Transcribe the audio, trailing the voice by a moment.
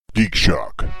Geek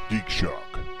Shock. Geek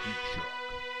Shock.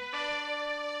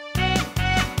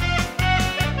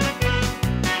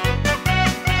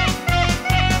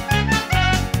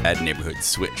 That neighborhood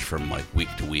switch from like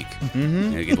week to week.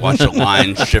 Mm-hmm. You can watch the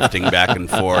line shifting back and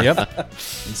forth. Yep,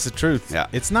 it's the truth. Yeah.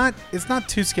 It's not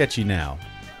too sketchy now.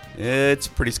 It's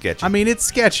pretty sketchy. I mean, it's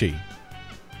sketchy,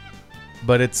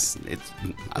 but it's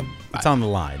on the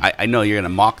line. I know you're going to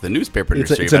mock the newspaper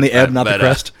industry. It's in the Ebb, not the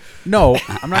Crest. No,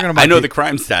 I'm not going to. I know the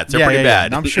crime stats. They're pretty bad.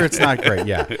 And I'm sure it's not great.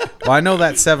 Yeah. Well, I know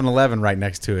that 7-Eleven right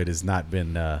next to it has not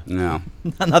been. No.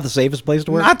 Not the safest place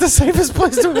to work. Not the safest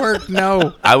place to work.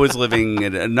 No. I was living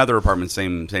in another apartment,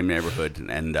 same neighborhood,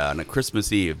 and on a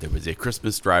Christmas Eve, there was a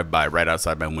Christmas drive-by right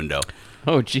outside my window.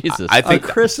 Oh, Jesus. I think a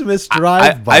Christmas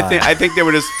drive-by. I think they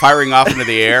were just firing off into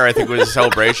the air. I think it was a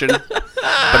celebration.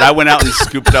 But I went out and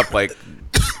scooped up like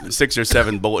 6 or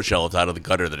 7 bullet shells out of the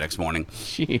gutter the next morning,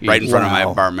 Jeez. right in front of my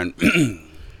apartment.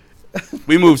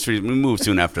 We moved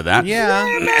soon after that. Yeah.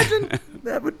 Imagine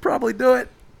that would probably do it.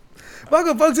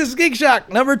 Welcome, folks. This is Geek Shock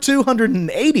number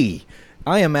 280.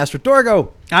 I am Master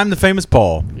Torgo, I'm the famous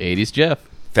Paul. 80s Jeff.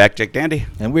 Fact check, Dandy.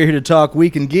 and we're here to talk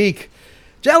Week in Geek.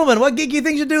 Gentlemen, what geeky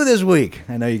things you do this week?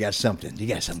 I know you got something. You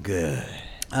got something good.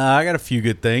 I got a few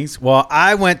good things. Well,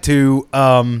 I went to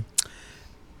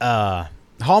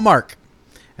Hallmark,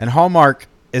 and Hallmark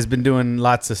has been doing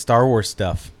lots of Star Wars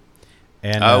stuff.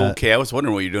 And Okay, I was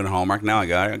wondering what you're doing at Hallmark. Now I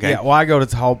got it. Okay. yeah, well, I go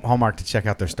to Hallmark to check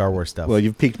out their Star Wars stuff. Well,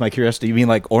 you've piqued my curiosity. You mean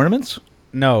like ornaments?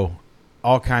 No,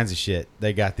 all kinds of shit.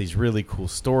 They got these really cool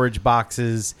storage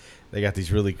boxes. They got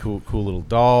these really cool little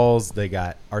dolls. They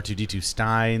got R2-D2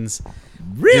 Steins.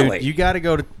 Really? Dude, you got to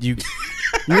go to you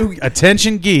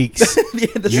attention geeks.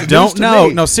 This You is don't news to know.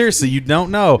 me. No, seriously, you don't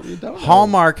know. don't know.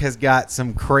 Hallmark has got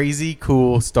some crazy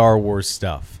cool Star Wars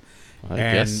stuff. I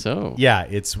guess so. Yeah,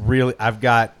 it's really. I've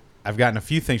gotten a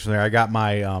few things from there. I got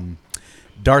my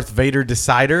Darth Vader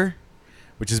Decider,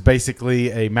 which is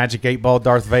basically a Magic 8-Ball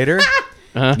Darth Vader.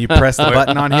 And you press the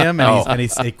button on him, and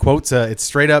he quotes it's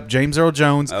straight up James Earl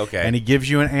Jones. Okay. And he gives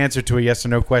you an answer to a yes or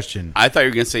no question. I thought you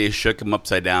were going to say you shook him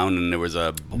upside down and there was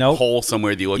a Nope. hole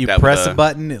somewhere that you looked You at. press with a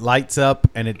button, it lights up,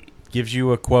 and it gives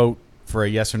you a quote for a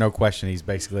yes or no question. He's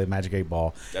basically a Magic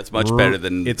 8-Ball. That's much better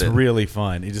than... It's really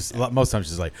fun. It just most times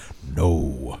it's just like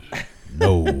no.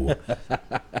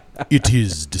 It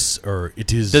is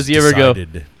it is. Does he ever go?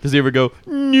 decided. Does he ever go?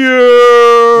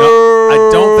 No, I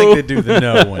don't think they do the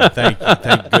no one. Thank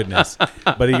goodness.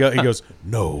 But he goes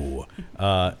no.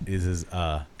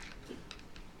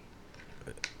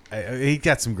 He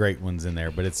got some great ones in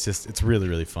there, but it's really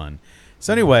really fun.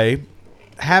 So anyway,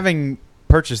 having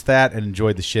purchased that and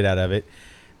enjoyed the shit out of it,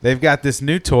 they've got this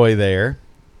new toy there,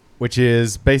 which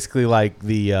is basically like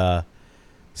the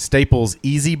Staples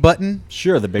Easy button.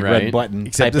 Sure, the big Right. red button.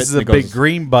 Except Type this it is a and it big goes-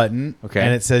 green button, Okay.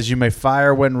 and it says you may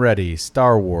fire when ready,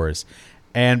 Star Wars.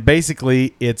 And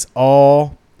basically, it's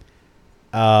all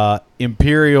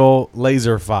Imperial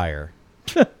laser fire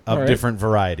of right. different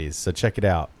varieties. So check it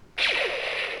out.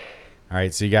 All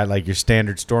right, so you got like your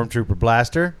standard Stormtrooper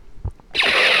blaster.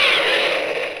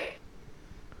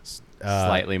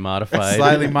 Slightly modified.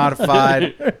 Slightly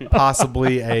modified,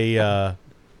 possibly a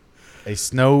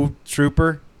snow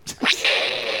trooper.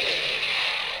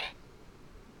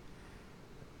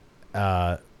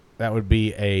 That would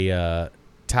be a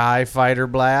TIE fighter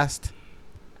blast,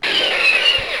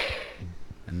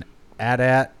 an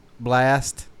AT-AT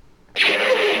blast,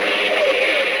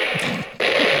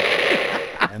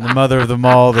 and the mother of them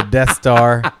all, the Death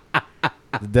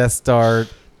Star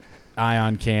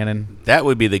ion cannon. That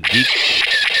would be the geek.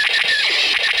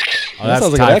 Oh, That that's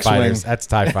sounds like an TIE X-Wing. fighters. That's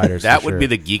TIE fighters. That for would sure. be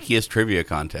the geekiest trivia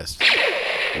contest.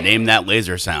 Name that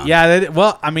laser sound. Yeah.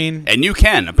 Well, I mean. And you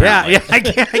can, apparently. Yeah,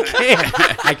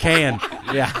 I can.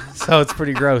 Yeah, so it's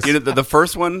pretty gross. You know, the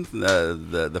first one,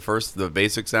 the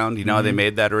basic sound, you know how they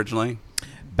made that originally?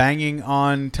 Banging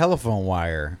on telephone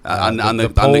wire On the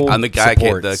pole guy,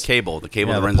 supports. the cable Yeah,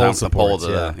 that the runs pole out from the pole to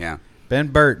supports, the, yeah. Ben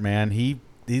Burt, man, he's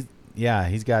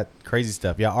got crazy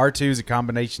stuff. Yeah, R2 is a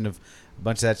combination of a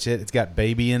bunch of that shit. It's got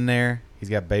baby in there. He's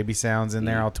got baby sounds in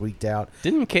there, all tweaked out.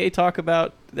 Didn't Kay talk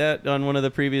about that on one of the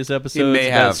previous episodes? He may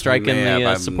about have. striking He may the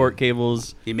have. support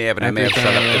cables. He may have, and I may have shut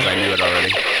up because I knew it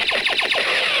already.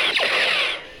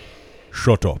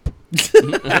 Shut up.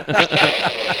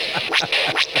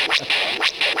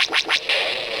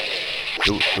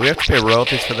 Do we have to pay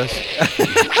royalties for this?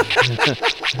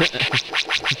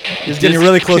 He's getting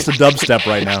really close to dubstep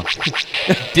right now.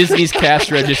 Disney's cash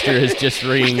register is just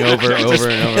ringing over and over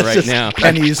right now.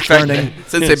 Pennies turning.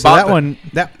 Since they So bought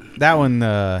that one,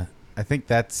 I think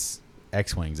that's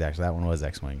X-Wings, actually. That one was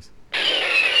X-Wings.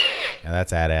 Yeah,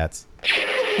 that's AT-ATs.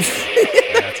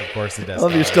 That's of course the Death I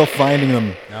love Star. you're still finding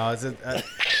them. No, it's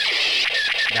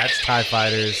that's TIE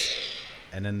fighters,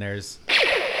 and then there's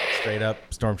straight up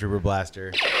Stormtrooper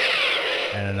blaster,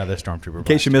 and another Stormtrooper. In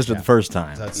case you missed it the first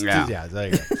time. So that's, Yeah. there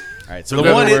you go. All right, so In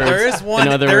the one other words- there is one.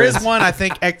 in other There is words- one. I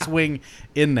think X-wing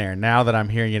in there. Now that I'm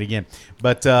hearing it again,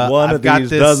 but One I've of got these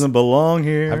this. doesn't belong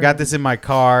here. I've got this in my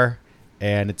car,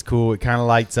 and it's cool. It kind of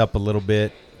lights up a little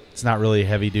bit. It's not really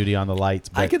heavy duty on the lights,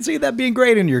 but I can see that being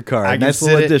great in your car. I can Nice sit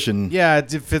little it- addition. Yeah, it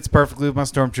fits perfectly with my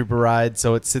Stormtrooper ride.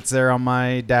 So it sits there on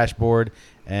my dashboard,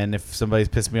 and if somebody's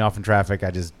pissed me off in traffic,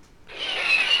 I just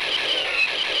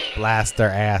blast their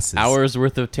asses. Hours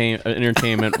worth of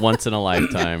entertainment once in a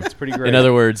lifetime. It's pretty great. In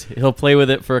other words, he'll play with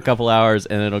it for a couple hours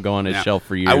and it'll go on his Yeah. shelf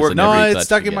for years. I work- and No, never be it's touched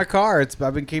stuck in again. my car.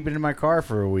 I've been keeping it in my car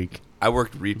for a week. I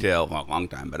worked retail for a long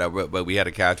time, but we had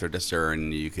a cash register,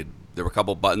 and there were a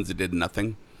couple buttons that did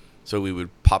nothing, so we would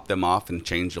pop them off and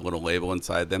change the little label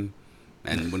inside them.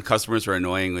 And when customers were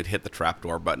annoying, we'd hit the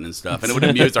trapdoor button and stuff, and it would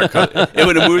amuse our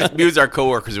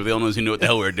coworkers. We're the only ones who knew what the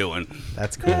hell we were doing.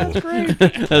 That's cool.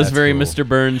 That was very cool. Mr.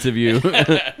 Burns of you.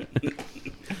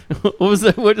 What was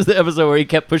the episode where he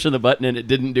kept pushing the button and it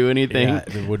didn't do anything? Yeah,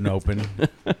 it wouldn't open.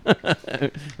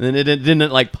 And then it didn't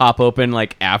like pop open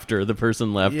like after the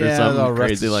person left or All something rusted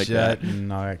crazy like shut that.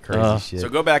 and all that crazy shit. So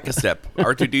go back a step.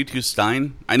 R2D2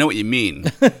 Stein. I know what you mean,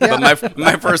 but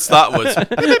my first thought was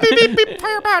beep, beep, beep,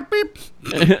 firebot, beep.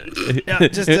 yeah,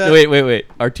 just wait.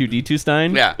 R2D2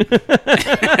 Stein? Yeah,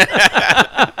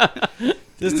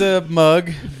 just a mug,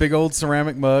 big old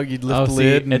ceramic mug. You'd lift Oh, the see,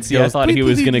 lid and it see, I goes thought he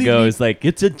was gonna go. It's like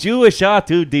it's a Jewish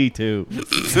R2D2.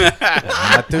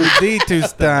 R2D2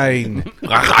 Stein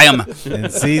I am. and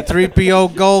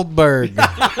C3PO Goldberg.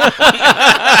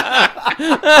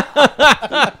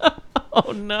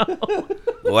 Oh no!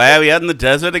 Well, we out in the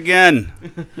desert again.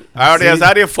 I was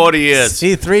out here 40 years.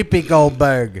 C3P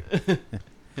Goldberg.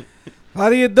 How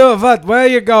do you do? What? Where are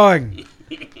you going?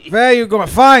 Where are you going?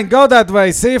 Fine, go that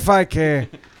way. See if I care.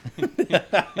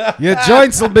 Your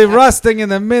joints will be rusting in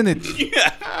a minute.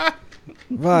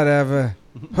 Whatever.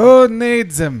 Who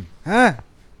needs him? Huh?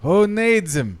 Who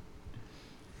needs him?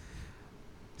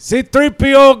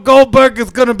 C3PO Goldberg is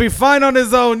going to be fine on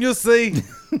his own, you see.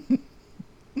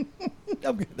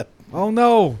 Oh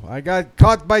no, I got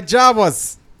caught by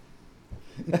Jawas.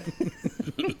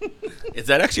 Is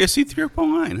that actually a C3PO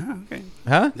line? Huh? Okay.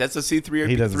 Huh? That's a C3PO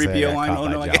He doesn't say I got line. caught Oh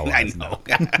by no, I Jawas, know.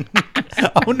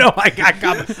 Oh no, I got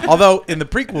caught. Although in the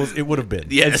prequels it would have been.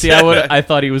 Yes. See, I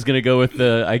thought he was gonna go with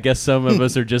the. I guess some of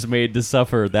us are just made to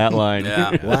suffer. That line.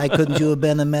 Yeah. Why couldn't you have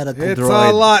been a medical It's droid?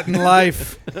 a lot in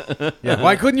life. Yeah.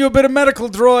 Why couldn't you have been a medical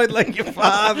droid like your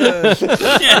father?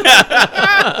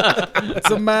 What's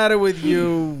the matter with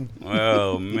you?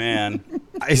 Oh man.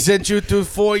 I sent you to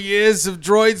 4 years of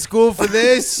droid school for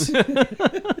this?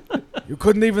 You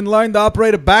couldn't even learn to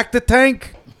operate a back to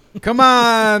tank? Come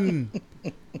on.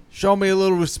 Show me a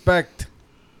little respect.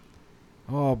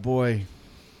 Oh, boy.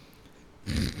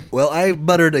 Well, I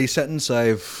muttered a sentence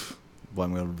I'm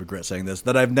going to regret saying this,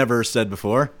 that I've never said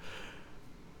before.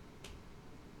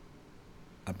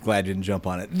 I'm glad you didn't jump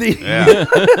on it. Yeah.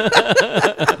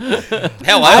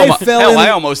 Hell, I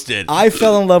almost did. I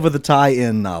fell in love with a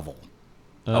tie-in novel.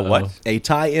 A what? A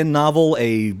tie-in novel,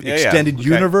 extended Okay.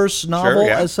 universe novel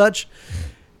yeah. as such,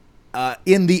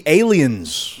 in the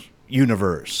Aliens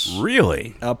universe.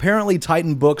 Really? Apparently,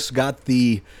 Titan Books got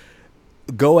the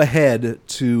go-ahead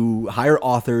to hire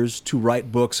authors to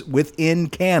write books within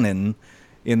canon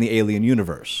in the Alien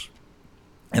universe.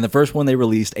 And the first one they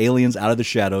released, Aliens Out of the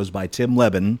Shadows by Tim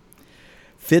Levin,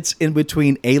 fits in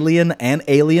between Alien and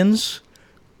Aliens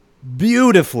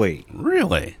beautifully.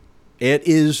 Really? It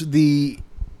is the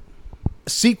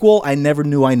sequel I never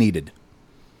knew I needed.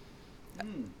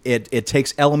 It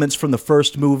takes elements from the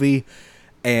first movie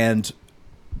and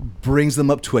brings them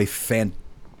up to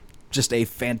just a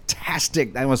fantastic,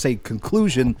 I don't want to say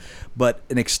conclusion, but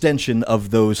an extension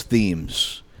of those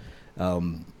themes.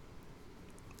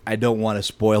 I don't want to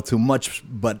spoil too much,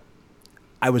 but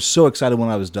I was so excited when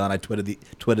I was done. I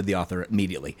twitted the author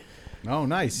immediately, Oh,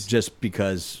 nice. just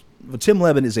because Tim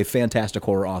Levin is a fantastic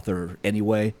horror author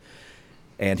anyway.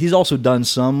 And he's also done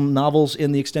some novels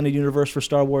in the extended universe for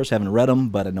Star Wars. Haven't read them,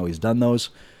 but I know he's done those.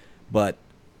 But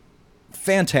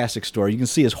fantastic story. You can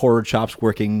see his horror chops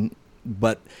working,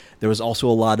 but there was also a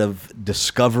lot of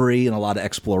discovery and a lot of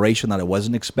exploration that I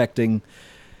wasn't expecting.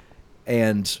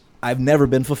 And I've never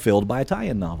been fulfilled by a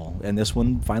tie-in novel, and this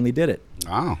one finally did it.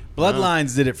 Oh.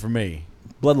 Bloodlines did it for me.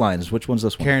 Bloodlines, which one's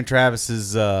this one? Karen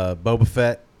Travis's Boba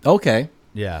Fett. Okay.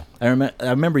 Yeah. I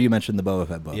remember you mentioned the Boba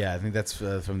Fett book. Yeah, I think that's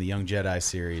from the Young Jedi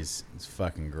series. It's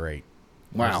fucking great.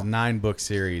 Wow. There's a 9-book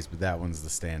series, but that one's the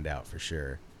standout for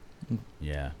sure.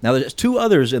 Yeah. Now, there's 2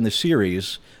 others in the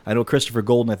series. I know Christopher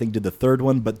Golden, I think, did the 3rd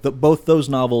one, but both those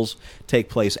novels take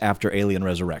place after Alien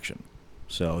Resurrection.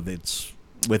 So it's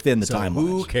within the timeline.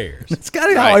 Who cares? It's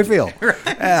kind of how I feel.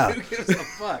 Yeah. Who gives a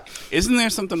fuck? Isn't there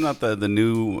something about the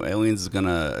new Aliens is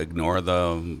gonna ignore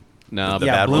the No, the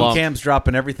Yeah, bad ones? Blomkamp's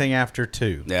dropping everything after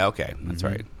 2. Yeah, okay, that's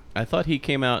right. I thought he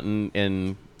came out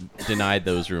and denied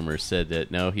those rumors. Said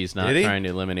that no, he's not Did he? trying to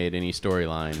eliminate any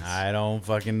storylines. I don't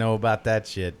fucking know about that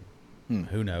shit.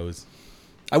 Who knows?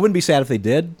 I wouldn't be sad if they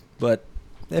did, but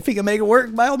if he can make it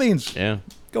work, by all means, Yeah.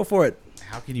 go for it.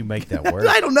 How can you make that work?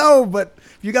 I don't know, but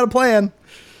you got a plan.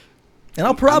 And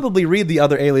I'll probably read the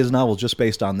other Aliens novels just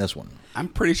based on this one. I'm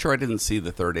pretty sure I didn't see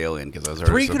the 3rd Alien because I was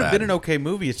 3 so could have bad. been an okay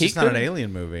movie. It's He just not an could've-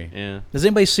 alien movie. Yeah. Has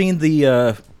anybody seen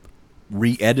the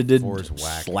re-edited 4 is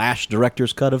whack. /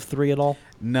 director's cut of 3 at all?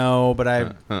 No, but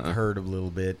I've heard a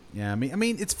little bit. Yeah, I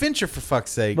mean, it's Fincher for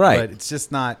fuck's sake, Right. but it's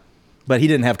just not. But he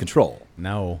didn't have control.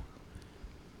 No,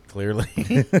 clearly.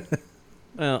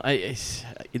 Well,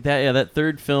 that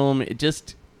 3rd film, it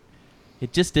just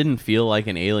didn't feel like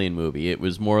an alien movie. It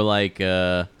was more like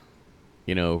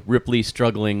Ripley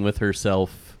struggling with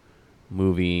herself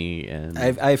movie, and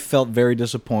I felt very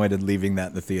disappointed leaving that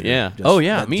in the theater. Yeah. Oh,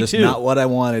 yeah, that's me just too. not what I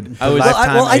wanted. I was-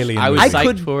 Lifetime alien I was movie.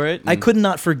 psyched for it. I could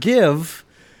not forgive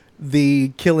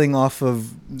the killing off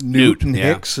of Newt and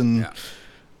yeah. Hicks and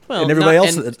Well, everybody not-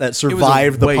 else and- that It was a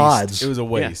survived the waste. pods. It was a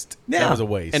waste. Yeah. That was a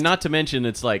waste. And not to mention,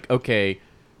 it's like, okay,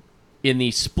 in the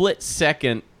split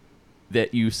second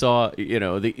that you saw,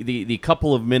 the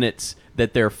couple of minutes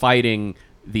that they're fighting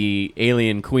the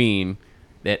alien queen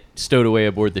that stowed away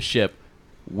aboard the ship,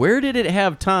 where did it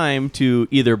have time to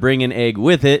either bring an egg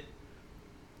with it,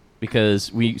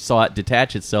 because we saw it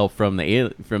detach itself from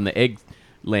the egg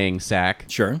laying sack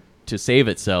Sure. to save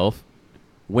itself?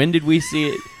 When did we see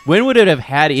it? When would it have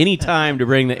had any time to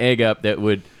bring the egg up that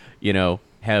would,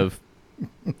 have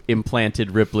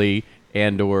implanted Ripley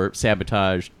and or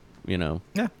sabotaged,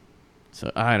 Yeah. So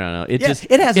I don't know. It Yeah, just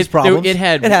it has its problems. It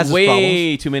had It has its way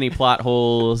problems. too many plot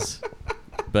holes,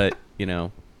 but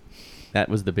that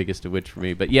was the biggest of which for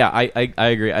me. But yeah, I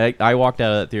agree. I walked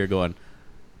out of that theater going,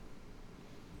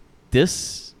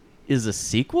 "This is a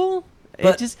sequel."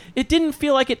 But- It didn't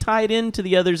feel like it tied into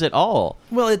the others at all.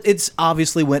 Well, it's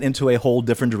obviously went into a whole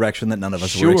different direction that none of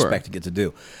us were Sure. expecting it to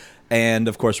do. And,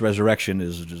 of course, Resurrection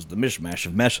is just the mishmash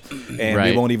of mesh. And we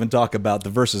Right. won't even talk about the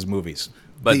Versus movies.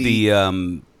 But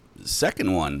the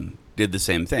second one did the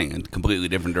same thing in a completely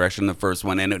different direction than the first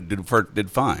one, and it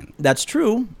did fine. That's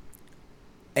true.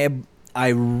 And I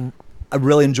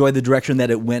really enjoyed the direction that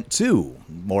it went to,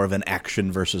 more of an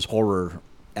action versus horror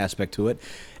aspect to it.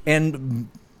 And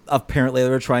apparently they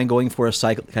were going for a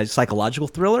psychological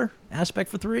thriller aspect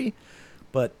for 3,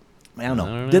 but I don't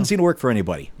know. Didn't seem to work for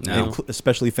anybody, No.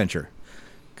 especially Fincher,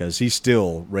 because he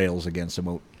still rails against it,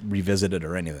 won't revisit it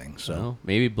or anything. So Well,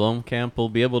 maybe Blomkamp will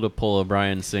be able to pull a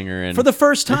Bryan Singer and for the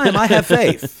first time, I have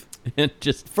faith. and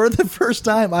just For the first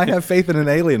time, I have faith in an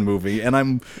alien movie, and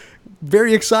I'm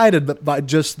very excited by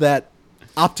just that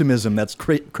optimism that's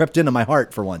crept into my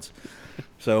heart for once.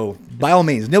 So, by all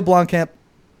means, Neil Blomkamp,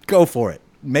 go for it.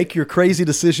 Make your crazy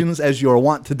decisions as you're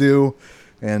wont to do,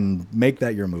 and make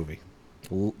that your movie.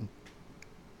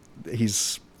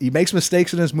 He makes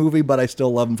mistakes in his movie, but I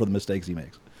still love him for the mistakes he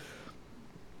makes.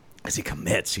 As he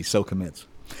commits, he so commits.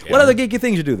 Yeah. What other geeky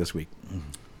things you do this week?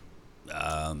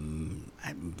 I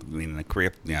mean, a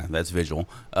career, yeah, that's visual.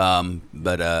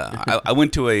 But I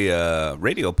went to a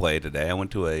radio play today. I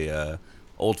went to a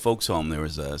old folks home. There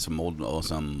was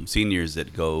some seniors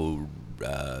that go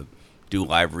do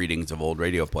live readings of old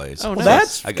radio plays. Oh, Well,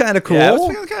 nice. that's kind of cool. Yeah, it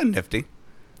was kind of nifty.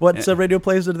 What radio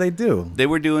plays did they do? They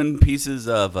were doing pieces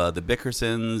of the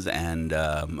Bickersons and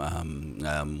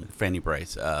Fanny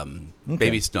Price,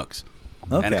 Baby Snooks,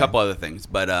 and Okay. a couple other things.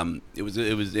 But it was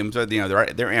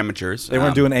they're amateurs. They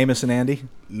weren't doing Amos and Andy?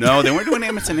 No, they weren't doing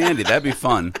Amos and Andy. That'd be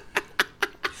fun.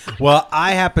 Well,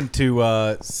 I happened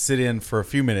to sit in for a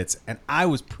few minutes, and I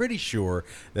was pretty sure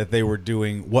that they were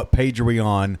doing "What Page Are We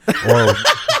On?"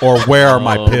 or "Where Are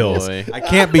My Oh, Pills?" boy. I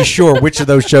can't be sure which of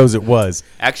those shows it was.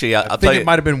 Actually, I'll I tell think you, it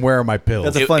might have been "Where Are My Pills?"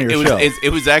 That's a funnier show.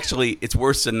 It was actually it's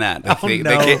worse than that. Oh,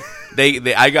 no.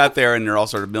 I got there and they're all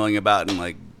sort of milling about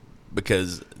and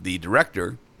because the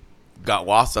director got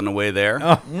lost on the way there,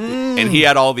 and he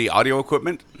had all the audio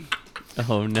equipment.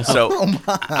 Oh no! So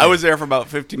I was there for about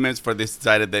 15 minutes before they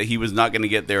decided that he was not going to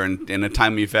get there in a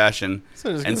timely fashion, So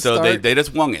it's and gonna so start- they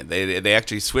just wung it. They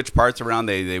actually switched parts around.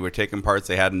 They were taking parts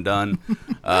they hadn't done,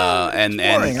 and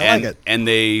boring. I like it. and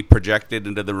they projected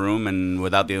into the room and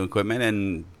without the equipment,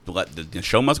 and the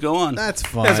show must go on. That's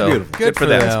fun. That's beautiful. Good for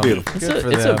them. That's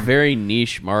beautiful. It's a very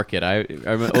niche market. I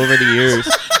over the years.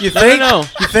 You No, think? no.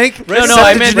 You think? No, no,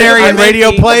 I meant- septuagenarian I meant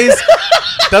radio the- plays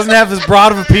doesn't have as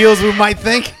broad of appeal as we might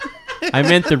think. I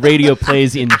meant the radio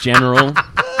plays in general.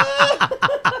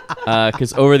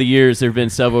 Because over the years, there have been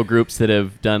several groups that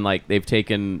have done they've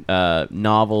taken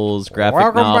novels, graphic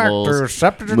Welcome back novels, to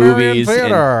Septuagenarian movies,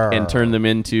 Theater. and turned them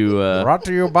into Brought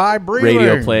to you by Breathing.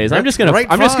 radio plays. I'm It's just gonna great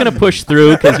fun. push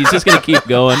through because he's just gonna keep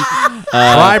going.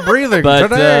 Try Breathing But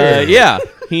today. yeah,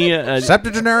 he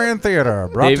Septuagenarian Theater,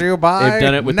 brought They've- to you by they've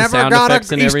done it with the Never sound Got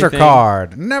effects an and Easter everything.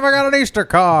 card. Never got an Easter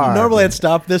card. Normally I'd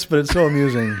stop this, but it's so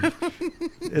amusing.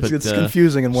 It's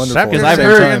confusing and wonderful. at the I've same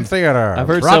heard- Septuagenarian time. Theater. I've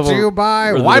heard brought to several you by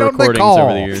of the Why Don't They recordings Call?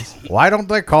 over the years. Why don't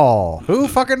they call? Who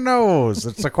fucking knows?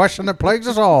 It's a question that plagues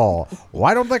us all.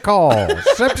 Why don't they call?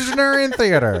 Septuagenarian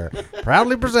Theater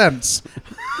proudly presents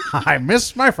I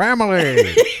Miss My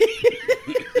Family.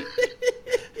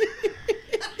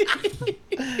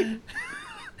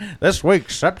 This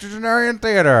week's Septuagenarian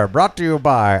Theater brought to you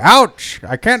by Ouch!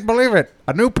 I can't believe it.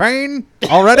 A new pain?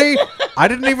 Already? I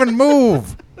didn't even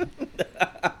move.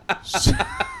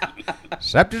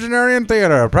 Septuagenarian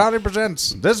Theater proudly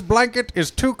presents This Blanket is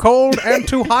Too Cold and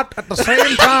Too Hot at the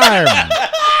Same Time.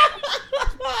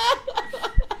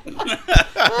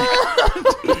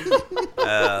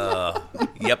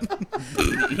 Yep.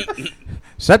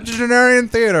 Septuagenarian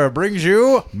Theater brings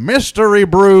you Mystery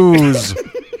Brews.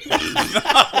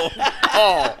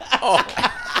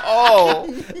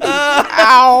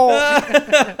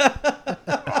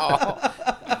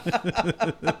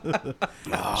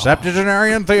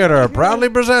 Septuagenarian Theater proudly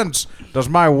presents Does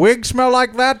My Wig Smell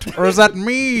Like That, or is that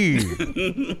me?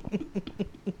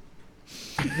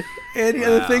 Any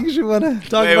other things you want to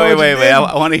talk Wait, about? wait.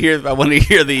 I want to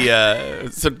hear the.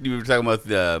 So you were talking about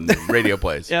the radio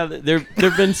plays. Yeah, there've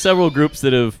been several groups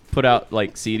that have put out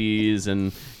CDs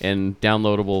and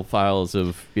downloadable files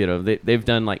of they've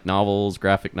done novels,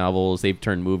 graphic novels. They've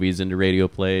turned movies into radio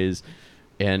plays,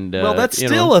 and Well, that's you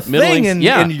still know, a thing middling- in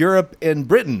Europe and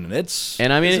Britain. It's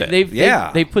And I mean, Is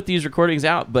it? they've put these recordings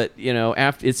out, but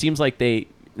after it seems like they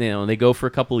go for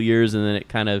a couple of years and then it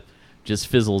kind of just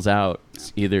fizzles out.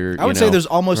 Either I would say there's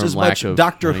almost from as lack much of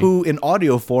Doctor money. Who in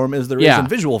audio form as there is Yeah. in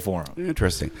visual form.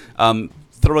 Interesting.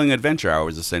 Thrilling Adventure Hour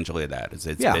is essentially that.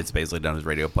 It's basically done as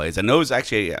radio plays. And those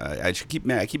actually, I keep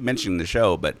mentioning the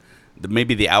show, but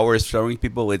maybe the hours showing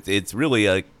people, it's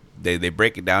really they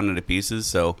break it down into pieces.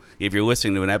 So if you're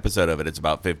listening to an episode of it, it's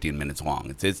about 15 minutes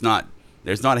long. It's not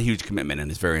there's not a huge commitment, and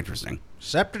it's very interesting.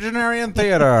 Septuagenarian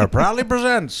Theater proudly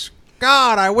presents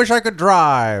God, I Wish I Could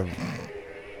Drive.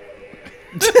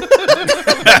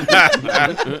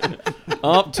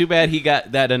 Oh, too bad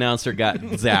that announcer got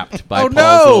zapped by Oh, Paul's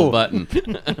no! little button.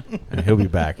 He'll be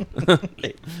back.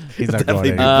 He's not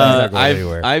going Definitely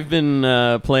anywhere. I've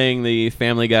been playing the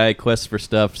Family Guy Quest for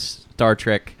Stuff Star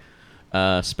Trek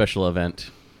special event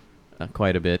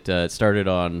quite a bit. It started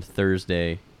on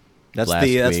Thursday. That's last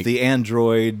week. the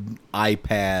Android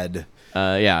iPad.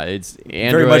 Yeah, it's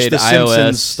Android, Very much the iOS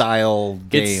Simpsons style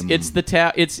game. It's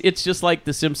the It's just like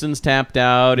the Simpsons tapped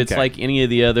out. It's Okay. like any of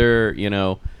the other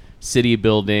city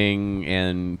building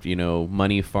and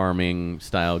money farming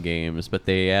style games. But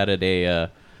they added a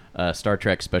Star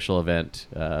Trek special event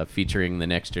featuring the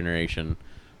Next Generation.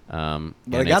 And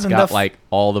Well, it's got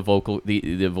all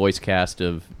the voice cast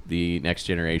of the Next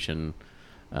Generation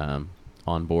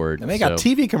on board. and they got So-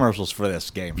 TV commercials for this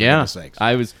game. For yeah, goodness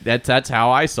sakes. that's how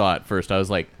I saw it first. I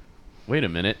was like, wait a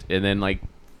minute, and then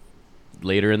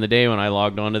later in the day when I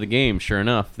logged onto the game, sure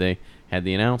enough, they had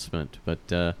the announcement. But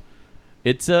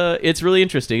it's really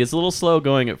interesting. It's a little slow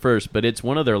going at first, but it's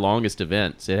one of their longest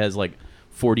events. It has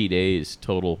 40 days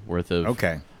total worth of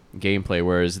Okay. gameplay,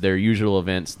 whereas their usual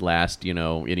events last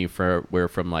anywhere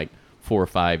from 4 or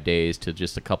 5 days to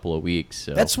just a couple of weeks.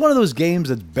 So That's one of those games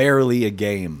that's barely a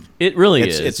game. it really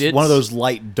It's, is. it's one of those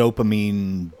light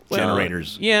dopamine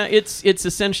generators. Yeah, it's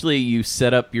essentially you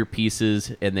set up your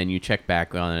pieces and then you check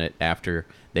back on it after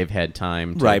they've had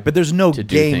time to, Right, but there's no to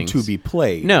do game things. to be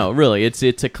played. No, really, it's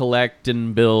a collect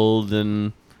and build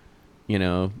and I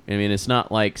mean, it's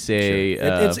not like say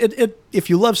If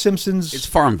you love Simpsons, It's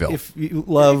Farmville. If you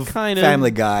love Kind of.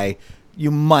 Family Guy,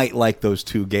 you might like those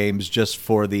two games just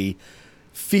for the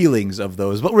feelings of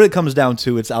those. But what it comes down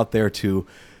to, it's out there to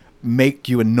make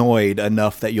you annoyed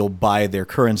enough that you'll buy their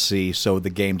currency so the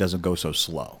game doesn't go so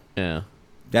slow. yeah.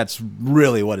 That's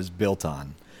really what it's built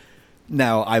on.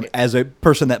 Now, I'm as a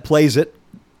person that plays it,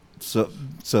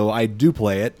 so I do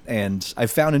play it, and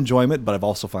I've found enjoyment, but I've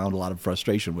also found a lot of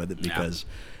frustration with it because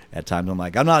at times I'm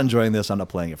like, I'm not enjoying this. I'm not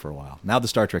playing it for a while. Now the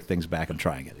Star Trek thing's back. I'm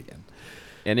trying it again.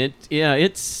 And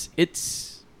it's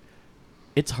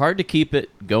hard to keep it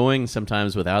going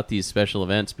sometimes without these special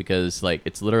events because like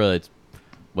it's literally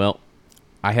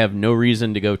I have no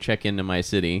reason to go check into my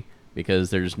city because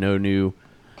there's no new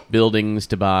buildings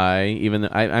to buy. Even though,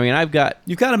 I mean,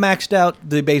 You've kind of maxed out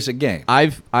the basic game.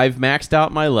 I've maxed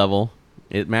out my level.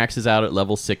 It maxes out at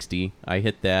level 60. I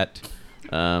hit that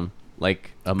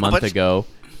like a month ago.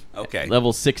 Okay.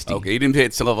 Level 60. Okay, you didn't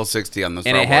hit level 60 on the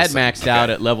Star And it had Wars thing. maxed out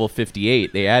at level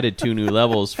 58. They added 2 new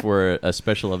levels for a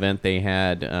special event they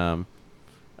had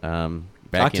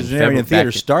back in Octogenarian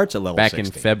Theater starts at level back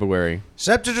 60. in February.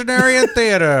 Septuagenarian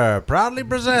Theater proudly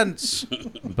presents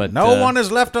But No One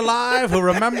Is Left Alive Who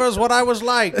Remembers What I Was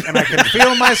Like, and I can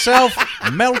feel myself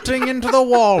melting into the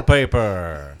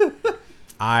wallpaper.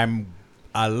 I'm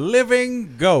a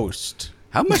living ghost.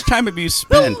 How much time have you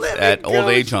spent at old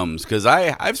age homes? Because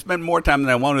I've spent more time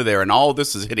than I want to there, and all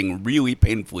this is hitting really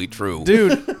painfully true.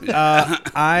 Dude,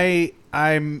 I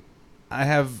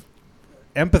have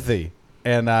empathy,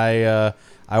 and I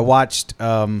watched.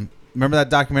 Remember that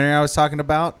documentary I was talking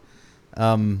about?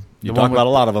 You talk about a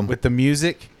lot of them. with the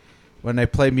music when they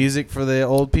play music for the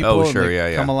old people. Oh, and sure,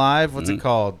 they yeah. Come alive. What's it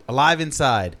called? Alive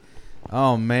Inside.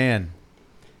 Oh man,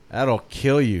 that'll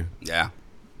kill you. Yeah.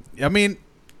 I mean,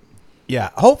 yeah.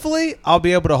 Hopefully, I'll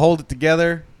be able to hold it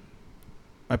together.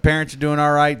 My parents are doing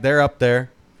all right. They're up there.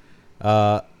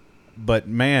 But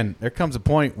man, there comes a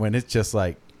point when it's just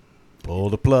like, pull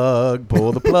the plug,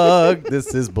 pull the plug.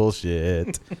 This is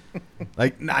bullshit.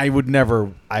 Like I would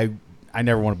never. I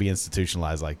never want to be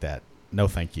institutionalized like that. No,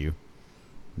 thank you.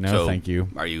 No, So, thank you.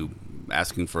 Are you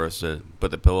asking for us to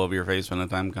put the pillow over your face when the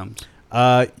time comes?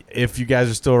 If you guys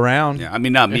are still around, Yeah, I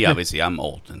mean, not me, obviously. I'm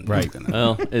old. And Right.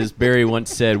 Well, as Barry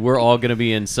once said, we're all going to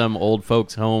be in some old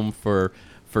folks' home for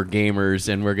gamers,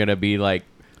 and we're going to be like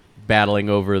battling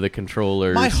over the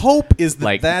controllers. my hope is that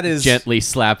like that is gently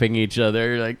slapping each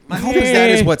other. Like My hope is that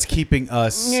is what's keeping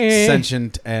us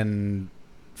sentient and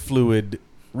fluid,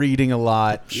 reading a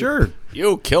lot, Sure.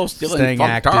 You kill, stealing, staying fuck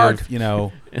active. tard. You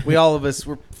know, we all of us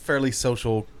we're fairly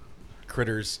social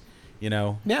critters. You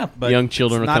know, Yeah. but Young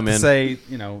children it's will not come to in. say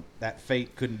that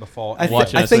fate couldn't befall.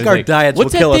 Watching I us think as our they- diets What's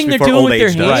will that kill us thing they're before doing old with their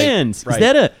age does. hands? Right. Is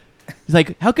that a? It's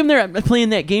like, how come they're playing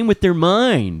that game with their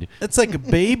mind? It's like a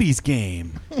baby's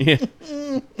game. Yeah.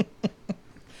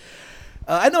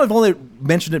 I know I've only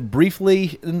mentioned it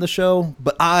briefly in the show,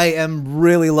 but I am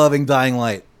really loving Dying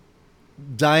Light.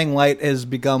 Dying Light has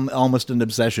become almost an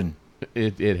obsession.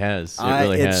 It has. It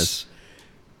really has.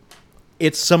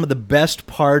 It's some of the best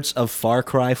parts of Far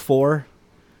Cry 4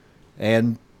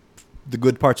 and the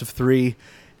good parts of 3.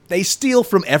 They steal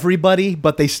from everybody,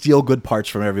 but they steal good parts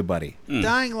from everybody.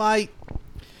 Dying Light.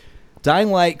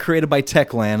 Dying Light, created by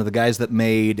Techland, the guys that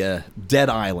made Dead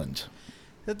Island.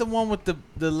 Is that the one with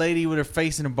the lady with her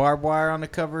face in a barbed wire on the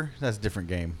cover? That's a different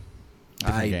game.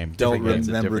 I game. don't Different game. It's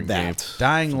a remember different that.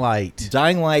 Dying Light.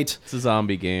 Dying Light, It's a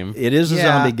zombie game. it is a Yeah,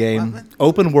 zombie game, well,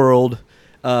 open world.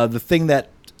 The thing that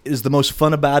is the most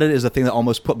fun about it is the thing that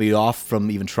almost put me off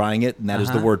from even trying it, and that is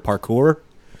the Uh-huh. word parkour,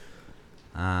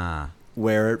 Ah,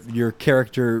 where your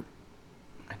character,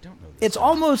 I don't know. This it's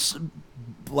almost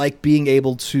like being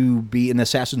able to be an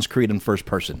Assassin's Creed in first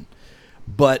person,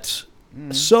 but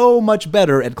so much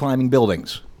better at climbing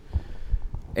buildings.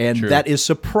 And True. that is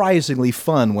surprisingly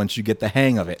fun once you get the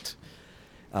hang of it.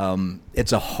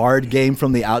 It's a hard game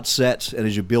from the outset, and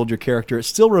as you build your character, it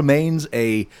still remains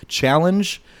a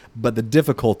challenge, but the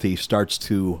difficulty starts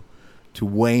to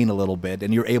wane a little bit,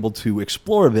 and you're able to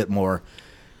explore a bit more.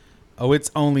 Oh,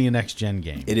 it's only a next gen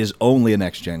game. It is only a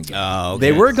next-gen game. Oh, okay.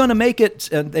 They were going to make it,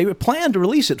 they were planned to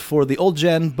release it for the old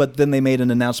gen, but then they made an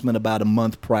announcement about a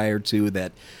month prior to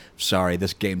that, sorry,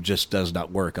 this game just does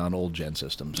not work on old gen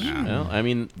systems. Well, I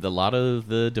mean, a lot of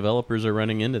the developers are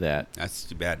running into that. That's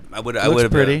too bad. I Looks would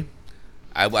have pretty.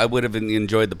 I would have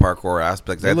enjoyed the parkour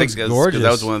aspects. It I looks think gorgeous. that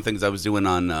was one of the things I was doing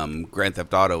on Grand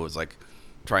Theft Auto was like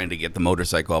trying to get the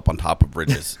motorcycle up on top of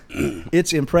bridges.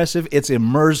 It's impressive, it's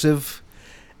immersive,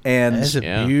 and It's a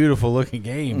Yeah. beautiful looking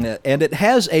game. and it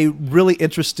has a really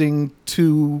interesting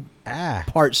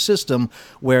two-part system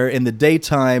where in the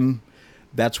daytime,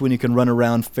 that's when you can run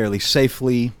around fairly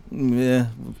safely,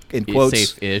 in quotes,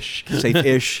 Safe-ish.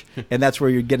 safe-ish, and that's where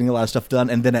you're getting a lot of stuff done.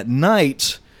 And then at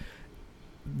night,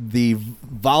 the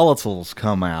volatiles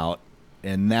come out,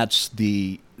 and that's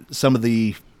some of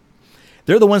the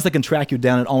they're the ones that can track you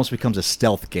down. It almost becomes a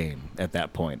stealth game at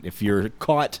that point. If you're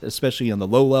caught, especially on the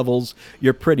low levels,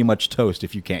 you're pretty much toast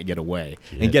if you can't get away.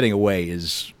 Yeah. And getting away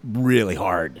is really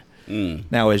hard.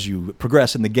 Now, as you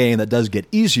progress in the game, that does get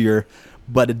easier,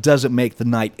 but it doesn't make the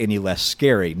night any less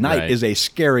scary. Night Right. is a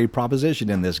scary proposition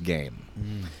in this game.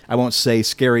 I won't say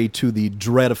scary to the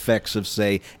dread effects of,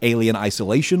 say, Alien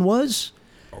Isolation was,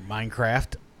 Or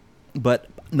Minecraft. but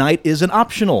night is an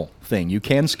optional thing. You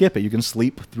can skip it. You can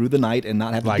sleep through the night and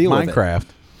not have to Like deal with it. Minecraft.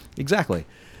 Exactly.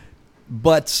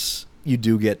 But you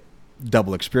do get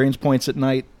double experience points at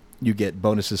night. You get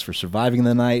bonuses for surviving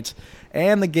the night.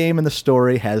 And the game and the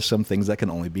story has some things that can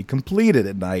only be completed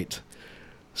at night.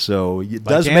 So it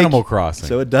does make Animal Crossing.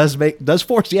 So it does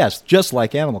force, yes, just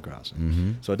like Animal Crossing.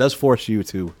 Mm-hmm. So it does force you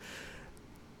to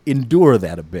endure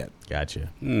that a bit. Gotcha.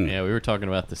 Yeah, we were talking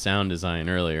about the sound design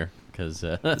earlier because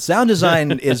Sound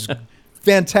design is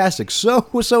fantastic. So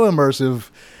immersive.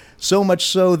 So much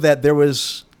so that there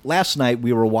was last night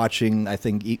we were watching, I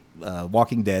think,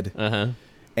 Walking Dead.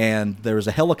 And there was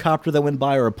a helicopter that went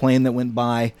by or a plane that went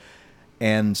by.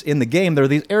 And in the game, there are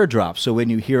these airdrops. So when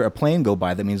you hear a plane go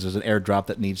by, that means there's an airdrop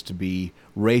that needs to be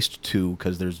raced to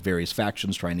because there's various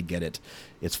factions trying to get it.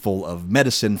 It's full of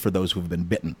medicine for those who have been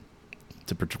bitten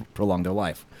to prolong their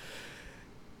life.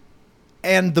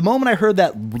 And the moment I heard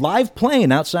that live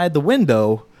plane outside the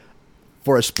window,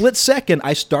 for a split second,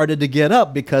 I started to get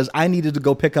up because I needed to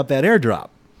go pick up that airdrop.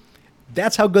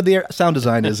 That's how good the sound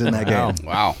design is in that Wow. game.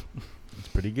 Wow. It's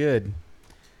pretty good.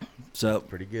 So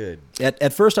Pretty good.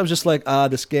 at first I was just like,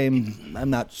 this game, I'm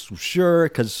not so sure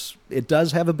because it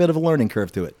does have a bit of a learning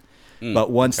curve to it. But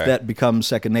once okay. that becomes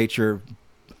second nature,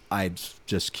 I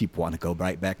just keep wanting to go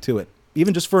right back to it.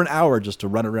 Even just for an hour just to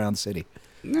run around the city.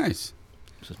 Nice.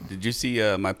 Did you see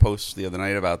my post the other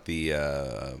night about the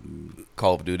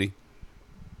Call of Duty?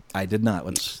 I did not.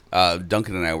 Once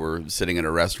Duncan and I were sitting at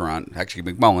a restaurant, actually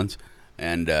McMullen's,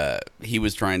 and he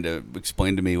was trying to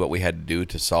explain to me what we had to do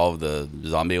to solve the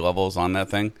zombie levels on that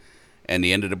thing. And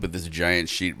he ended up with this giant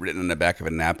sheet written on the back of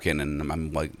a napkin, and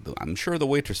I'm like, I'm sure the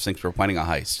waitress thinks we're planning a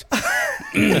heist.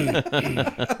 It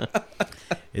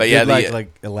But did yeah,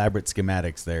 like elaborate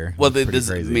schematics there. Well, It's pretty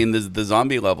crazy. the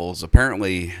zombie levels,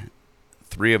 apparently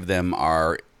 3 of them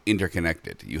are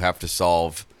interconnected. You have to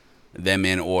solve them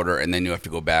in order, and then you have to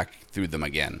go back through them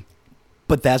again.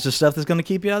 But that's the stuff that's going to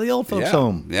keep you out of the old folks' Yeah.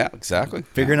 home. Yeah, exactly.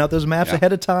 Figuring out those maps Yeah.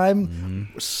 ahead of time,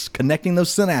 connecting those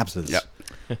synapses. Yep.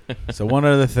 So one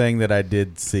other thing that I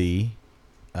did see,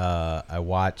 I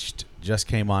watched, just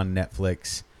came on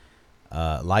Netflix,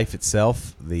 Life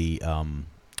Itself, the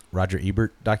Roger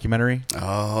Ebert documentary.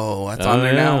 Oh, that's Oh, on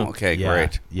there yeah. now? Okay, Yeah,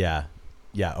 great. Yeah.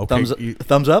 Yeah. Okay.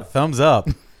 Thumbs up? Thumbs up.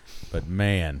 But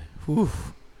man, whew,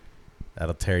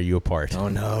 that'll tear you apart. Oh,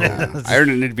 no. I heard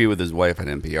an interview with his wife at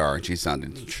NPR, and she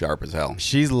sounded sharp as hell.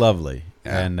 She's lovely,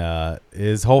 Yeah. and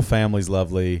his whole family's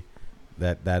lovely.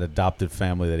 That adopted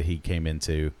family that he came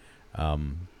into,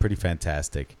 pretty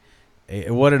fantastic.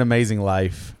 What an amazing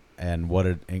life, and what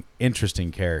an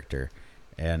interesting character.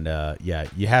 And yeah,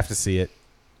 you have to see it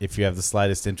if you have the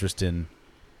slightest interest in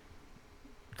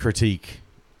critique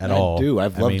at all. I do.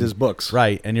 I've loved his books.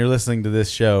 Right, and you're listening to this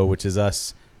show, which is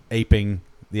us aping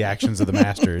the actions of the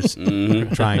masters,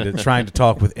 trying to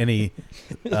talk with any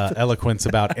eloquence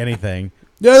about anything.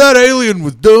 Yeah, that alien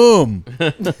was dumb.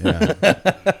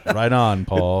 Yeah. Right on,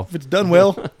 Paul. If it's done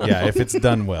well, Yeah, if it's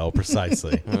done well,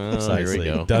 precisely. Precisely.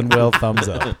 here we go. Done well, thumbs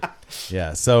up.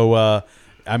 Yeah. So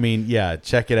I mean, yeah,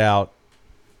 check it out.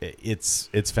 It's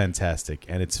fantastic.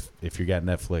 And it's if you got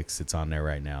Netflix, it's on there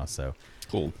right now. So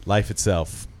Cool. Life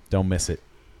Itself. Don't miss it.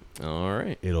 all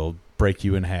right. It'll break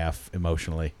you in half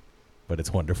emotionally, but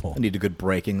it's wonderful. I need a good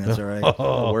breaking. That's all right.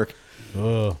 That'll work.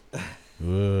 Ugh.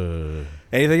 Ugh.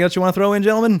 Anything else you want to throw in,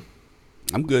 gentlemen?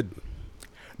 I'm good.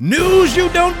 News you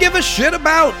don't give a shit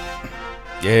about.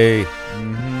 Yay.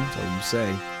 That's all you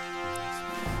say.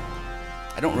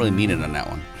 I don't really mean it on that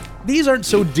one. These aren't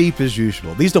so deep as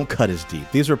usual. These don't cut as deep.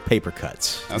 These are paper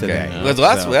cuts Okay. today. Because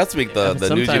last, So- last week, the news you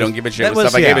sometimes- don't give a shit That was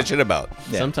was- stuff I gave yeah. a shit about.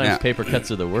 Yeah. Sometimes Yeah. paper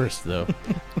cuts are the worst, though.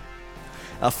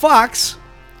 Fox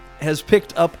has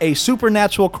picked up a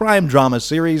supernatural crime drama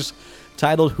series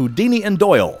titled Houdini and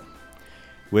Doyle,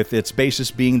 with its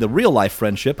basis being the real-life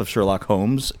friendship of Sherlock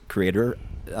Holmes creator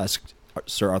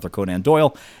Sir Arthur Conan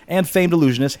Doyle and famed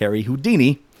illusionist Harry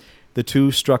Houdini. The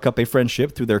two struck up a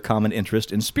friendship through their common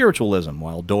interest in spiritualism.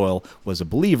 While Doyle was a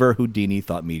believer, Houdini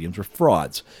thought mediums were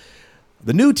frauds.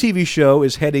 The new TV show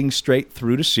is heading straight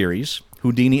through to series.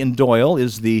 Houdini and Doyle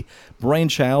is the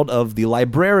brainchild of the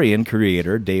librarian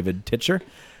creator David Titcher,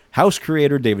 house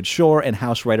creator David Shore, and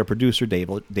house writer-producer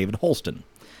David Holston.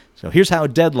 So here's how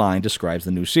Deadline describes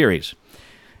the new series.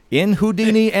 In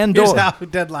Houdini and Here's Doyle. how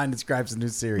Deadline describes the new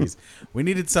series. We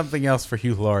needed something else for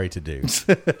Hugh Laurie to do.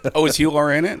 Oh, is Hugh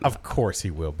Laurie in it? Of course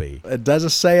he will be. It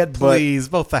doesn't say it, but Please,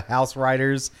 both the house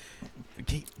writers.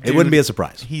 it wouldn't be a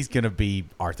surprise. He's going to be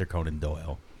Arthur Conan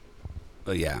Doyle.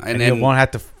 Yeah, And he won't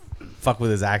have to fuck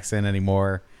with his accent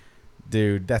anymore.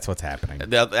 Dude, that's what's happening.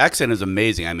 the accent is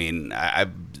amazing. I mean,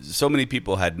 so many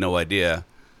people had no idea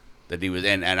that he was,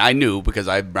 and I knew because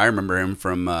I remember him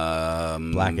from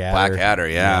Blackadder.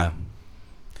 Yeah.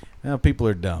 Well, people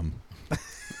are dumb.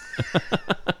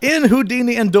 In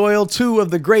Houdini and Doyle, two of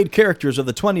the great characters of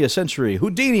the 20th century,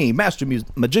 Houdini, master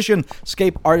magician,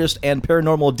 escape artist, and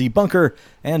paranormal debunker,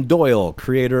 and Doyle,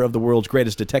 creator of the world's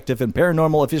greatest detective and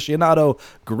paranormal aficionado,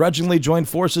 grudgingly join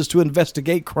forces to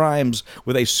investigate crimes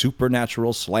with a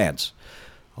supernatural slant.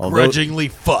 Grudgingly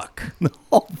fuck.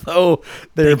 Although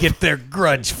They they're get their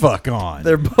grudge fuck on.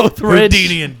 they're both rich.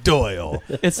 Houdini and Doyle.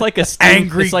 It's like a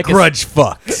Angry it's like grudge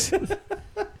fucks.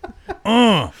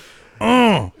 I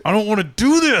don't want to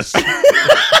do this.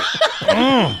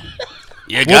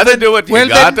 You got to do it. You Well,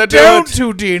 got then to do don't, it.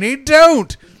 Houdini,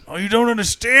 don't. Oh, you don't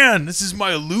understand. This is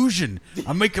my illusion.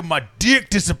 I'm making my dick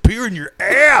disappear in your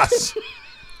ass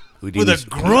with Houdini's, a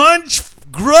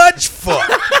grudge fuck.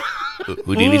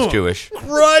 Houdini's Jewish.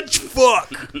 Grudge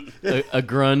fuck. a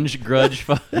grunge grudge.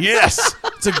 Yes,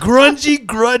 it's a grungy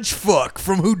grudge fuck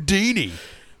from Houdini.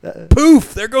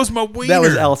 Poof! There goes my wiener. That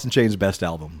was Alice in Chains' best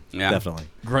album. Yeah. Definitely.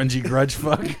 Grungy grudge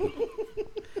fuck.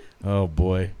 Oh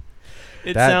boy.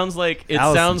 It That- sounds like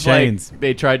Alice in Chains.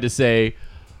 they tried to say,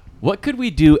 what could we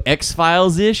do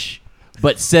X-Files ish,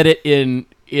 but set it in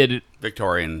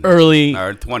Victorian early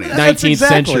or 20s. That's 19th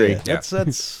exactly century.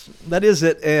 it. That is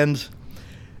it. And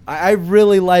I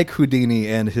really like Houdini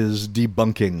and his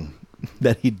debunking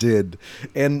that he did.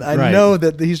 And I Right. know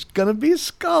that he's going to be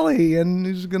Scully and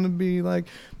he's going to be like,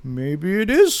 maybe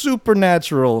it is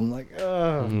supernatural. I'm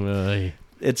like,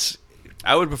 it's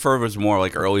I would prefer if it was more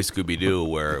like early Scooby Doo,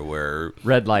 where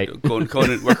Red light.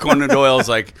 Conan Doyle's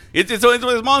like it's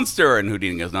a monster, and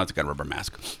Houdini goes, "No, it's got a rubber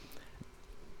mask."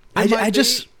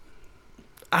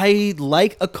 I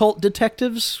like occult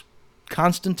detectives.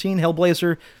 Constantine,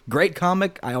 Hellblazer, great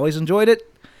comic. I always enjoyed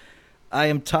it. I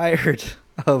am tired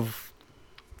of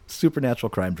supernatural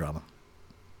crime drama.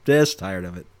 Just tired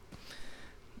of it.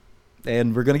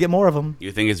 And we're going to get more of them.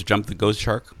 You think it's Jump the Ghost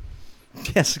Shark?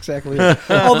 Yes, exactly.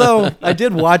 Although, I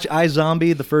did watch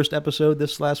iZombie, the first episode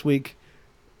this last week.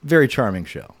 Very charming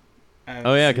show.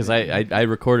 Oh yeah, because I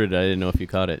recorded it. I didn't know if you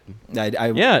caught it.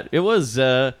 Yeah, It was,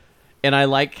 and I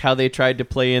like how they tried to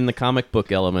play in the comic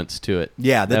book elements to it.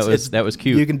 Yeah, that was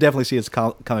cute. You can definitely see its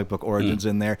comic book origins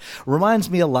in there. Reminds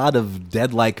me a lot of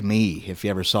Dead Like Me, if you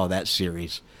ever saw that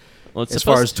series, Well, it's as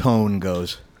far as tone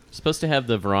goes. supposed to have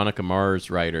the Veronica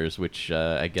Mars writers, which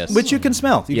I guess Which you can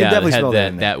smell. You yeah, can definitely it had smell that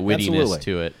in there. that wittiness Absolutely.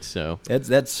 to it. So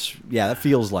That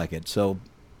feels like it. So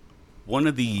One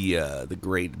of the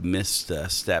great missed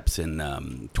steps in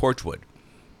Torchwood.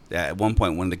 At one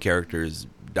point, one of the characters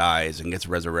dies and gets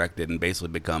resurrected and basically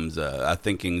becomes a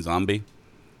thinking zombie,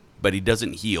 but he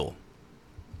doesn't heal,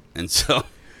 and so.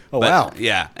 Oh, wow.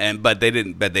 Yeah, but they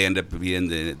didn't. But they end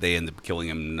up killing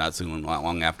him not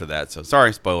long after that. So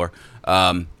sorry, spoiler.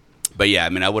 But yeah, I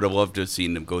mean, I would have loved to have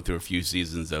seen them go through a few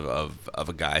seasons of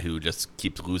a guy who just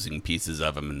keeps losing pieces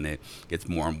of him, and it gets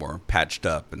more and more patched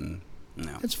up, and you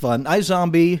know. it's fun.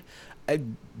 iZombie, I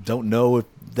don't know. It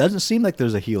doesn't seem like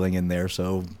there's a healing in there,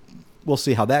 so we'll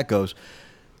see how that goes.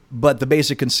 But the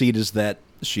basic conceit is that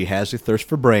she has a thirst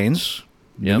for brains.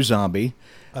 New Yep. zombie.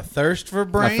 A thirst for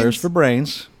brains. A thirst for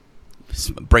brains.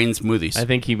 Brain smoothies. I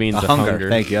think he means A the hunger.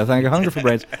 Thank you. I think a hunger for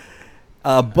brains.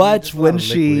 But There's a lot when of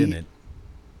liquid in she it.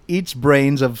 eats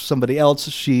brains of somebody else,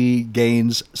 she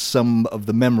gains some of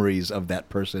the memories of that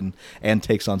person and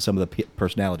takes on some of the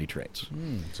personality traits.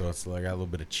 So it's like got a little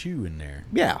bit of chew in there.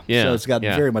 Yeah. Yeah, So it's got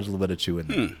yeah. very much a little bit of chew in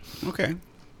there. Okay.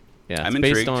 Yeah, I'm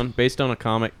it's intrigued. based on a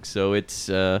comic, so it's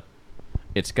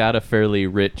got a fairly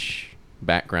rich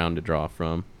background to draw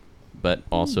from, but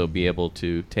also be able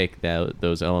to take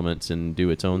those elements and do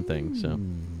its own thing. So,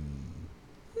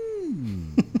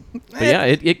 but yeah,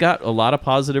 it got a lot of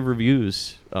positive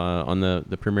reviews on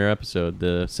the premiere episode.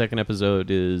 The second episode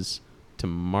is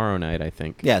tomorrow night, I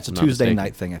think. Yeah, it's a if I'm not Tuesday mistaken.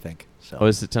 night thing, I think. So. Oh,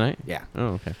 is it tonight? Yeah. Oh,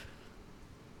 okay.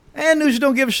 And news you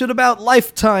don't give a shit about,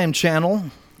 Lifetime Channel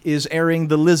is airing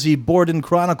the Lizzie Borden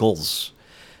Chronicles,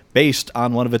 based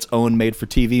on one of its own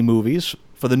made-for-TV movies.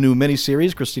 For the new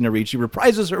miniseries, Christina Ricci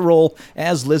reprises her role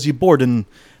as Lizzie Borden,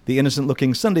 the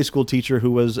innocent-looking Sunday school teacher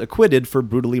who was acquitted for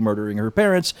brutally murdering her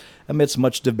parents amidst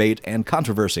much debate and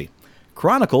controversy.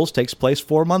 Chronicles takes place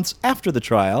 4 months after the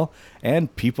trial,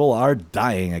 and people are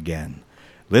dying again.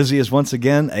 Lizzie is once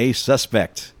again a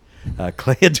suspect.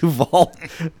 Clea Duvall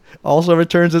also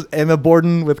returns as Emma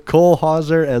Borden, with Cole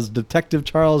Hauser as Detective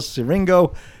Charles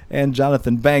Siringo and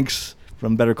Jonathan Banks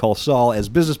from Better Call Saul as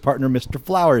business partner Mr.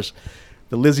 Flowers.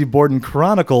 The Lizzie Borden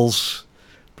Chronicles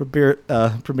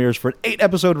premieres for an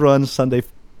 8-episode run Sunday,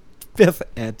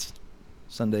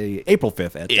 April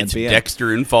 5th at 10 It's p.m.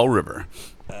 Dexter in Fall River.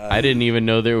 I didn't even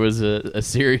know there was a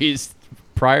series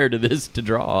prior to this to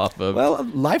draw off of. Well,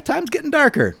 Lifetime's getting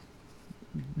darker.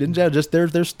 Didn't you? Just their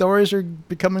stories are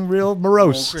becoming real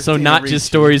morose. so Christina not Ricci. just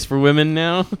stories for women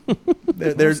now.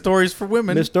 There's stories for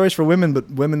women. There's stories for women, but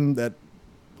women that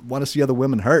want to see other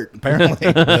women hurt.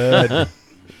 Apparently, Blood.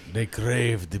 They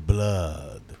crave the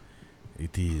blood.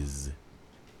 It is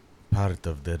part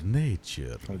of their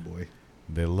nature. oh boy.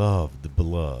 They love the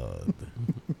blood.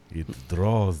 It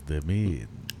draws them in.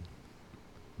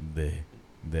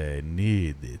 They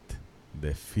need it.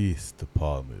 They feast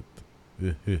upon it.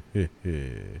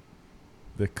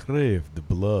 They crave the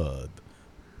blood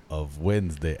of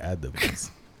Wednesday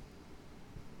Addams.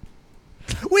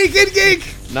 Weekend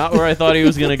Geek. Not where I thought he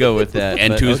was going to go with that.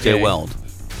 And but Tuesday okay. Weld.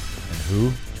 And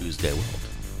who? Tuesday Weld.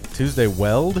 Tuesday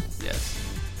Weld? Yes.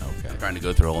 Okay. I'm trying to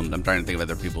go through I'm trying to think of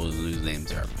other people whose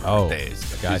names are for Oh, days.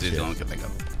 But gotcha. Tuesday's the only one I can think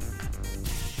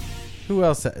of. Who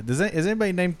else? Is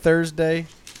anybody named Thursday?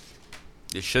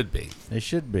 It should be, They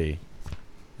should be.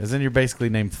 As then you're basically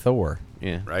named Thor.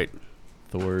 Yeah. right?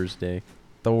 Thursday.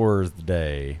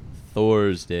 Thursday.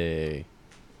 Thursday.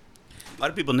 A lot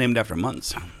of people named after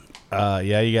months.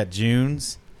 Yeah, you got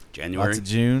Junes. January, Lots of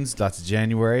Junes. Lots of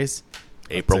Januaries.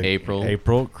 April,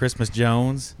 April. Christmas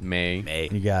Jones. May. May.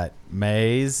 You got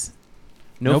Mays.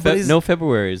 No, Nobody's- no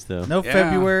Februaries, though. No Yeah.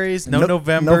 Februaries. No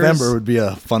Novembers. November would be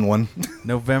a fun one.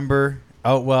 November.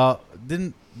 Oh well,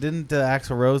 didn't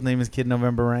Axl Rose name his kid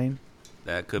November Rain?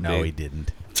 That could No, be. he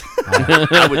didn't.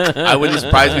 I wouldn't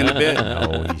surprise me in a bit.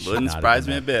 No, he should Wouldn't not have surprise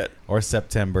done me a that. bit. Or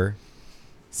September.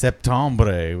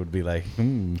 Septembre would be like,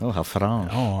 Oh, how fun.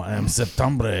 oh, I am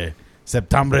Septembre.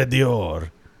 Septembre Dior.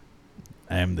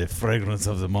 I am the fragrance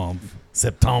of the month.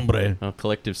 Septembre.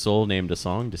 Collective Soul named a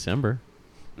song December.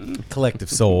 Collective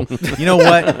Soul. You know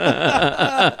what?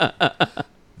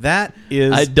 That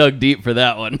is I dug deep for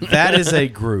that one. that is a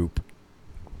group.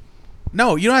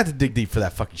 No, you don't have to dig deep for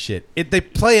that fucking shit. They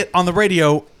play it on the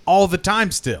radio all the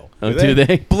time still. Oh, do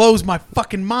they? Blows my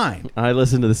fucking mind. I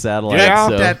listen to the satellite.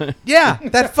 Yeah, so.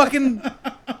 that fucking.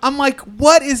 I'm like,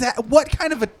 what is that? What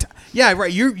kind of a? Yeah,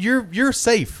 right. You're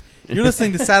safe. You're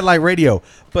listening to satellite radio.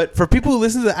 But for people who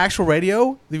listen to the actual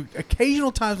radio, the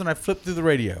occasional times when I flip through the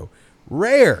radio,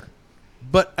 rare,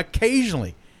 but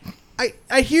occasionally,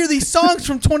 I hear these songs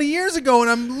from 20 years ago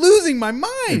and I'm losing my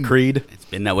mind. Creed. It's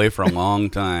been that way for a long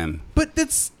time. But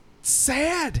that's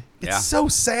sad. It's Yeah. so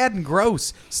sad and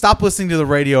gross. Stop listening to the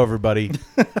radio, everybody.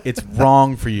 It's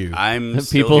wrong for you. I'm People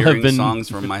still have hearing been- songs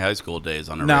from my high school days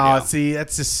on the No, radio. see,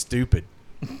 that's just stupid.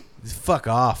 Fuck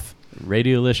off.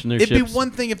 Radio listenership. It'd be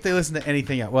one thing if they listen to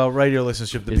anything else. Well, radio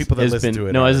listenership, the people that listen to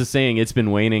it. No, are- as I was saying, it's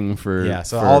been waning for yeah,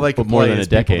 so for all they can more play than is a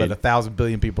people decade. that 1,000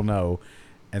 billion people know.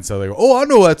 And so they go, oh, I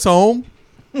know that song.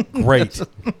 Great.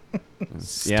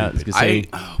 Yeah, I was gonna I, say, If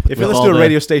you With listen all to a the-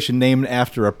 radio station named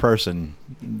after a person,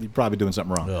 you're probably doing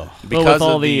something wrong. Ugh. well, with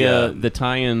all of the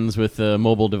tie-ins with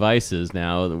mobile devices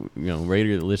now,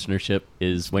 radio listenership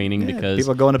is waning Yeah, because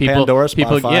people go into Pandora,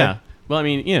 Spotify. Yeah. Well, I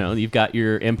mean, you've got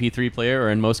your MP3 player,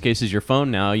 or in most cases, your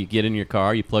phone. Now you get in your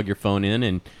car, you plug your phone in,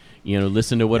 and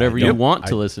listen to whatever you want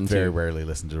to listen I very to. rarely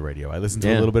listen to the radio. I listen to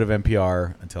a Yeah. little bit of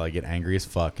NPR until I get angry as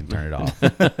fuck and turn it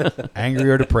off.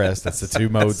 Angry or depressed. That's the two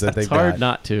modes that they've It's hard got.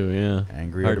 not to, yeah.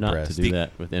 Angry or hard not to depressed. do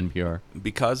that with NPR.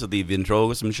 because of the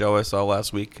ventriloquism show I saw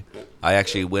last week, I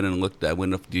actually went up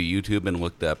to YouTube and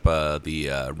looked up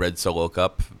the Red Solo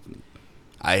Cup.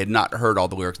 I had not heard all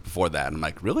the lyrics before that. And I'm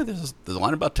like, really? There's a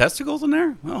line about testicles in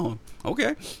there? Oh,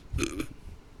 okay.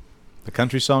 The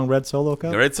country song Red Solo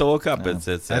Cup? The Red Solo Cup. It's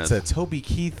That's a Toby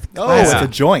Keith Oh, classic. it's a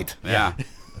joint. yeah.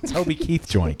 Toby Keith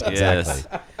joint. Yes.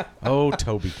 Exactly. Oh,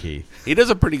 Toby Keith. He does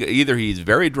a pretty good. Either he's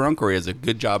very drunk or he has a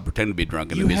good job pretending to be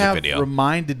drunk in You the music have video.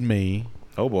 reminded me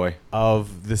Oh, boy.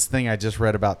 of this thing I just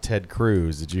read about Ted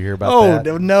Cruz. Did you hear about that?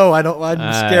 Oh, no, I don't. I'm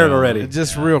scared don't- already.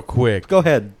 Just real quick. Go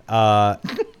ahead.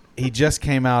 He just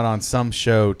came out on some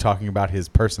show talking about his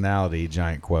personality,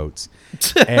 giant quotes.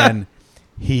 And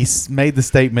he made the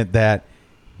statement that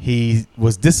he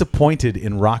was disappointed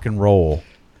in rock and roll.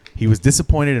 He was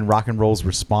disappointed in rock and roll's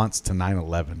response to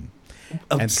 9/11.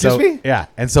 And excuse me? Yeah.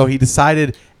 And so he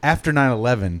decided after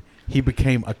 9/11, he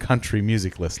became a country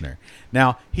music listener.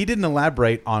 Now, he didn't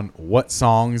elaborate on what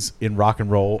songs in rock and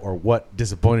roll or what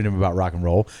disappointed him about rock and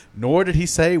roll, nor did he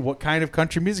say what kind of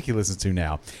country music he listens to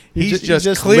now. He's just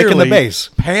licking clearly the bass.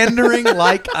 pandering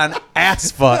like an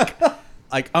ass fuck.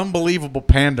 Like unbelievable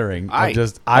pandering.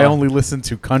 I only listened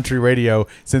to country radio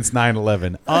since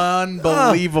 9/11.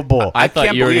 Unbelievable. I thought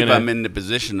can't you were believe gonna- I'm in the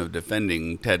position of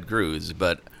defending Ted Cruz,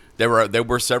 but there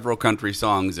were several country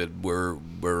songs that were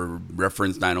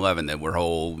referenced 9/11 that were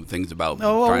whole things about.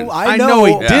 I know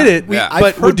he did it, Yeah. but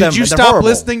I've heard did them, you and they're stop horrible.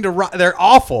 listening to? They're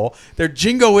awful. They're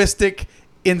jingoistic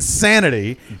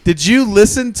insanity. Did you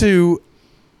listen to?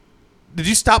 Did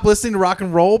you stop listening to rock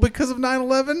and roll because of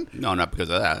 9/11? No, not because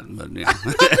of that, but yeah.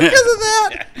 Because of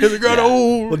that? Because it got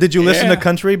old. Well, did you listen to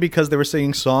country because they were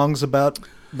singing songs about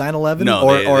 9/11?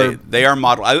 No, they are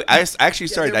model. I actually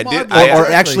started. I did. modeled. or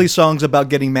I, actually songs about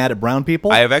getting mad at brown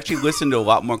people? I have actually listened to a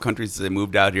lot more country since I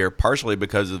moved out here, partially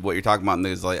because of what you're talking about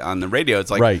on the radio. It's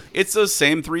like Right. it's those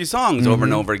same 3 songs over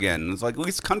and over again. It's like at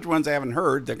least country ones I haven't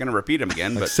heard. They're going to repeat them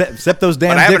again, but Except those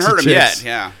damn I haven't Dixie heard them Chicks. yet.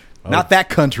 Yeah. Not that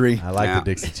country. I like Yeah. the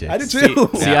Dixie Chicks. I did too.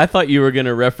 See, I thought you were going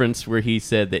to reference where he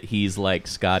said that he's like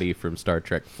Scotty from Star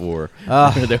Trek 4.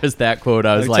 There was that quote.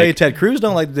 I I was tell you, like, Ted Cruz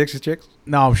don't like the Dixie Chicks.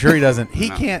 No, I'm sure he doesn't.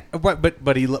 He can't.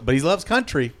 But he loves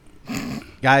country,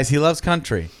 guys. He loves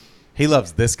country. He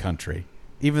loves this country,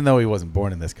 even though he wasn't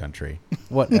born in this country.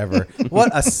 Whatever. What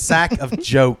a sack of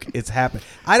joke it's happening.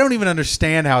 I don't even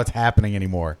understand how it's happening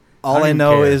anymore. All don't I even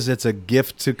know care. is it's a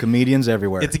gift to comedians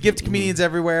everywhere. It's a gift to comedians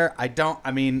everywhere.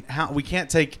 How we can't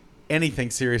take anything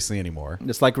seriously anymore.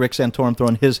 It's like Rick Santorum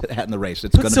throwing his hat in the race.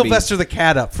 It's Put going to Sylvester the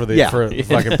Cat up for the Yeah. for the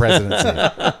fucking presidency.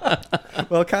 be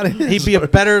well, kind of. He'd be a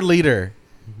better leader.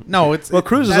 No, it's Well,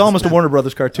 Cruz is that's almost a not- Warner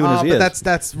Brothers cartoon as he but is.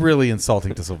 that's really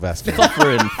insulting to Sylvester. Suffer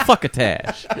and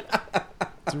fuckatash.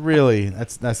 It's really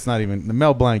that's not even the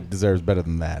Mel Blanc deserves better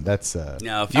than that. That's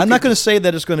Now, if you I'm not could- going to say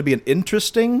that it's going to be an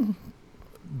interesting,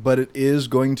 but it is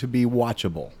going to be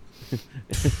watchable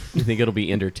You think it'll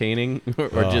be entertaining or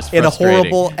just in a frustrating?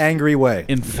 horrible, angry way.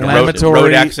 inflammatory.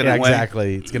 road accident yeah, way.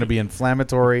 exactly. It's going to be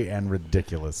inflammatory and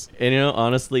ridiculous. And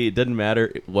honestly, it doesn't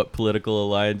matter what political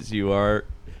alliance you are.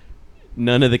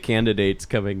 None of the candidates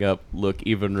coming up look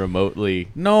even remotely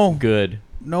No, good.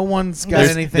 no one's got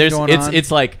anything going it's, on. It's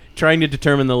like trying to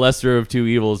determine the lesser of two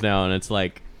evils now, and it's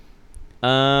like,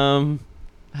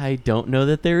 I don't know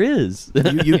that there is.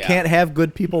 You can't have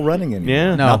good people running anymore.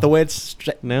 Yeah. No. Not the way it's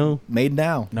No. made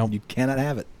now. No. You cannot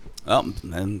have it.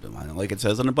 and like it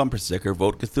says on the bumper sticker,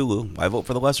 vote Cthulhu. I vote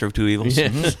for the lesser of 2 evils. For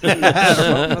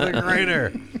the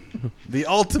greater, the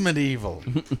ultimate evil.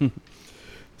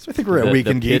 So I think we're at the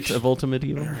Weekend pit Geeks. of ultimate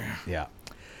evil. Yeah.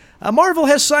 Marvel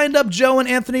has signed up Joe and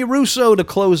Anthony Russo to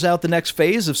close out the next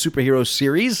phase of superhero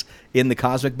series in the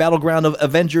cosmic battleground of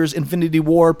Avengers Infinity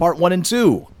War Part 1 and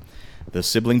 2. The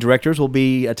sibling directors will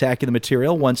be attacking the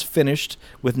material once finished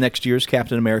with next year's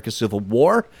Captain America Civil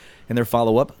War and their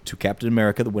follow-up to Captain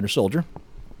America the Winter Soldier.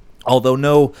 Although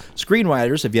no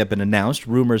screenwriters have yet been announced,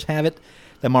 rumors have it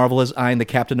that Marvel is eyeing the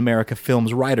Captain America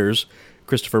film's writers,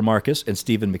 Christopher Marcus and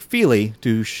Stephen McFeely,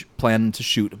 to plan to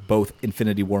shoot both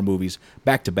Infinity War movies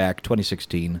back-to-back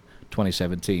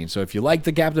 2016-2017. So if you like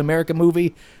the Captain America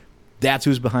movie, that's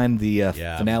who's behind the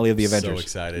finale of the Avengers. So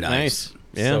excited. Nice.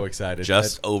 Yeah. So excited.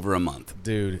 Just over a month.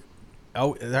 Dude.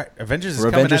 Oh, Avengers is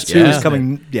Or coming Avengers out 2 soon, is isn't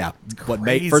coming, it? yeah,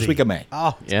 Crazy. first week of May.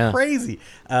 Oh, it's Yeah. crazy.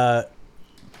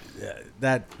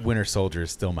 That Winter Soldier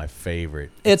is still my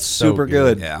favorite. It's so super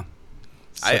good. Yeah.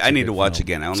 Such I a need good to watch film.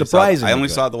 again. I Surprisingly only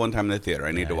good. saw it the one time in the theater.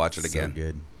 I need to Yeah, watch it it's again. So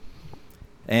good.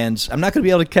 And I'm not going to be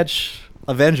able to catch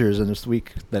Avengers in this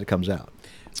week that it comes out.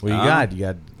 What you got?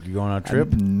 You going on a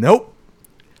trip? Nope.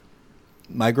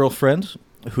 My girlfriend,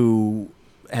 who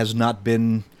has not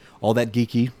been all that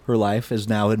geeky her life, has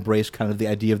now embraced kind of the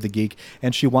idea of the geek,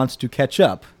 and she wants to catch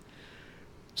up.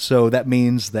 So that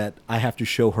means that I have to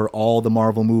show her all the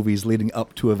Marvel movies leading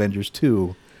up to Avengers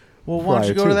 2. Well, why don't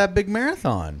you prior go to to. that big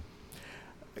marathon?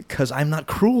 Because I'm not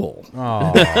cruel.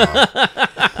 Oh.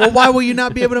 Well, why will you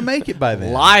not be able to make it by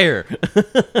then? Liar.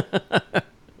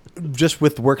 Just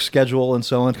with work schedule and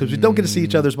so on, because we don't get to see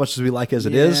each other as much as we like as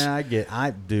it is.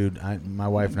 Yeah, my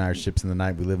wife and I are ships in the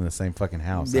night. We live in the same fucking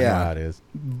house. I Yeah. know how it is.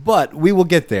 But we will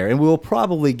get there, and we will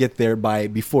probably get there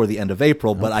before the end of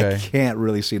April, but I Okay. can't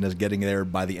really see us getting there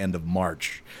by the end of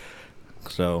March.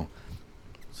 So,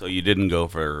 So you didn't go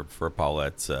for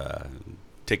Paulette's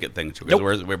ticket thing because Nope.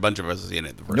 we're a bunch of us seeing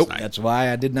it the first nope, night. that's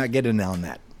why I did not get in on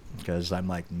that. Because I'm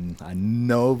like, I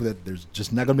know that there's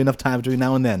just not going to be enough time between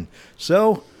now and then.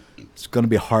 So, it's going to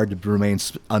be hard to remain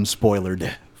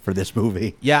unspoilered for this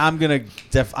movie. Yeah, I'm gonna.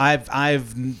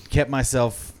 I've kept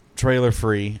myself trailer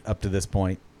free up to this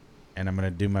point. and I'm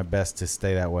going to do my best to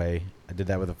stay that way. I did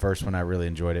that with the first one. I really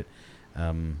enjoyed it.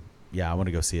 Yeah, I want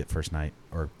to go see it first night,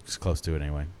 or as close to it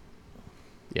anyway.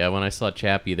 Yeah, when I saw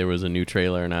Chappie, there was a new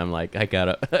trailer, and I'm like,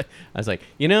 I was like,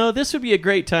 this would be a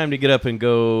great time to get up and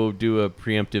go do a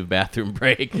preemptive bathroom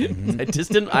break. I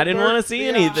didn't want to see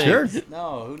anything. Sure.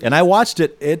 No. And I watched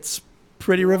it. It's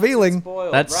pretty revealing.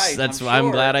 That's why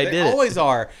I'm glad I did it. They always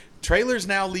are. Trailers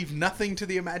now leave nothing to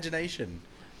the imagination.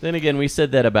 Then again, we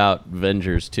said that about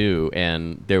Avengers 2,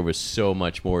 and there was so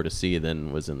much more to see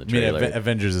than was in the I mean, trailer.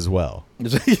 Avengers as well.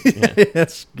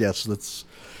 Yes, that's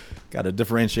got to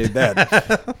differentiate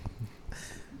that.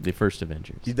 The first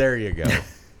Avengers. There you go.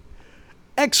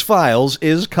 X-Files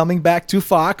is coming back to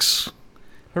Fox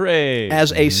Hooray!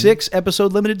 as a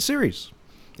 6-episode limited series.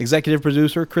 Executive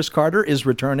producer Chris Carter is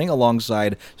returning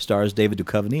alongside stars David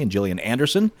Duchovny and Gillian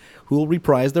Anderson, who will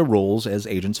reprise their roles as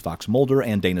agents Fox Mulder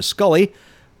and Dana Scully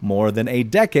more than a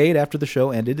decade after the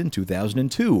show ended in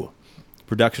 2002.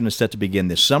 Production is set to begin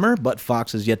this summer, but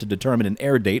Fox has yet to determine an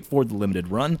air date for the limited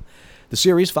run. The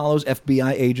series follows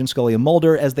FBI agents Scully and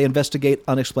Mulder as they investigate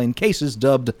unexplained cases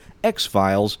dubbed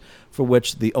X-Files, for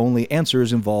which the only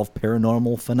answers involve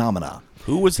paranormal phenomena.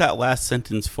 Who was that last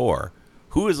sentence for?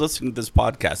 Who is listening to this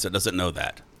podcast that doesn't know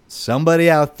that? Somebody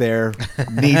out there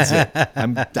needs it.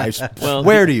 I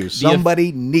swear to you,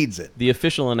 somebody needs it. The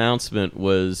official announcement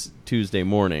was Tuesday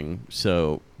morning,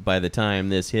 so by the time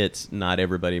this hits, not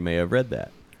everybody may have read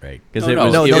that. Right. Because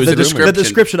the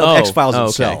description of X-Files okay.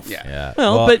 itself. Yeah.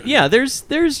 Well, but yeah,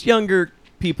 there's younger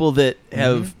people that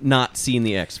have not seen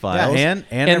the X-Files. Yeah,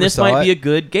 Ann this never saw might be it. a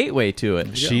good gateway to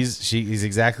it. She's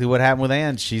exactly what happened with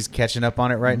Ann. She's catching up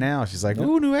on it right now. She's like,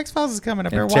 "Ooh, new X-Files is coming. I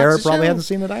better And watch Tara the probably show." hasn't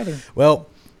seen it either. Well,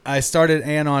 I started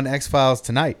Ann on X-Files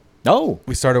tonight. Oh.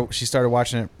 She started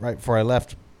watching it right before I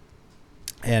left.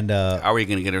 And How are you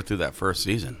going to get her through that first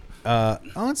season?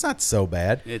 it's not so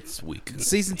bad. It's weak.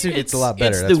 Season 2 gets a lot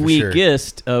better. It's that's the for sure.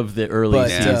 weakest of the early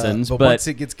seasons, but but once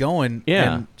it gets going,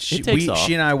 Yeah, and it takes off.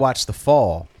 she and I watched The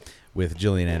Fall with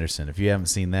Gillian Anderson. If you haven't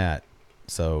seen that,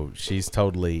 so she's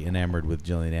totally enamored with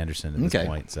Gillian Anderson at this Okay.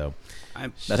 point. So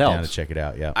That she's down helps. to check it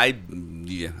out. Yeah.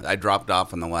 I dropped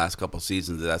off on the last couple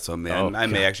seasons of that, so I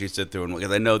may actually sit through and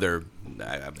because I know they're.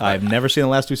 I've never seen the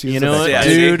last 2 seasons. You know of what,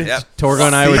 X-Files. dude? Yeah. Torgo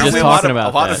and I were just Apparently talking a lot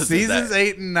about of that. Seasons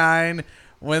 8 and 9,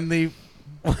 when the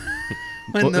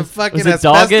when the fucking was it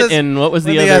asbestos Doggett and what was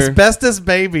the when other? the asbestos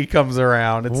baby comes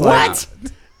around, it's What?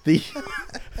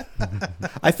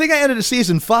 I think I ended at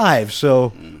season 5,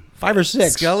 so 5 or like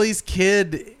 6. Scully's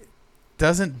kid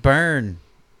doesn't burn.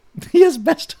 The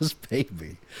asbestos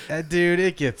baby. Dude,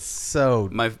 it gets so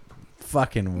My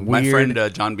fucking weird. my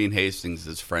friend John Bean Hastings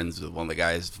is friends with one of the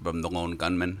guys from The Lone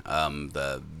Gunman,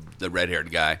 the red-haired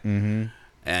guy,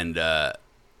 and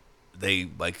they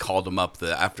like called him up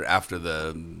after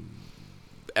the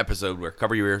episode where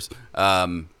Cover Your Ears.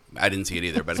 I didn't see it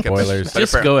either, but Spoilers.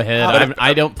 Just go ahead.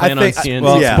 I don't plan on think- seeing.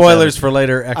 well, Yeah. spoilers for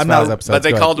later X-Files not- episodes. But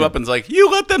they Go called him ahead. up and was like, "You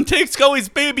let them take Scully's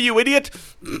baby, you idiot!"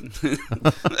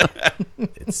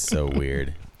 It's so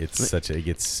weird. It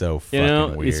gets so You fucking know,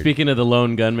 weird. speaking of The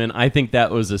Lone Gunman, I think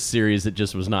that was a series that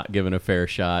just was not given a fair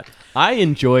shot. I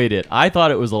enjoyed it. I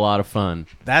thought it was a lot of fun.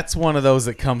 That's one of those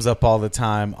that comes up all the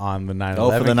time on the 9/11.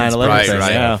 Oh, for the 9/11 Right, thing.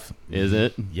 right. Yeah. Is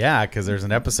it? Yeah, because there's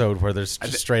an episode where there's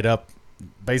just straight up,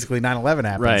 basically 9/11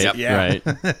 happens. Right. Yep. Yeah. Right.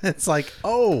 It's like,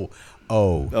 oh, yeah.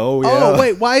 oh,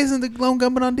 wait, why isn't the Lone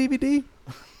Gunman on DVD?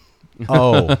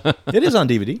 Oh, It is on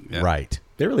DVD. Yeah. right.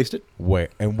 They released it. Where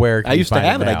can I you used to find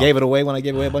have it. I now? gave it away when I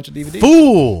gave away a bunch of DVDs.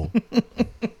 Fool!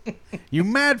 You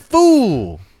mad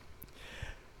fool!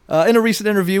 In a recent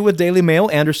interview with Daily Mail,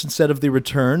 Anderson said of the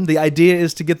return, "The idea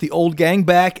is to get the old gang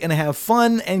back and have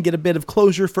fun and get a bit of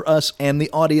closure for us and the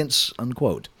audience,"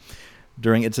 unquote.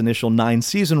 During its initial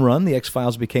 9-season run, The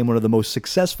X-Files became one of the most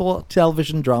successful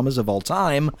television dramas of all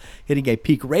time, hitting a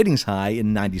peak ratings high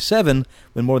in '97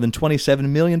 when more than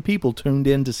 27 million people tuned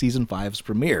in to Season 5's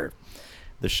premiere.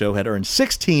 The show had earned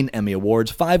 16 Emmy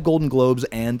Awards, 5 Golden Globes,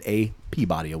 and a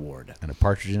Peabody Award. And a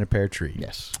partridge in a pear tree.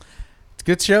 Yes. It's a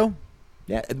good show,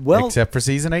 Yeah, well, except for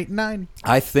season 8 and 9.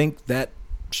 I think that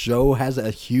show has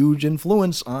a huge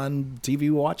influence on TV we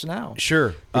watch now.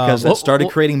 Sure, Because it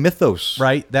started creating mythos.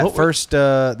 right. That What-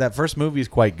 that first movie is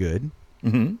quite good.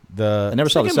 Mm-hmm. The I never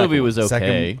saw the Second second movie one. was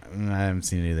okay. I haven't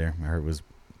seen it either. I heard it was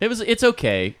It's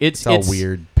okay. it's all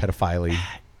weird pedophilia.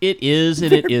 It is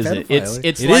and it isn't. It's Pedophilia.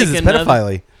 it's It like is. It's another,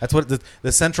 pedophilia. That's what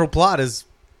the central plot is.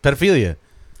 Pedophilia.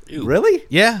 Really?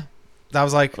 Yeah. I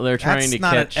was like, Well, they're trying that's to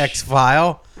not catch- an X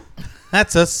file.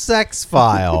 That's a sex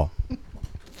file.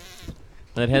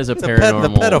 that has a the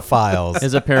paranormal pedophiles.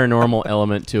 has a paranormal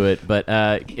element to it. But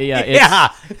yeah,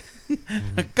 it's, Yeah.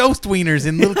 Ghost wieners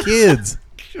in little kids.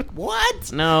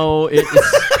 What? No, it's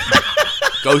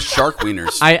Ghost shark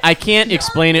wieners. I can't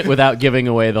explain it without giving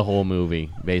away the whole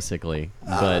movie, basically.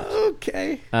 But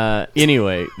Okay.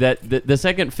 anyway, the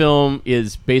second film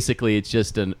is basically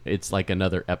it's like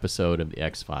another episode of the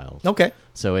X-Files. Okay.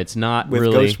 So it's not With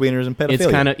really ghost wieners and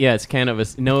pedophilia. It's kind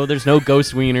of no. There's no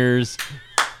ghost wieners.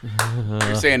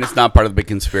 You're saying it's not part of the big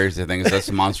conspiracy thing. It's just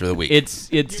the monster of the week. It's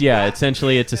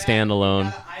essentially it's a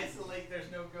standalone. Isolate.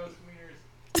 There's no ghost wieners.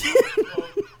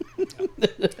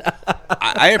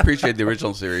 I appreciate the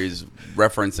original series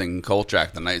referencing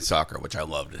Kolchak, the Night Stalker, which I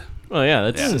loved. Well, yeah,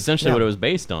 that's Yeah. essentially what it was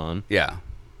based on. Yeah,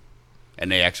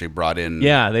 and they actually brought in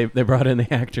Yeah, they brought in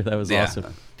the actor. That was yeah,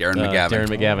 awesome. Darren McGavin. Darren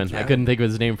McGavin. I couldn't think of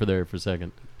his name for a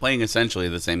second. Playing essentially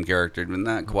the same character, but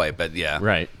not quite. But yeah,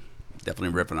 Right.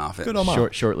 definitely ripping off it. Good on Mom.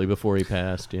 Shortly before he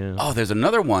passed. Yeah. Oh, there's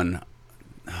another one.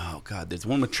 Oh God, there's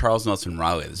one with Charles Nelson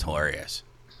Riley that's hilarious.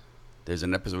 There's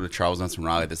an episode with Charles Nelson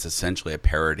Riley that's essentially a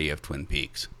parody of Twin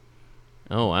Peaks.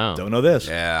 Oh wow. Don't know this.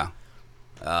 Yeah,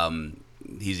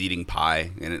 he's eating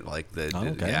pie in it, like the Oh,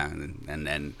 okay. yeah,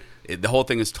 and the whole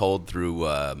thing is told through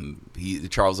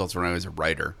Charles Nelson Riley is a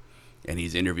writer, and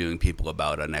he's interviewing people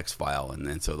about an X-File, and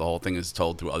then so the whole thing is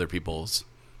told through other people's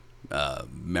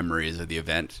memories of the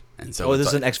event, and so Oh, it's this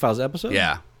is like- an X-Files episode?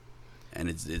 yeah, and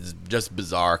it's just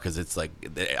bizarre because it's like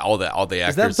all the actors.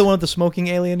 Is that the one with the smoking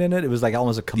alien in it? It was like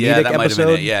almost a comedic Yeah, that might have been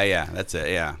episode. it. Yeah, that's it.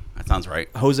 Yeah, that sounds right.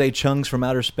 Jose Chung's from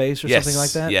Outer Space or Yes, something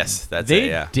like that? Yes, that's They it.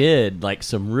 Yeah. did like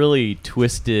some really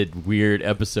twisted, weird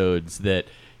episodes that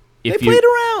They if you played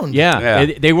around. Yeah,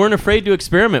 Yeah. They weren't afraid to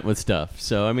experiment with stuff.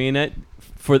 So I mean, at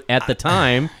the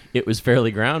time, it was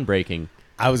fairly groundbreaking.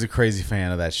 I was a crazy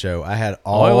fan of that show. I had I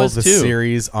all was the too.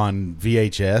 series on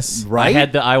VHS. Right? I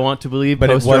had the "I Want to Believe"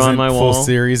 But it poster wasn't on my full wall.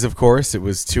 series, of course. It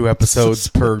was 2 episodes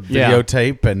per Yeah.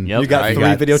 videotape, and Yep. You got Right. three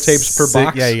videotapes per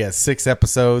box? Yeah, you got 6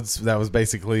 episodes. That was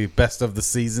basically best of the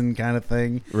season kind of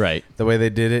thing. Right. The way they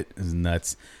did it is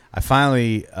nuts. I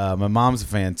finally, my mom's a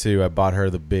fan too. I bought her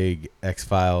the big X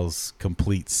Files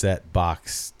complete set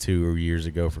box 2 years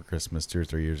ago for Christmas, 2 or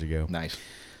 3 years ago. Nice.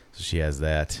 So she has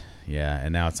that. Yeah,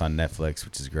 and now it's on Netflix,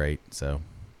 which is great. So,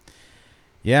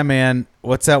 yeah, man.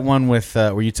 What's that one with?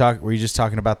 Were you just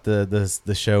talking about the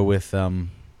show with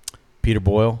Peter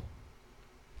Boyle?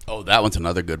 Oh, that one's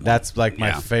another good one. That's like my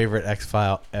Yeah. favorite X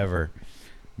File ever.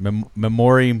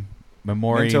 Memento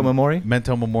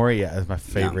Mori. Yeah, that's my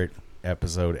favorite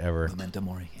episode ever. Memento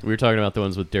Mori. We were talking about the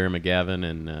ones with Darren McGavin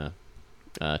and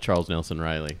Charles Nelson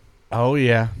Riley. Oh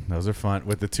yeah, those are fun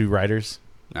with the 2 writers.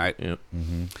 All right. Yep.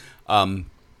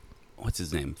 What's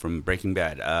his name from Breaking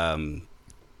Bad?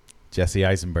 Jesse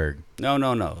Eisenberg. No.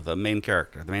 The main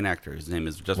character, the main actor. His name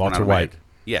is just Walter went out of White. my head.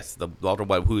 Yes, the Walter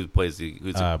White who plays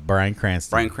who's Bryan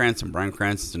Cranston. Bryan Cranston. Bryan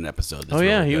Cranston's in an episode. That's Oh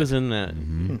yeah, really he good. was in that.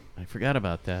 I forgot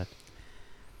about that.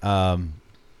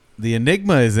 The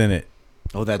Enigma is in it.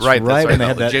 Oh, that's Right, right. that's When they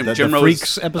right. had Jim the Rose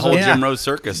Freaks The episode. whole Yeah. Jim Rose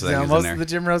Circus thing is in Most there. of the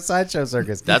Jim Rose Sideshow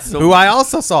Circus. That's the- who I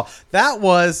also saw. That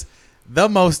was the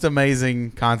most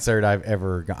amazing concert I've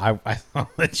ever gone. I saw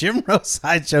the Jim Rose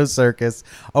Sideshow Circus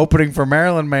opening for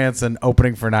Marilyn Manson,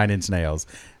 opening for 9 Inch Nails.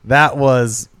 That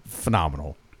was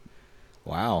phenomenal.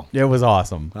 Wow. It was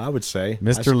awesome. I would say.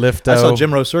 Mr. I Lifto. saw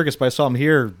Jim Rose Circus, but I saw him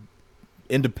here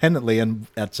independently and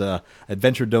at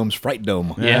Adventure Dome's Fright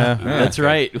Dome. Yeah, Yeah. that's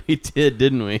right. We did,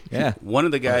 didn't we? Yeah. One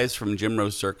of the guys from Jim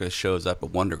Rose Circus shows up at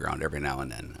Wonderground every now and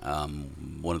then.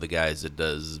 One of the guys that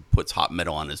puts hot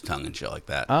metal on his tongue and shit like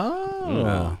that. Oh,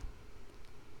 Yeah.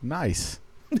 nice.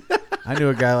 I knew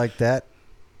a guy like that.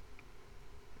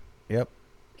 Yep.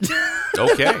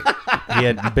 Okay. He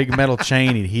had a big metal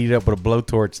chain. He'd heat it up with a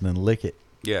blowtorch and then lick it.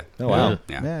 Yeah. Oh, wow.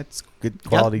 Yeah. Yeah, it's good You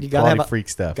quality, gotta quality have a- freak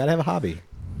stuff. Gotta have a hobby.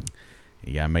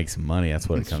 You gotta make some money. That's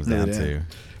what it comes down Yeah. to.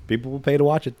 People will pay to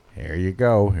watch it. Here you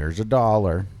go. Here's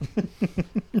 $1.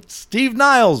 Steve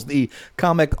Niles, the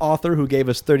comic author who gave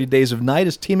us 30 Days of Night,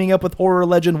 is teaming up with horror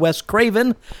legend Wes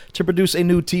Craven to produce a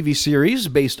new TV series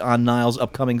based on Niles'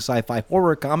 upcoming sci-fi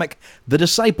horror comic, The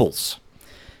Disciples.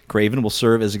 Craven will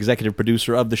serve as executive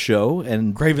producer of the show,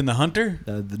 and Craven the Hunter?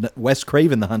 Wes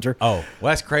Craven, the Hunter, Oh,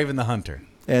 Wes Craven the Hunter.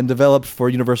 and developed for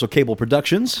Universal Cable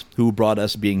Productions, who brought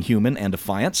us Being Human and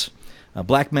Defiance.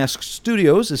 Black Mask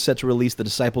Studios is set to release The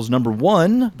Disciples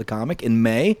 #1, the comic, in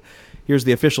May. Here's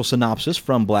the official synopsis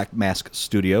from Black Mask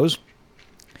Studios.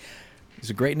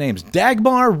 These are great names.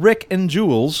 Dagmar, Rick, and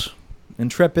Jules,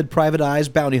 intrepid private eyes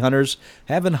bounty hunters,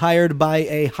 have been hired by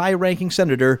a high-ranking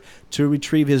senator to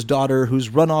retrieve his daughter, who's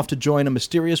run off to join a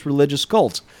mysterious religious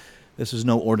cult. This is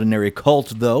no ordinary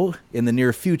cult, though. In the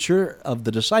near future of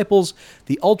the Disciples,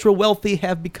 the ultra-wealthy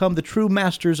have become the true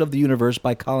masters of the universe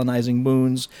by colonizing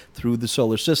moons through the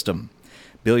solar system.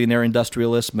 Billionaire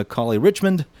industrialist Macaulay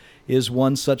Richmond is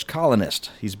one such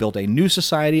colonist. He's built a new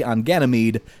society on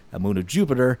Ganymede, a moon of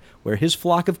Jupiter, where his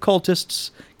flock of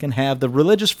cultists can have the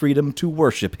religious freedom to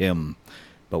worship him.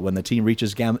 But when the team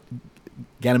reaches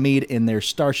Ganymede in their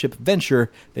starship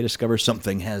venture, they discover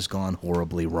something has gone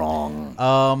horribly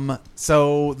wrong.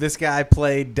 So this guy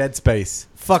played Dead Space.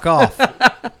 Fuck off.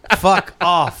 Fuck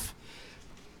off.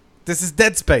 This is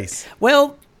Dead Space.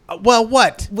 Well,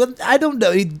 What? I don't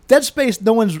know. Dead Space,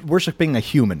 no one's worshiping a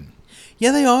human.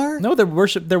 Yeah, they are. No, they're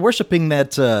worshiping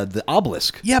that the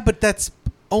obelisk. Yeah, but that's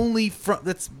only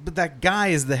but that guy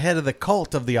is the head of the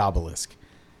cult of the obelisk.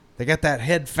 They got that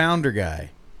head founder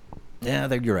guy.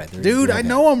 Yeah, you're right. Dude, You're I right.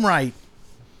 know I'm right.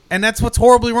 And that's what's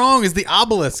horribly wrong is the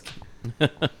obelisk.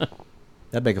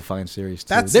 That'd make a fine series,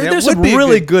 too. That There's would a be a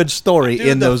really good- good story Dude,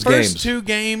 in those the first games. two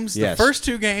games, Yes. the first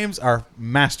two games are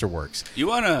masterworks. You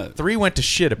wanna 3 went to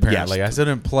shit apparently. Yes. I still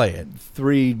didn't play it.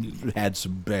 3 had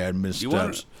some bad you wanna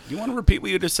missteps. you wanna repeat what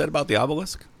you just said about the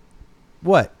obelisk?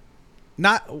 What?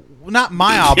 Not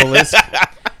my obelisk.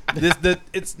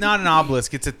 It's not an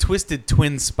obelisk. It's a twisted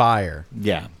twin spire.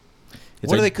 Yeah.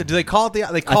 What do they call it? They call it the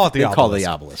obelisk. They call it the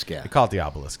obelisk, yeah. They call it the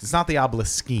obelisk. It's not the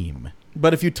obelisk scheme.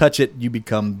 But if you touch it, you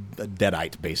become a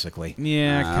deadite, basically.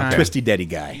 Yeah, kind of. Twisty deady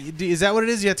guy. Is that what it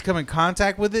is? You have to come in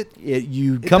contact with it.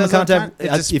 You It come in does all the contact. time?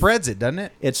 It just spreads it, doesn't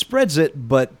it? It spreads it,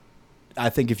 but I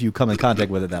think if you come in contact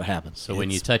with it, that happens. So when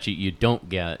you touch it, you don't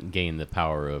gain the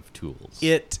power of tools.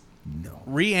 It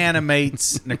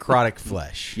reanimates necrotic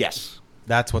flesh. Yes.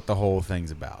 That's what the whole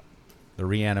thing's about. The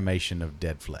reanimation of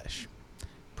dead flesh.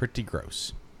 Pretty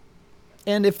gross.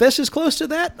 And if this is close to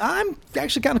that, I'm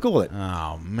actually kind of cool with it.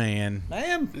 Oh, man. I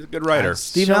am. He's a good writer.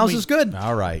 Steve Show Howes me- is good.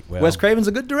 All right. Well, Wes Craven's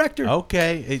a good director.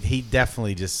 okay. He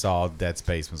definitely just saw Dead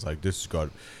Space and was like, this is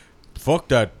good. Fuck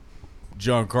that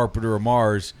John Carpenter of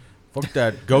Mars. Fuck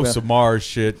that Ghosts of Mars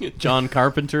shit. John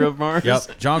Carpenter of Mars.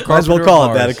 Yep. John Carpenter Might as well of call it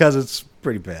Mars. that because it's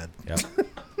pretty bad.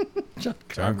 Yep.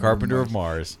 John Carpenter of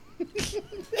Mars.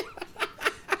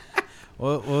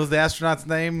 What was the astronaut's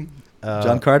name?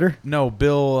 John Carter? No,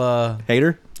 Bill.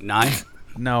 Hater? 9.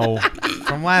 No,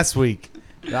 from last week.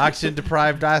 The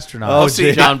oxygen-deprived astronaut. Oh,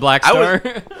 see, John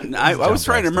Blackstar. I was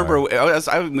trying to John remember.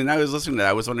 I was listening to that.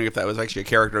 I was wondering if that was actually a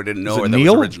character I didn't know Was it or that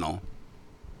Neil? was original.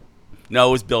 No,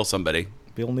 it was Bill somebody.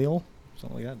 Bill Neal?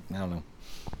 Something like that? I don't know.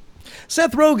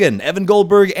 Seth Rogen, Evan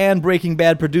Goldberg, and Breaking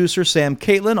Bad producer Sam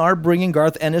Caitlin are bringing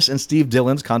Garth Ennis and Steve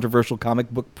Dillon's controversial comic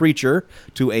book Preacher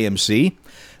to AMC.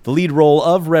 The lead role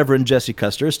of Reverend Jesse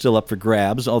Custer is still up for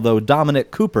grabs, although Dominic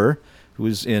Cooper, who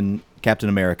is in Captain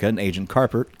America and Agent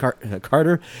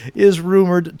Carter, is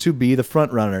rumored to be the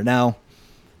frontrunner. Now,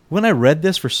 when I read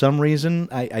this, for some reason,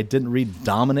 I didn't read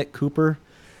Dominic Cooper,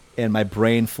 and my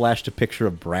brain flashed a picture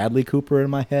of Bradley Cooper in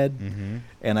my head,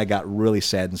 and I got really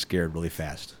sad and scared really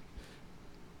fast.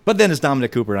 But then it's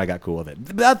Dominic Cooper, and I got cool with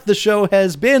it. But the show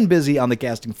has been busy on the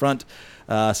casting front,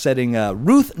 setting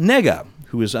Ruth Negga,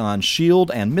 who is on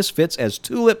S.H.I.E.L.D. and Misfits as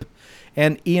Tulip,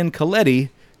 and Ian Coletti,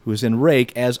 who is in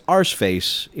Rake as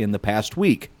Arseface in the past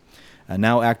week.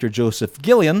 Now actor Joseph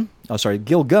Gilgun,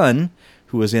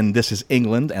 who was in This Is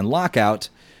England and Lockout,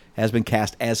 has been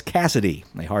cast as Cassidy,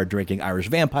 a hard-drinking Irish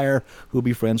vampire who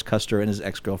befriends Custer and his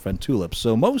ex-girlfriend Tulip.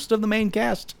 So most of the main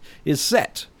cast is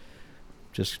set.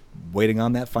 Just waiting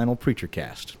on that final Preacher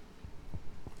cast.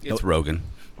 It's Rogan.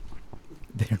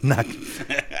 They're not.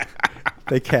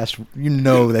 They cast.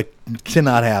 That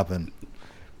cannot happen.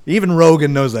 Even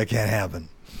Rogan knows that can't happen.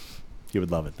 You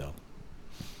would love it, though.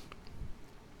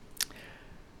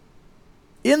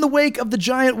 In the wake of the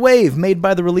giant wave made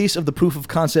by the release of the proof of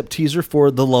concept teaser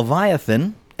for The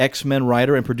Leviathan, X-Men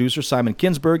writer and producer Simon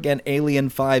Kinberg and Alien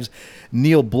 5's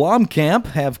Neil Blomkamp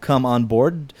have come on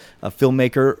board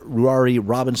filmmaker Ruari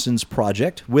Robinson's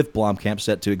project, with Blomkamp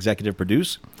set to executive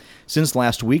produce. Since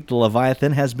last week, The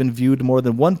Leviathan has been viewed more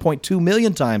than 1.2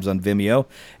 million times on Vimeo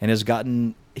and has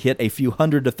hit a few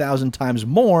hundred to thousand times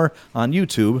more on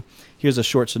YouTube. Here's a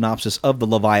short synopsis of The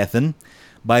Leviathan.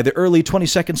 By the early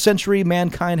 22nd century,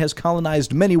 mankind has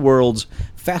colonized many worlds.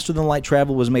 Faster-than-light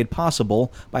travel was made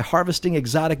possible by harvesting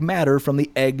exotic matter from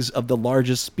the eggs of the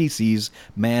largest species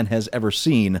man has ever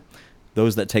seen.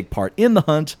 Those that take part in the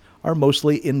hunt are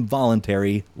mostly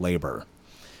involuntary labor.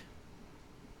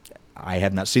 I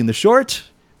have not seen the short,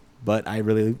 but I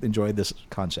really enjoyed this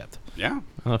concept. Yeah.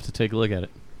 I'll have to take a look at it.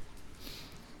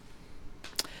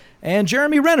 And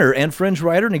Jeremy Renner and Fringe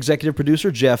writer and executive producer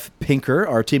Jeff Pinker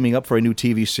are teaming up for a new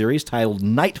TV series titled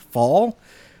Nightfall.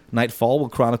 Nightfall will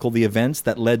chronicle the events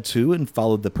that led to and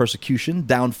followed the persecution,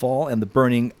 downfall, and the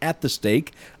burning at the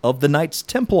stake of the Knights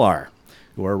Templar,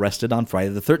 who were arrested on Friday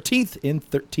the 13th in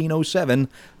 1307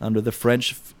 under the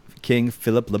French King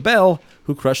Philippe le Bel,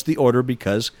 who crushed the order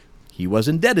because he was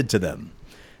indebted to them.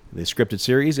 The scripted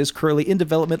series is currently in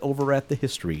development over at the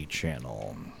History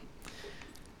Channel.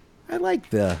 I like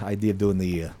the idea of doing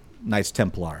the Knights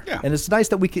Templar. Yeah. And it's nice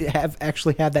that we could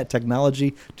actually have that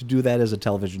technology to do that as a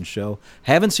television show.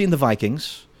 Haven't seen the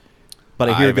Vikings, but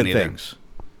I hear haven't good either. things.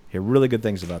 Hear really good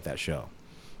things about that show.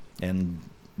 And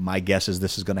my guess is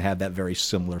this is going to have that very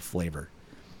similar flavor.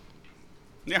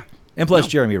 Yeah. And plus, No.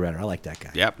 Jeremy Renner. I like that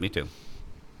guy. Yeah, me too.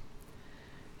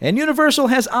 And Universal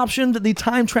has optioned the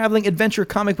time-traveling adventure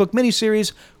comic book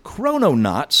miniseries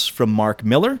Chrononauts from Mark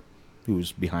Miller,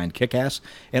 who's behind Kick-Ass,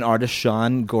 and artist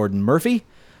Sean Gordon Murphy.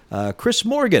 Chris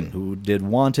Morgan, who did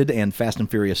Wanted and Fast and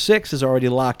Furious 6, is already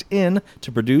locked in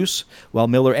to produce, while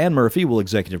Miller and Murphy will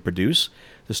executive produce.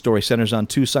 The story centers on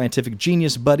two scientific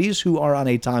genius buddies who are on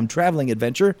a time-traveling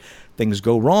adventure. Things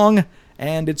go wrong,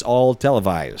 and it's all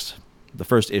televised. The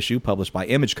first issue, published by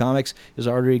Image Comics, is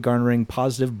already garnering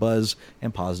positive buzz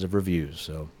and positive reviews.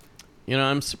 So, You know,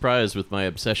 I'm surprised with my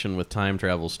obsession with time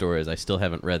travel stories. I still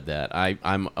haven't read that.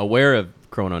 I'm aware of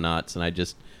Chrononauts, and I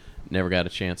just never got a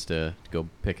chance to go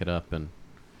pick it up and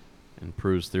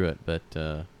peruse through it. But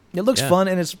it looks yeah. fun,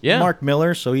 and it's Yeah. Mark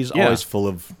Miller, so he's Yeah. always full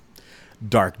of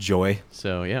dark joy.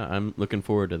 So yeah, I'm looking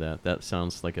forward to that. That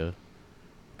sounds like a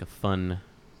fun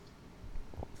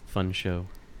show.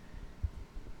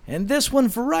 And this one,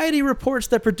 Variety reports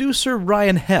that producer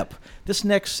Ryan Hepp. This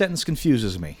next sentence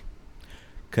confuses me,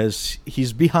 because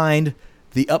he's behind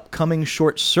the upcoming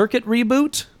Short Circuit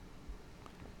reboot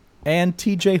and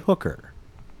T.J. Hooker.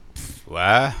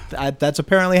 What? That's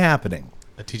apparently happening.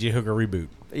 A T.J. Hooker reboot.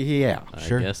 Yeah.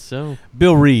 Sure. I guess so.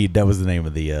 Bill Reed, that was the name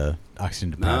of the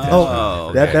Oxygen Deprived. Oh.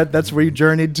 Astronaut. okay. That's where you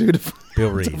journeyed to. Bill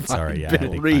Reed. Sorry, yeah. I had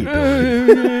Bill to Reed. find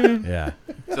Bill Reed. Yeah.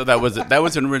 So that was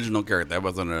an original character. That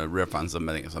wasn't a riff on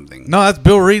something. No, that's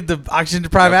Bill Reed, the Oxygen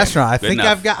Deprived Okay, Astronaut. good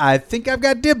enough. I think I've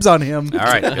got dibs on him. All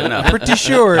right, good enough. Pretty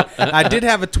sure. I did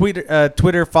have a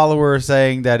Twitter follower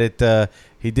saying that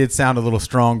he did sound a little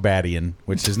strong baddian,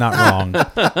 which is not wrong.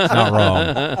 It's not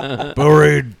wrong.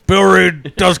 Bill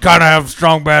Reed does kind of have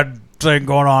strong bad thing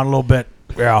going on a little bit.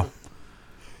 Yeah.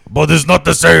 But it's not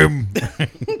the same.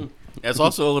 There's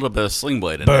also a little bit of Sling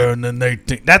Blade in there. Burn and they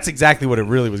think. That's exactly what it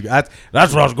really was. That's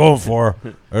what I was going for.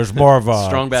 There's more of a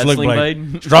Strong bad sling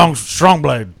blade? Strong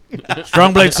blade.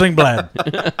 Strong blade sling blade.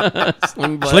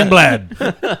 Sling blade.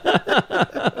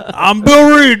 I'm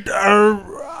Bill Reed.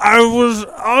 I was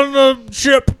on the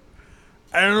ship,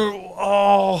 and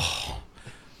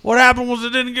what happened was it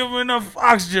didn't give me enough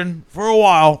oxygen for a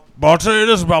while. But I'll tell you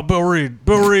this about Bill Reed.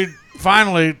 Bill Reed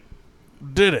finally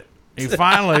did it. He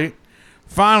finally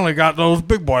got those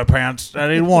big boy pants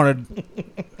that he wanted.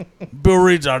 Bill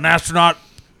Reed's an astronaut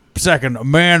second, a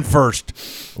man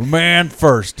first. Man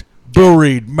first. Bill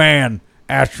Reed, man,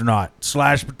 astronaut.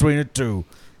 Slash between the two.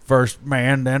 First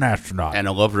man, then astronaut. And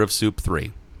a lover of Soup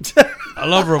 3. A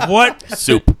lover of what?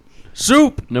 Soup.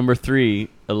 Soup. Number 3,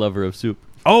 a lover of soup.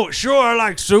 Oh, sure, I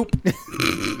like soup.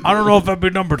 I don't know if that'd be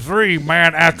number 3.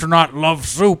 Man, astronaut, love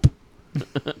soup.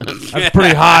 That's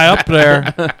pretty high up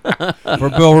there for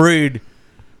Bill Reed.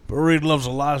 Bill Reed loves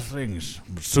a lot of things.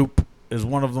 Soup is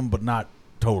one of them, but not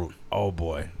total. Oh,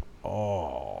 boy.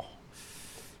 Oh.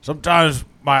 Sometimes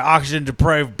my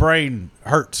oxygen-deprived brain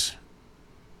hurts.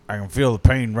 I can feel the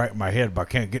pain right in my head, but I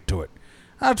can't get to it.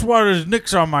 That's why there's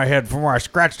nicks on my head from where I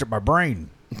scratched at my brain.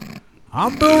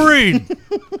 I'm Bill Reed.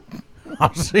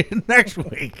 I'll see you next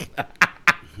week.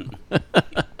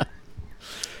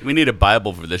 We need a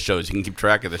Bible for this show so you can keep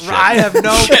track of this shit. I have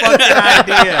no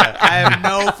fucking idea.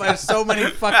 I have so many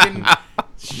fucking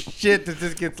shit that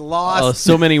just gets lost. Oh,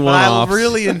 so many But one-offs. I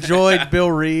really enjoyed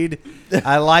Bill Reed.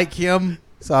 I like him,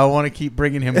 so I want to keep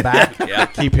bringing him back. Yeah.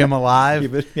 Keep him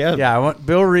alive. Yeah. I want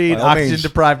Bill Reed, By all means.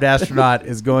 oxygen-deprived astronaut,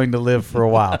 is going to live for a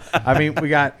while. I mean, we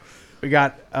got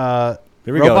Here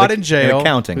we Robot go. in jail. They're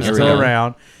counting. Who's Here we still go.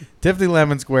 around. Tiffany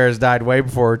Lemon Squares died way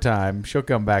before her time. She'll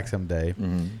come back someday.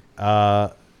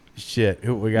 Shit.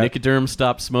 Who we got? Nicoderm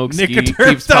Stop Smoke Ski Nicoderm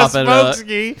keeps Stop popping Smoke up.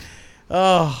 Ski.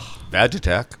 Oh,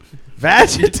 Vagitac.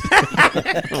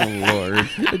 Vagitac. Oh,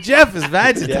 Lord. Jeff is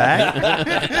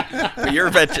Vagitac. But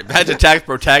you're Vagitac's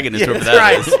protagonist, Yeah, whoever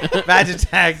that's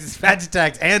that right. is.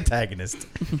 Vagitac's antagonist.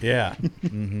 Yeah.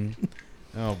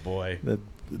 Oh, boy.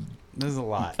 This is a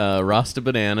lot. Rasta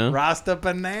Banana. Rasta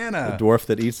Banana. Dwarf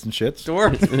that eats and shits.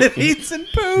 Dwarf that eats and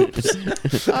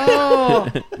poops. Oh.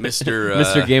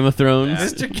 Mr. Game of Thrones.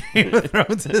 Mr. Game of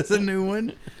Thrones is a new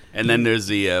one. And then there's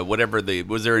the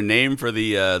was there a name for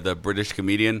the British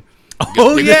comedian?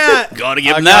 Oh, yeah. Gotta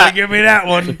give him Gotta that. give me that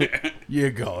one. You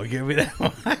go. Give me that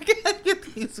one. I gotta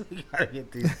get these. We gotta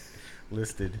get these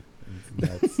listed.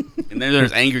 That's And then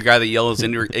there's angry guy that yells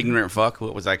ignorant fuck.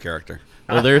 What was that character?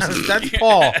 Well, there's That's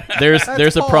Paul.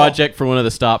 there's a Paul. project for one of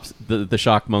the stops, the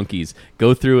Shock Monkeys.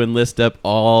 Go through and list up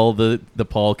all the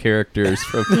Paul characters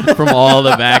from all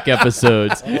the back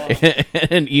episodes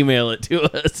and email it to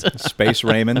us. Space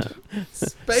Raymond.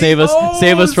 Save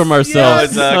us from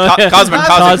ourselves.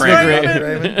 Cosmic Raymond.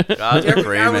 Raymond. Cosmic I was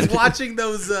Raymond. watching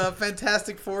those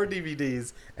Fantastic Four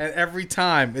DVDs, and every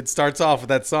time it starts off with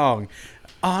that song.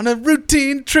 On a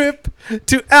routine trip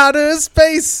to outer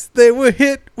space, they were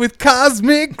hit with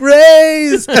cosmic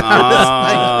rays. Oh.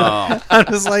 I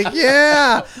was like,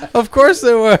 yeah, of course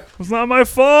they were. It's not my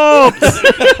fault.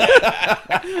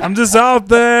 I'm just out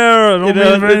there. I don't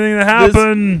mean for anything to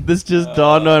happen. This just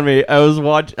dawned on me. I was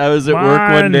at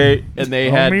work one day and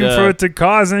they had for it to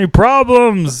cause any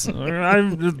problems.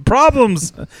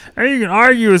 Problems. And you can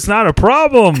argue it's not a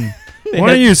problem. One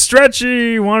of you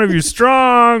stretchy, one of you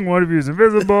strong, one of you is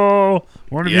invisible,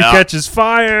 one of you Yeah. catches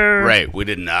fire. Right, we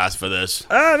didn't ask for this.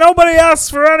 Nobody asks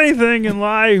for anything in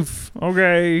life.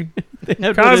 Okay.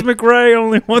 Cosmic Ray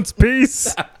only wants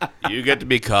peace. You get to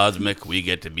be cosmic, we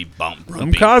get to be bump I'm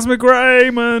grumpy. Cosmic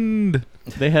Raymond.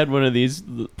 They had one of these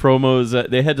promos.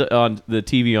 They had on the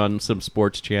TV on some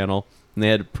sports channel, and they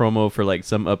had a promo for like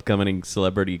some upcoming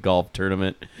celebrity golf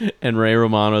tournament. And Ray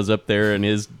Romano's up there in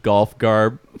his golf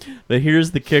garb. But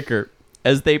here's the kicker: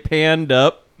 as they panned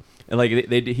up, and like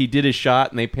he did his shot,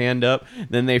 and they panned up.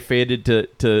 Then they faded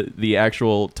to the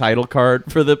actual title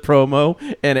card for the promo,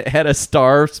 and it had a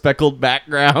star speckled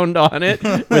background on it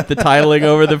with the titling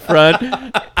over the front.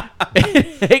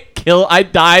 I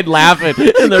died laughing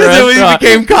in the restaurant. He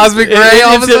became Cosmic It Ray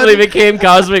all of a instantly sudden. became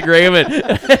Cosmic Raymond.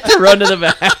 I had to run to the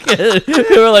back.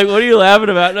 They were like, "What are you laughing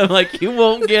about?" And I'm like, "You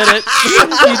won't get it.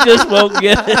 You just won't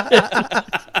get it."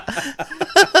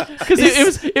 Because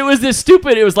it was this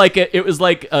stupid. It was like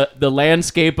the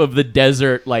landscape of the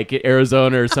desert, like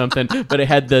Arizona or something. But it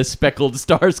had the speckled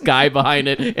star sky behind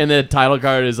it, and the title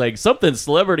card is like something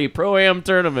celebrity pro-am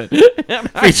tournament.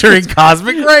 Featuring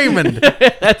Cosmic Raymond.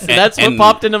 That's what and-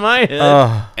 popped into my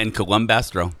head. And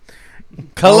Columbastro.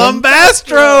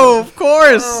 Columbastro, of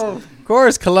course. Of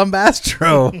course,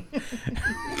 Columbastro.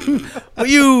 Were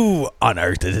you on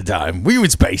Earth at the time? Were you in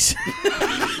space?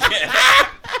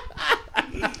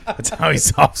 That's how he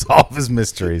solves all of his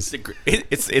mysteries.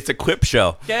 It's a quip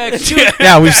show.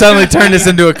 Yeah, we've suddenly turned this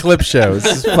into a clip show.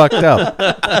 This is fucked up.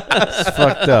 It's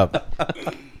fucked up.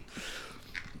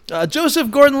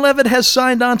 Joseph Gordon-Levitt has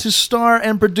signed on to star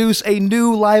and produce a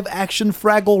new live-action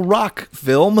Fraggle Rock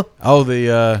film. Oh,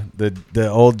 the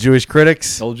old Jewish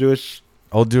critics, Old Jewish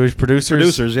old Jewish producers.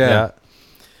 producers, yeah.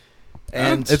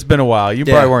 And It's been a while. You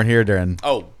Yeah. probably weren't here during.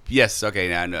 Oh, yes. Okay.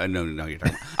 Now, no, you're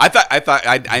talking.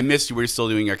 I missed you. We were still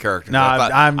doing your character. No,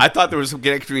 I thought there was some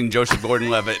connection between Joseph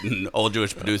Gordon-Levitt and old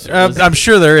Jewish producers. I'm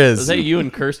sure there is. Was that you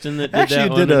and Kirsten that did Actually, that it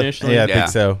one did a- initially? Yeah, I Yeah. think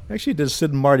so. actually did a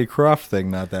Sid and Marty Krofft thing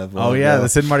not that long Oh yeah, ago. the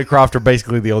Sid and Marty Krofft are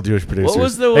basically the old Jewish producers.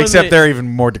 was the one Except that- they're even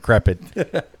more decrepit.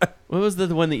 What was the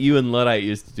one that you and Luddite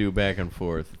used to do back and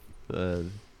forth?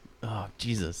 Oh,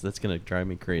 Jesus, that's going to drive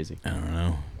me crazy. I don't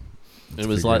know. It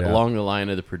was figure it out. along the line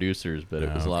of the producers, but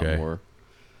it was a lot Okay. more.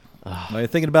 While you're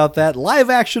thinking about that,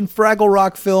 live-action Fraggle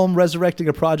Rock film resurrecting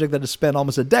a project that has spent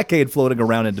almost a decade floating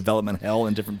around in development hell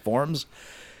in different forms.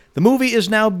 The movie is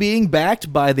now being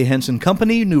backed by the Henson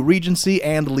Company, New Regency,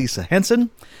 and Lisa Henson.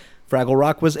 Fraggle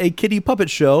Rock was a kiddie puppet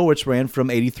show which ran from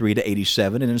 83 to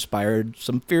 87 and inspired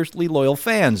some fiercely loyal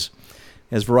fans.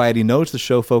 As Variety notes, the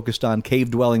show focused on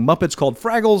cave-dwelling Muppets called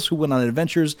Fraggles who went on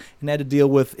adventures and had to deal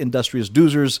with industrious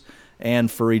doozers and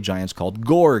furry giants called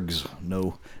Gorgs.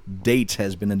 No date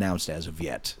has been announced as of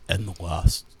yet. And the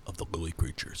last of the lily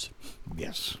creatures.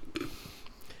 Yes.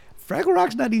 Fraggle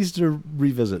Rock's not easy to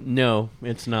revisit. No,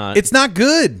 it's not. It's not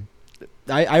good.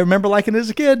 I remember liking it as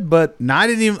a kid, but No, I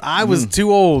didn't even. I was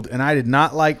too old, and I did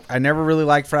not like. I never really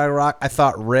liked Fraggle Rock. I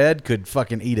thought Red could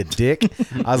fucking eat a dick.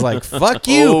 I was like, "Fuck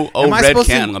you." Oh, Am I Red supposed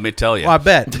can. to? Let me tell you. Well, I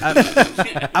bet.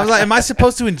 I was like, "Am I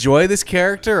supposed to enjoy this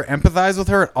character or empathize with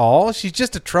her at all? She's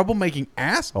just a troublemaking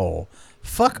asshole.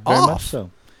 Fuck very off." much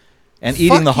so. And Fuck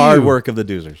eating the hard you. work of the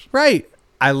doozers. Right.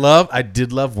 I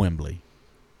did love Wembley.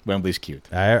 Wembley's cute.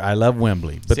 I love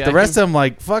Wembley, but See, the I rest can- of them,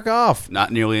 like, fuck off.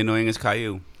 Not nearly annoying as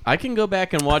Caillou. I can go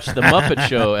back and watch the Muppet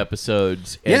Show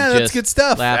episodes. And Yeah, that's just good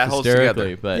stuff. Laugh That holds hysterically,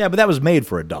 together. but Yeah, but that was made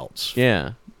for adults.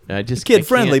 yeah, I just Kid I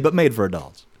friendly, can't- but made for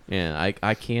adults. yeah,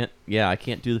 I can't. Yeah, I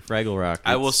can't do the Fraggle Rock.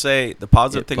 I will It's- say the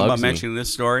positive it thing about bugs me. mentioning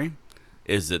this story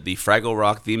is that the Fraggle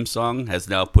Rock theme song has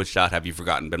now pushed out "Have You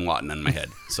Forgotten Bin Laden" in my head,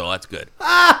 so that's good.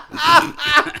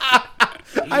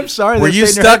 I'm sorry. Were they you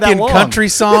stayed in your head stuck that in long. country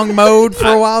song mode for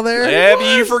a while there? Have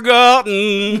you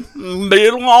forgotten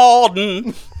Bin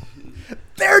Laden?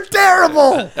 They're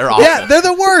terrible. They're awful. Yeah, they're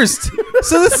the worst.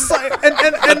 So this is like,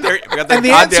 and They're- but they're the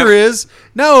goddamn- answer is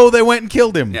no. They went and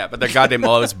killed him. Yeah, but they're goddamn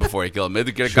always before you kill them.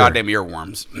 They're goddamn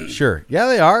earworms. Sure. Yeah,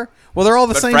 they are. Well, they're all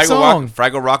the But same Fraggle song.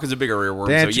 Fraggle Rock is a bigger earworm,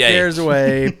 Dance so your yay. cares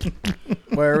away.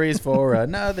 Worries for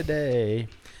another day.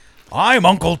 I'm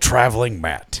Uncle Traveling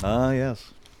Matt.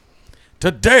 Yes.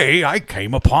 Today I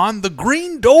came upon the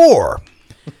Green Door.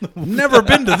 Never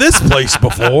been to this place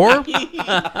before.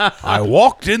 I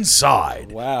walked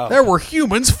inside. Wow. There were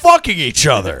humans fucking each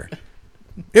other.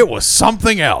 It was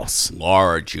something else.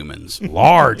 Large humans.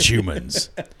 Large humans.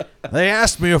 They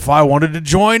asked me if I wanted to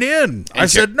join in. I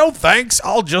said, no thanks,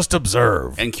 I'll just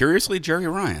observe. And curiously, Jerry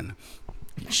Ryan.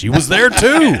 She was there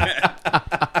too.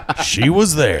 She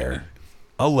was there.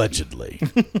 Allegedly.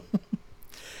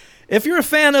 If you're a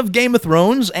fan of Game of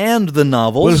Thrones and the Well,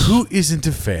 novels, who isn't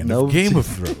a fan No. of Game of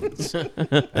Thrones?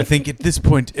 I think at this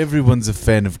point everyone's a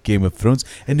fan of Game of Thrones,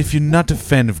 and if you're not a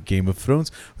fan of Game of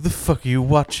Thrones, what the fuck are you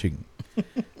watching?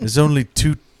 There's only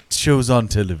 2 shows on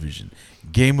television: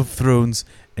 Game of Thrones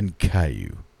and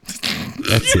Caillou.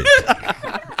 That's it.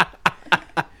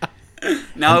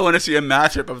 Now I want to see a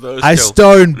matchup of those I two.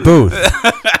 star in both.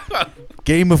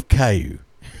 Game of Caillou.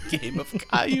 Game of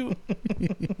Caillou.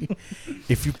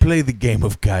 If you play the game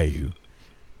of Caillou,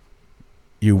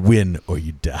 you win or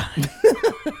you die.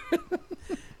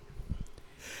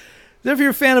 if you're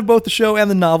a fan of both the show and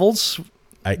the novels,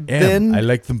 I am. Then- I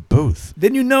like them both.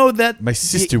 then you know that My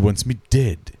sister wants me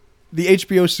dead. the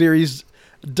HBO series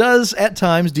does at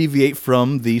times deviate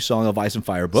from the Song of Ice and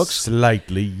Fire books.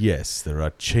 Slightly, yes. There are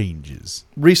changes.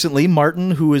 Recently,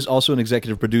 Martin, who is also an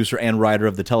executive producer and writer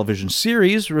of the television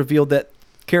series, revealed that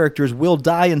characters will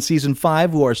die in season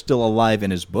 5 who are still alive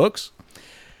in his books.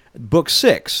 Book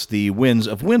 6, The Winds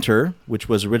of Winter, which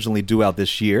was originally due out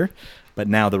this year, but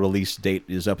now the release date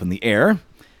is up in the air.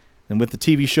 And with the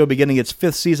TV show beginning its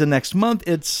 5th season next month,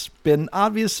 it's been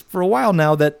obvious for a while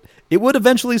now that it would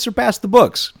eventually surpass the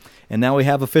books. And now we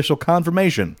have official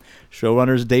confirmation.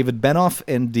 Showrunners David Benioff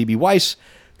and D.B. Weiss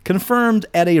confirmed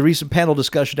at a recent panel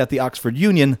discussion at the Oxford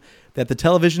Union that the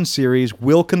television series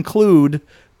will conclude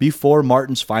before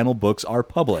Martin's final books are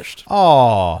published.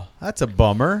 Oh, that's a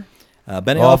bummer.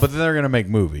 Benioff, Oh, but then they're going to make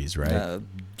movies, right?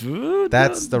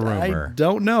 That's the rumor. I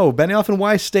don't know. Benioff and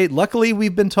Weiss state, luckily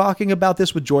we've been talking about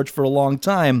this with George for a long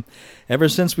time, ever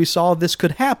since we saw this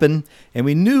could happen, and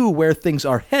we knew where things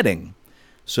are heading.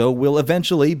 So we'll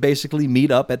eventually basically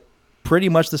meet up at pretty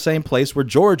much the same place where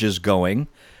George is going.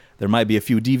 There might be a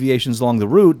few deviations along the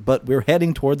route, but we're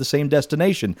heading toward the same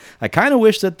destination. I kind of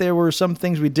wish that there were some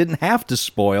things we didn't have to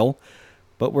spoil,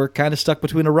 but we're kind of stuck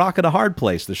between a rock and a hard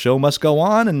place. The show must go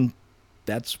on, and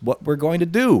that's what we're going to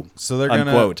do. So they're going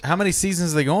unquote. to... How many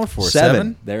seasons are they going for?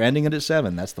 7. They're ending it at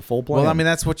 7. That's the full plan. Well, I mean,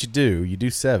 that's what you do. You do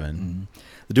 7.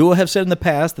 The duo have said in the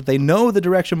past that they know the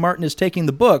direction Martin is taking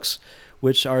the books,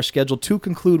 which are scheduled to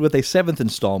conclude with a 7th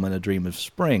installment, A Dream of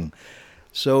Spring.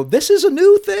 So this is a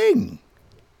new thing.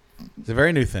 It's a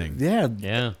very new thing. Yeah.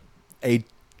 Yeah. A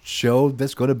show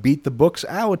that's going to beat the books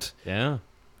out Yeah.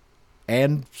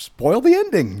 and spoil the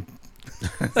ending.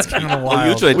 It's kind of Well,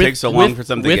 wild. usually it takes so long for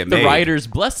something to get with the made. writer's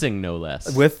blessing, no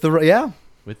less. With the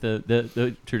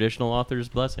the traditional author's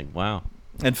blessing. Wow.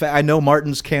 In fact, I know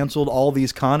Martin's canceled all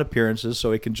these con appearances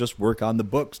so he can just work on the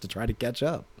books to try to catch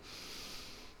up.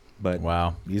 But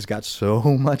Wow. he's got so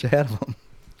much ahead of him.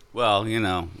 Well,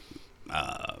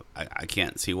 I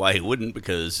can't see why he wouldn't,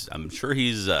 because I'm sure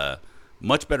he's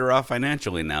much better off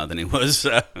financially now than he was.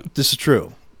 This is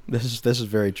true. This is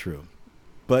very true.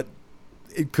 But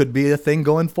it could be a thing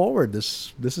going forward.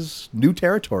 This is new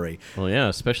territory. Well, yeah,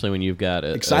 especially when you've got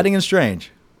Exciting and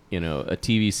strange. a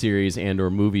TV series and or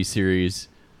movie series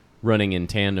running in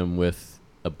tandem with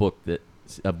a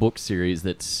book series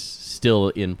that's still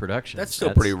in production. That's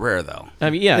still pretty rare, though. I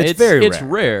mean, yeah, It's it's very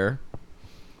rare,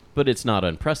 but it's not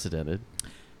unprecedented.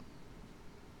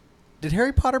 Did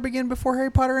Harry Potter begin before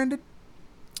Harry Potter ended?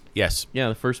 Yes. Yeah,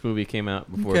 the first movie came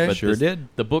out before. Okay. but Sure did.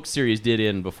 The book series did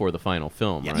end before the final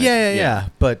film, right? Yeah.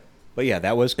 But But yeah,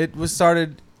 that was it was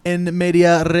started in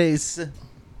media res.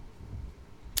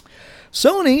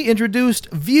 Sony introduced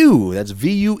Vue. That's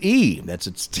VUE. That's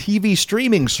its TV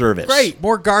streaming service. Great.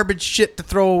 More garbage shit to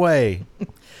throw away.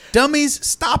 Dummies,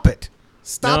 stop it.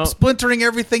 Stop No. splintering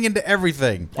everything into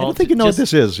everything. I don't think you know what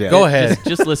this is yet. Go ahead.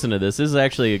 Just listen to this. This is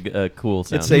actually a cool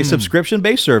sound. It's a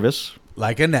subscription-based service,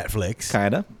 Like a Netflix.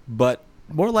 kind of, but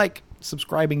more like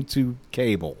subscribing to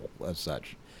cable as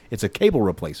such. It's a cable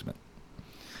replacement.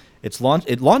 It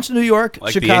launched in New York,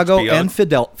 Like the Chicago, HBO? and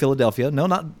Philadelphia. No,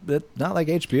 not like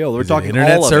HBO. We're Is it talking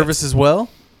internet all of service it. as well?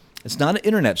 It's not an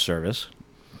internet service,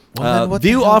 Well, then what the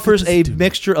View hell offers did a this do?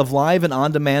 mixture of live and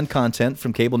on-demand content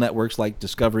from cable networks like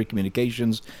Discovery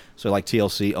Communications, so like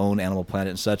TLC, OWN, Animal Planet,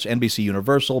 and such, NBC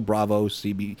Universal, Bravo,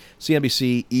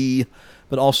 CNBC, E,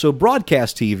 but also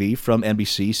broadcast TV from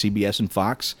NBC, CBS, and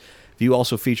Fox. View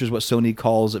also features what Sony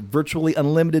calls virtually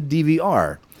unlimited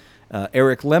DVR.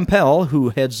 Eric Lempel,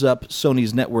 who heads up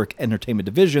Sony's network entertainment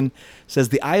division, says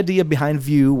the idea behind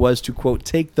View was to, quote,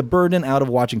 take the burden out of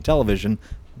watching television,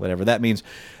 whatever that means,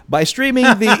 by streaming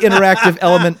the interactive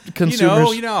element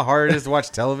consumers. You know how hard it is to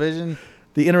watch television?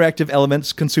 The interactive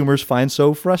elements consumers find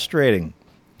so frustrating.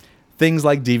 Things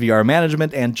like DVR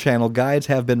management and channel guides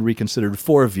have been reconsidered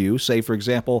for View. Say, for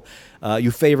example, you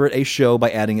favorite a show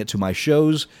by adding it to My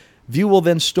Shows. View will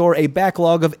then store a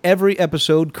backlog of every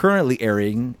episode currently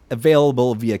airing,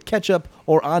 available via catch-up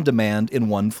or on-demand in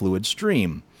one fluid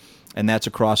stream. And that's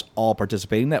across all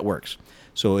participating networks.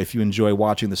 So if you enjoy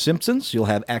watching The Simpsons, you'll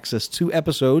have access to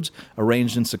episodes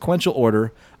arranged in sequential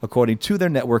order according to their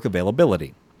network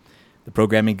availability. The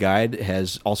programming guide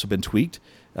has also been tweaked.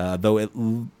 Though it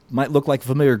might look like a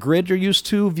familiar grid you're used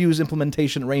to, View's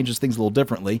implementation arranges things a little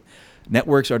differently.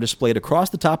 Networks are displayed across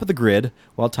the top of the grid,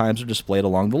 while times are displayed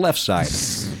along the left side.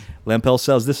 Lempel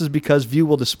says this is because View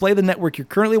will display the network you're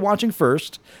currently watching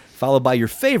first, followed by your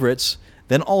favorites,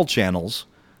 then all channels.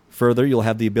 Further, you'll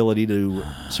have the ability to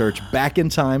search back in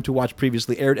time to watch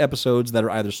previously aired episodes that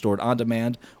are either stored on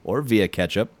demand or via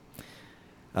catch-up.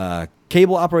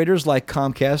 Cable operators like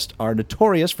Comcast are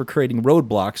notorious for creating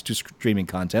roadblocks to streaming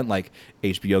content like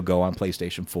HBO Go on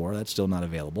PlayStation 4. That's still not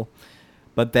available.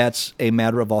 But that's a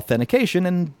matter of authentication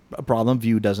and a problem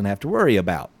View doesn't have to worry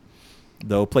about.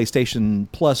 Though PlayStation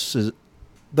Plus, that's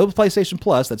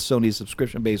Sony's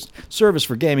subscription-based service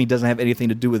for gaming, doesn't have anything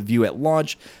to do with View at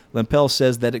launch, Lempel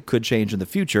says that it could change in the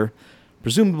future.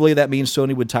 Presumably, that means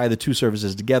Sony would tie the two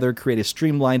services together, create a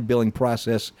streamlined billing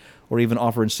process, or even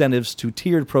offer incentives to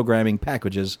tiered programming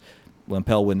packages,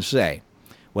 Lempel wouldn't say.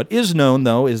 What is known,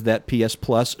 though, is that PS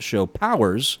Plus show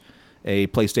Powers, a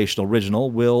PlayStation original,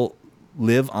 will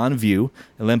live on View,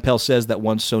 and Lempel says that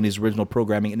once Sony's original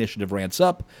programming initiative ramps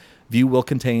up, View will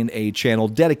contain a channel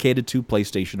dedicated to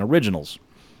PlayStation originals.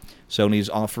 Sony's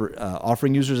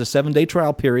offering users a 7-day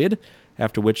trial period,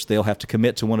 after which they'll have to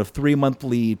commit to one of 3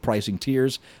 monthly pricing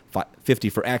tiers, $50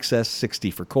 for Access,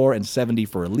 $60 for Core, and $70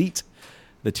 for Elite.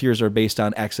 The tiers are based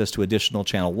on access to additional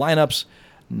channel lineups,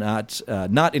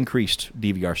 not increased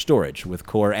DVR storage, with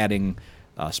Core adding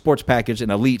sports package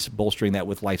and Elite bolstering that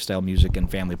with lifestyle music and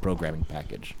family programming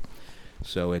package.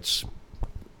 So it's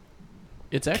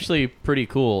actually pretty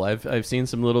cool. I've seen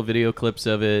some little video clips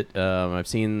of it. I've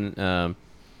seen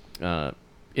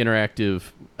interactive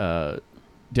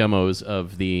demos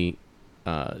of the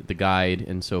guide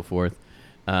and so forth.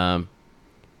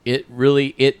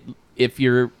 If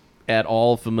you're at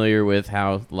all familiar with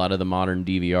how a lot of the modern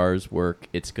DVRs work,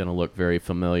 it's going to look very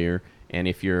familiar. And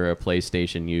if you're a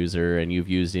PlayStation user and you've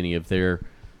used any of their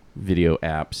video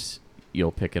apps,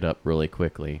 you'll pick it up really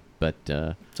quickly. But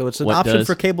so it's an option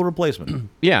for cable replacement.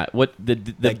 Yeah, what the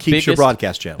that keeps your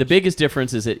broadcast channels. The biggest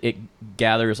difference is it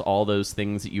gathers all those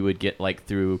things that you would get like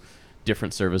through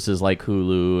different services like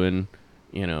Hulu and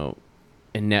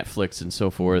and Netflix and so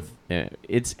forth.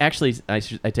 It's actually I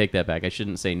take that back. I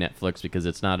shouldn't say Netflix because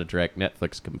it's not a direct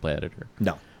Netflix competitor.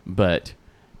 No, but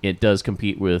it does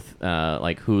compete with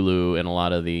like Hulu and a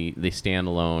lot of the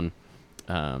standalone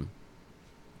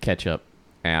catch-up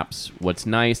apps. What's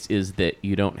nice is that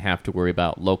you don't have to worry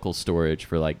about local storage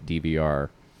for like DVR.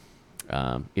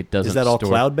 It doesn't. Is that all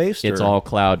cloud-based? It's all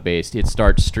cloud-based. It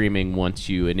starts streaming once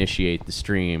you initiate the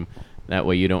stream. That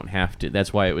way you don't have to.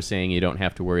 That's why it was saying you don't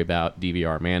have to worry about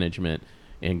DVR management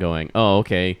and going, oh,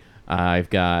 okay, I've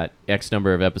got X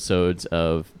number of episodes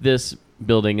of this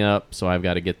building up, so I've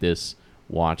got to get this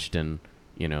watched and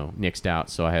nixed out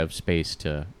so I have space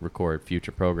to record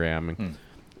future programming.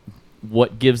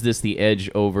 What gives this the edge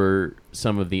over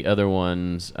some of the other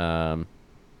ones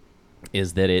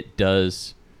is that it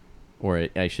does, or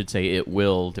I should say it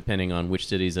will, depending on which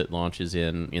cities it launches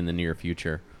in the near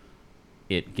future,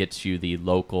 it gets you the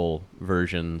local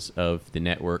versions of the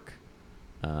network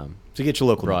to get your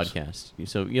local broadcast.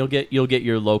 So you'll get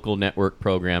your local network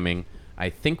programming. I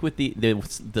think with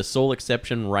the sole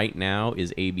exception right now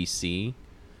is ABC,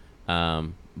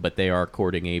 but they are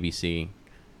courting ABC.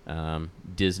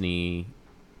 Disney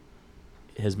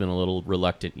has been a little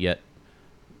reluctant yet,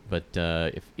 but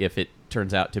if it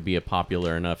turns out to be a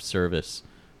popular enough service,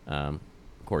 of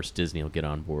course Disney will get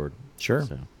on board. Sure.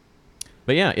 So.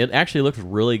 But yeah, it actually looks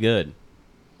really good.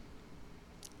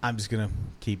 I'm just going to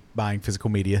keep buying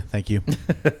physical media. Thank you.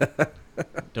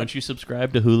 Don't you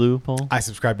subscribe to Hulu, Paul? I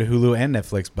subscribe to Hulu and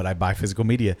Netflix, but I buy physical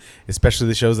media, especially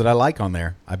the shows that I like on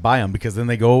there. I buy them because then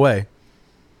they go away.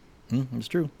 It's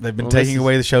true. They've been Well, taking this is-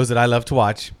 away the shows that I love to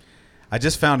watch. I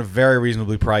just found a very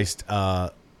reasonably priced.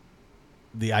 The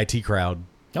IT Crowd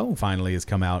finally has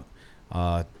come out.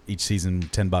 Each season,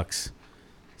 $10.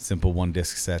 Simple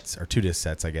 1-disc sets or 2-disc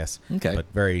sets, I guess. Okay. But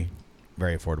very,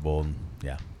 very affordable. And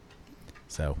yeah.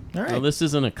 So All right. Well, this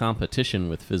isn't a competition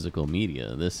with physical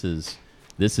media. This is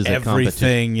a competition.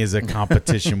 everything is a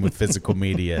competition with physical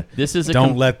media. This is a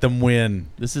Don't let them win.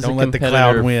 This is Don't a let the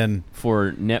competitor cloud win.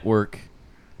 for network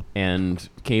and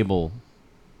cable.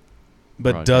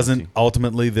 But doesn't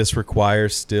ultimately this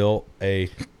requires still a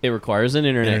It requires an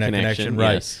internet connection,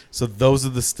 right? Yes. So those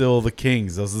are still the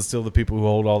kings. Those are still the people who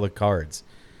hold all the cards.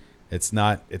 It's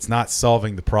not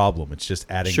solving the problem. It's just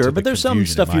adding. Sure, to but the there's some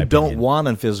confusion, stuff in my you don't opinion. want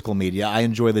on physical media. I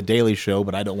enjoy The Daily Show,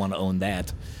 but I don't want to own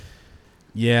that.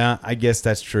 Yeah, I guess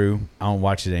that's true. I don't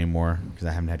watch it anymore because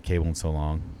I haven't had cable in so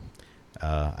long.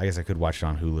 I guess I could watch it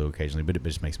on Hulu occasionally, but it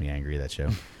just makes me angry, that show.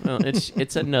 Well,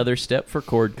 it's another step for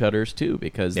cord cutters too,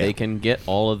 because Yeah. they can get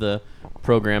all of the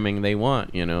programming they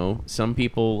want. You know, some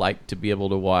people like to be able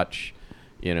to watch,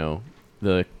 you know,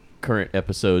 the current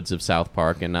episodes of South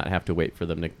Park and not have to wait for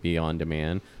them to be on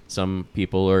demand. Some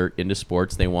people are into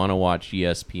sports; they want to watch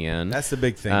ESPN. That's the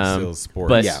big thing, still sports.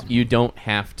 But Yeah. you don't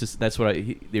have to. That's what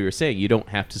they were saying. You don't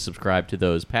have to subscribe to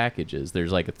those packages.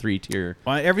 There's like a 3-tier.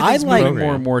 Well, everything's I like- moving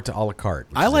more and more to a la carte.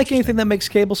 which I is like anything that makes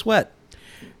cable sweat.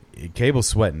 interesting. Cable's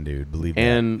sweating, dude. Believe that.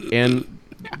 And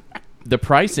the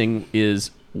pricing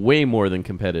is way more than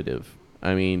competitive.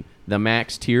 I mean, the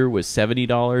max tier was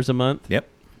 $70 a month. Yep.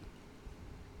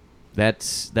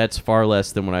 That's far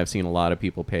less than what I've seen a lot of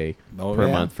people pay per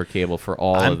yeah. month for cable for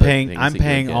all I'm of the paying. things I'm that you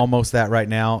paying get. almost that right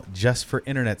now just for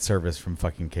internet service from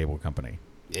fucking cable company.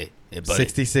 Hey, buddy.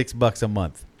 $66 a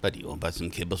month. Buddy, you want to buy some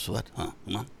cable sweat? Huh?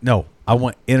 Come on. No, I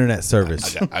want internet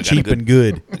service, I got cheap a and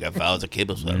good. I got files of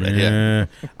cable sweat right here.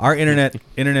 Our internet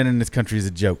in this country is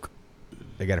a joke.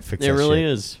 They got to fix It that really shit.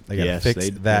 is. They got to Yes, fix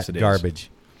that yes, it is. garbage.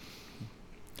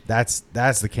 That's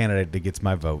the candidate that gets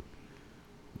my vote.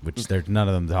 Which there's none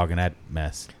of them talking that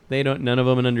mess. They don't. None of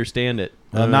them understand it.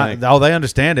 Well, They're like, they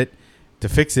understand it. To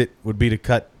fix it would be to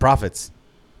cut profits.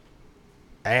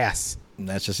 Ass. And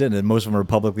that's just it. And most of them are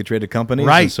publicly traded companies.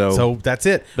 Right. and So that's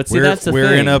it. But see, we're, that's the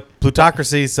we're in thing. a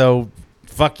plutocracy, so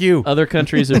fuck you. Other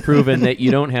countries have proven that you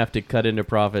don't have to cut into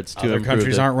profits to Other improve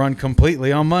countries the- aren't run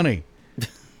completely on money.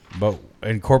 But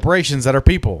and corporations that are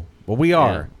people. Well, we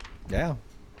are. yeah.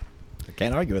 I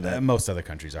can't argue with that. And most other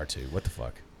countries are too. What the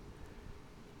fuck?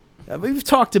 We've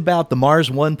talked about the Mars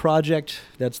One project.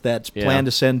 That's Yeah. planned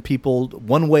to send people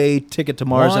one-way ticket to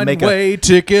Mars and make One-way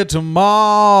ticket to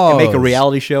Mars. a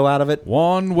reality show out of it.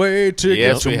 One-way ticket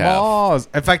Yes, to we have. Mars.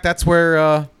 In fact, that's where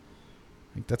I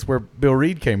think that's where Bill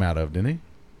Reed came out of, didn't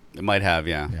he? It might have,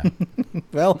 yeah.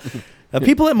 Well,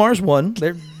 people at Mars One,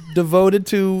 they're devoted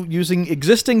to using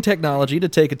existing technology to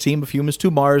take a team of humans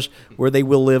to Mars where they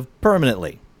will live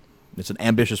permanently. It's an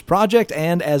ambitious project,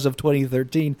 and as of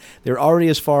 2013, they're already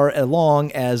as far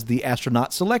along as the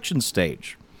astronaut selection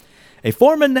stage. A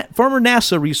former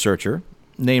NASA researcher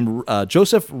named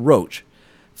Joseph Roach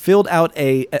filled out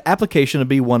an application to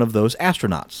be one of those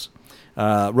astronauts.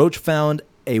 Roach found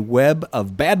a web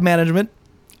of bad management,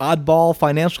 oddball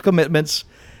financial commitments,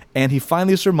 and he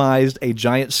finally surmised a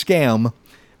giant scam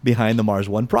behind the Mars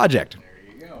One project.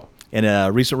 In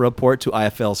a recent report to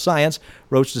IFL Science,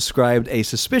 Roach described a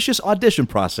suspicious audition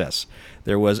process.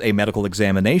 There was a medical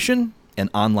examination, an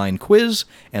online quiz,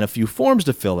 and a few forms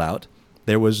to fill out.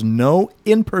 There was no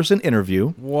in-person interview.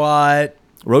 What?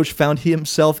 Roach found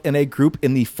himself in a group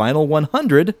in the final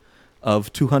 100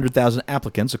 of 200,000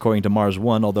 applicants, according to Mars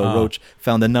One, although Roach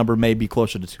found the number may be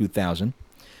closer to 2,000,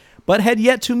 but had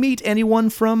yet to meet anyone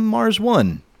from Mars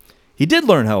One. He did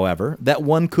learn, however, that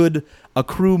one could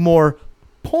accrue more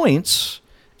points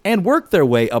and work their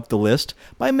way up the list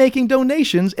by making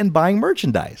donations and buying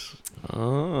merchandise.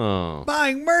 Oh.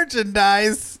 Buying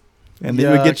merchandise. And they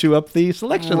would get you up the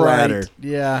selection ladder.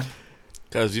 Yeah.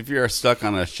 Because if you're stuck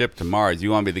on a ship to Mars,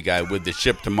 you want to be the guy with the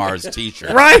ship to Mars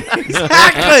T-shirt. Right.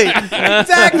 Exactly.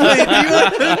 Exactly.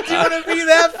 Do you want to be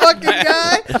that fucking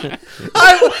guy?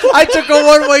 I took a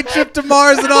one-way trip to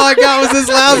Mars and all I got was this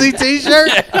lousy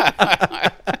T-shirt.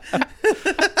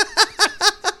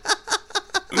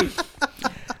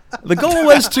 The goal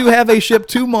was to have a ship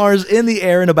to Mars in the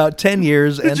air in about 10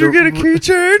 years. Did you get a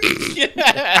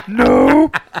keychain? No.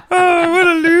 Oh, what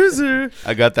a loser.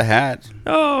 I got the hat.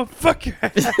 Oh, fuck your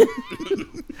hat.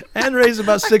 and raise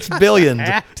about $6 billion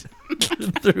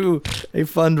through a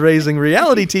fundraising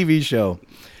reality TV show.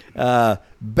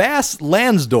 Bas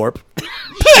Lansdorp,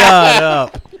 Shut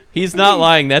up. He's not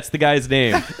lying. That's the guy's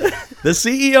name. the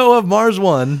CEO of Mars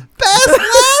One. Bas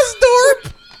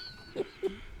Lasdorp.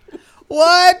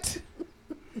 What?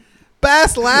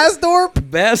 Bas Lasdorp?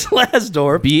 Bas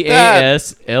Lansdorp.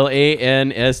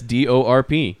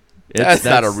 BASLANSDORP. That's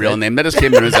not a real name. That just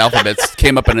came in his alphabet.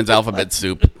 Came up in his alphabet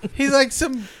soup. He's like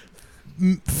some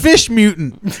fish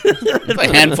mutant.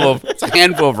 It's a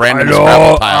handful of random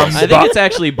Scrabble tiles. I think it's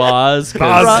actually Boz.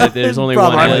 'Cause there's only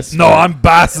one S. No, I'm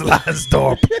Bas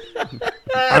Lansdorp.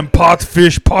 I'm pot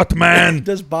fish, pot man.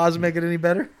 Does Boz make it any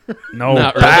better? No,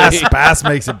 Not Bass. really. Bass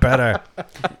makes it better.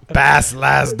 Bas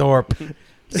Lansdorp.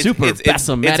 Super It's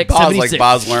Basomatic Boz 76. like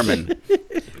Boz Lerman.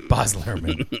 Baz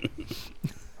Luhrmann.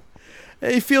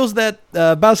 He feels that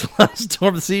Bas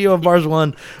Lansdorp, the CEO of Mars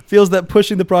One, feels that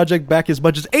pushing the project back as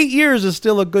much as 8 years is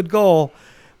still a good goal,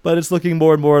 but it's looking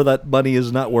more and more that money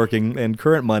is not working and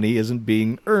current money isn't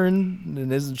being earned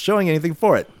and isn't showing anything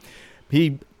for it.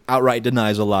 He outright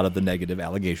denies a lot of the negative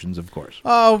allegations, of course.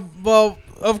 Oh, well,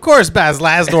 of course Baz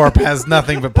Lasdorp has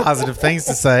nothing but positive things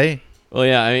to say. Well,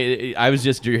 yeah. I mean, I was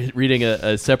just reading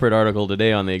a separate article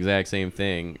today on the exact same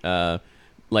thing.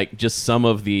 Like just some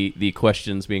of the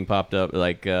questions being popped up,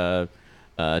 like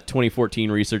 2014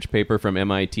 research paper from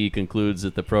MIT concludes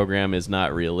that the program is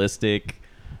not realistic.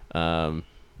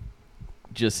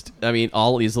 Just, I mean,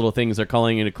 all these little things are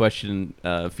calling into question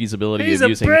feasibility He's of a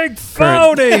using big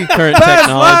phony. current Bas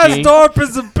technology. Lansdorp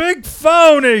is a big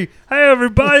phony. Hey,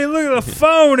 everybody, look at the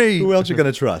phony. Who else you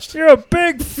going to trust? You're a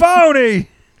big phony.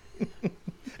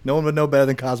 No one would know better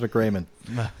than Cosmic Raymond.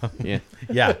 Yeah.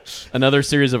 Yeah. Another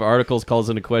series of articles calls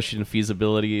into question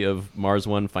feasibility of Mars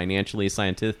One financially,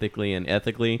 scientifically, and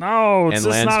ethically. No, it's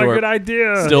And just not a Lansdorp good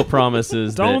idea. Still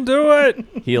promises Don't that do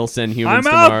it. he'll send humans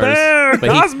I'm to out Mars. there.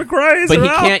 But he- Cosmic rays but are he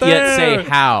out can't yet say there.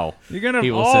 how. You're going he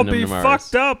to will all send them be to Mars.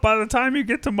 fucked up by the time you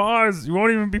get to Mars. You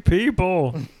won't even be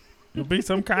people. You'll be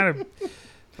some kind of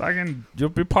fucking, you'll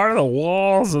be part of the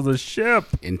walls of the ship.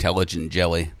 Intelligent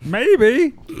jelly.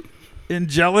 Maybe.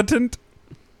 Ingelatant.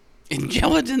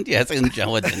 Intelligent? Yes,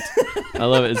 intelligent. I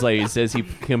love it. It's like he says he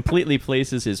completely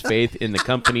places his faith in the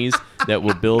companies that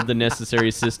will build the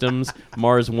necessary systems.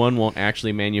 Mars One won't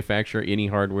actually manufacture any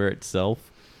hardware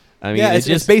itself. I mean, Yeah,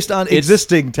 it's based on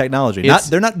existing technology.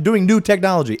 They're not doing new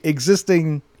technology.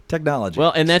 Existing technology.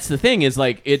 Well, and that's the thing is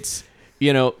like it's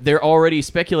they're already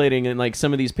speculating in like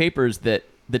some of these papers that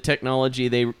the technology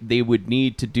they would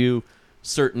need to do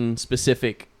certain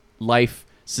specific life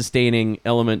sustaining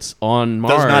elements on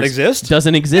Mars not exist?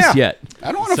 Doesn't exist Yeah. yet.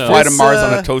 I don't want to So- fly to This, Mars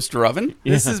on a toaster oven.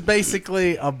 This is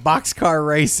basically a boxcar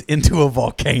race into a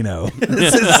volcano.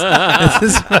 This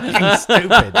is fucking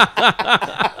stupid.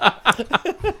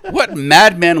 What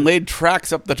madman laid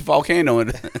tracks up the volcano?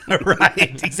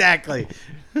 Right, exactly.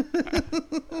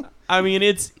 I mean,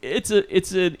 it's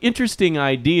an interesting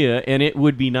idea, and it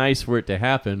would be nice for it to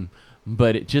happen,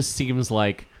 but it just seems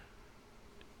like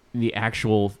the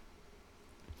actual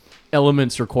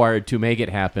elements required to make it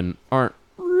happen aren't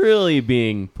really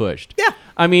being pushed. Yeah.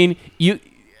 I mean,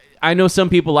 I know some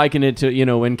people liken it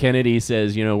to, when Kennedy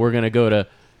says, we're going to go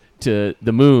to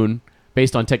the moon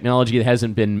based on technology that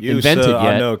hasn't been invented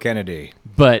yet. No, Kennedy.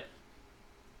 But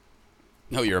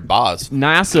No, you're a boss.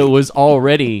 NASA was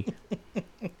already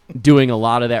doing a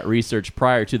lot of that research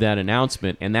prior to that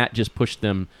announcement, and that just pushed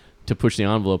them to push the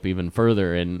envelope even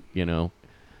further and,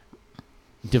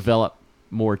 develop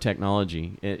more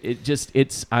technology.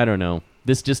 It's I don't know.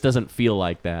 This just doesn't feel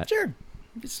like that. Sure.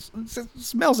 It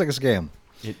smells like a scam.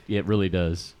 It really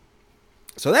does.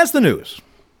 So that's the news.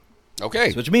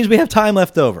 Okay. Which means we have time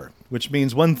left over. Which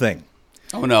means one thing.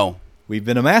 Oh no. We've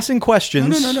been amassing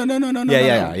questions. No.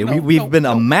 Yeah. No, We've been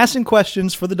amassing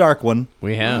questions for the Dark One.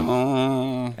 We have.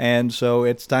 And so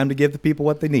it's time to give the people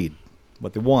what they need,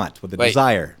 what they want, what they Wait.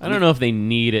 desire. I don't know if they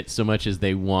need it so much as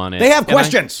they want it. They have And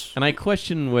questions. I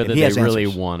question whether And he they has really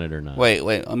answers. want it or not. Wait.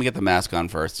 Let me get the mask on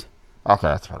first. Okay,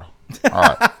 that's better. All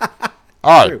right.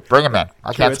 All right, bring him in.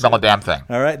 I can't it's smell a damn thing.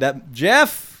 All right,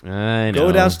 Jeff, I know.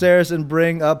 go downstairs and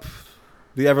bring up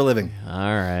the Ever Living. All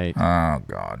right. Oh,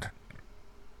 God.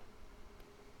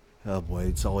 Oh boy,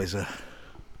 it's always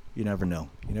you never know.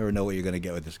 You never know what you're going to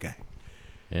get with this guy.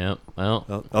 Yeah. Well.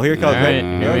 Oh, here it comes. All right,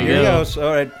 Right? here we Here he go. goes.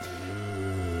 All right.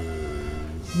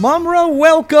 Mumra,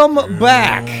 welcome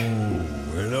back.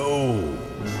 Hello.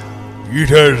 It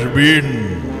has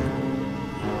been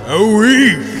a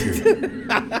week.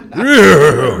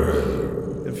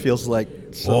 It feels like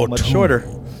so Or much two. shorter.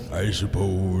 I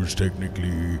suppose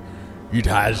technically it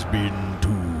has been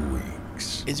 2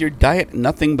 weeks. Is your diet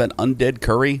nothing but undead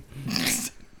curry?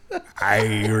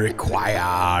 I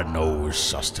require no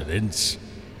sustenance,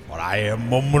 For I am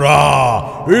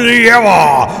Mumra, the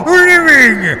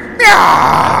ever-living.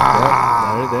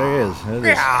 There he is. There it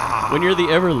is. When you're the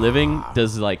ever living,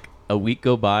 does like a week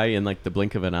go by in like the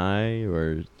blink of an eye,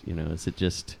 or is it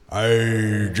just?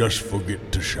 I just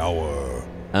forget to shower.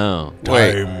 Oh,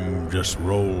 Time just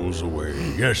rolls away.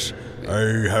 Yes, I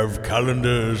have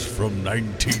calendars from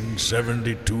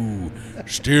 1972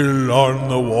 still on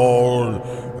the wall,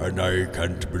 and I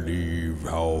can't believe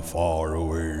how far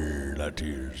away that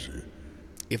is.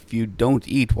 If you don't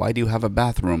eat, why do you have a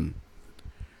bathroom?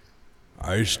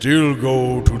 I still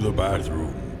go to the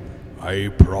bathroom. I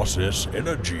process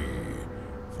energy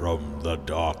from the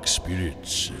dark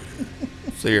spirits.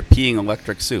 So you're peeing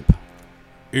electric soup.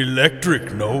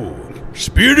 Electric, no.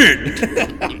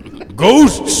 Spirit.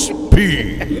 Ghosts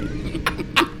pee.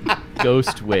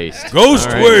 ghost waste. Ghost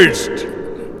All right. waste.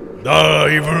 The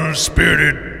evil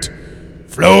spirit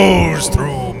flows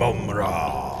through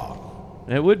Mumra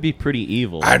That would be pretty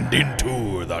evil. and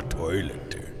into the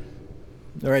toilet.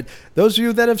 All right. Those of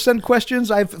you that have sent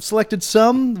questions, I've selected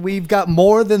some. We've got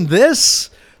more than this.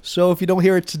 So if you don't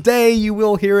hear it today, you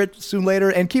will hear it soon later.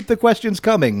 And keep the questions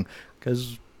coming,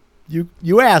 because you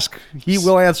ask, he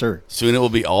will answer. Soon it will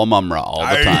be all Mumra all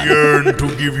the I time. yearn to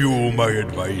give you my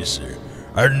advice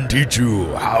and teach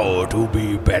you how to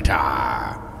be better.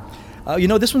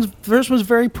 First one's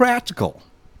very practical.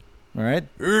 All right.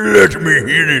 Let me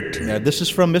hear it. Now, this is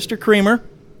from Mr. Creamer.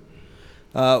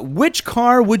 Which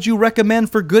car would you recommend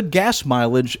for good gas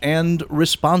mileage and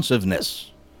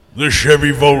responsiveness? The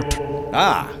Chevy Volt.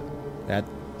 That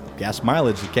gas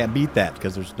mileage, you can't beat that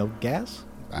because there's no gas.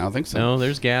 I don't think so. No,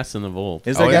 there's gas in the Volt.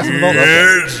 Is there Oh, gas yeah. in the Volt? Okay.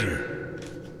 Yes.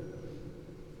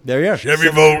 There you are. Chevy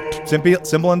Volt.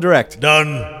 Simple and direct.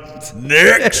 Done.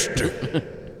 Next.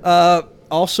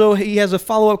 Also, he has a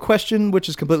follow-up question, which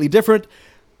is completely different.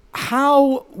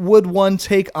 How would one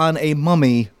take on a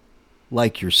mummy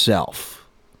like yourself?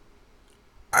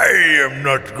 I am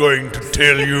not going to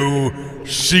tell you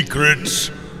secrets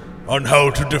on how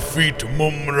to defeat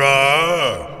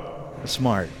Mumra.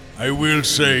 Smart. I will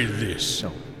say this.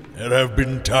 There have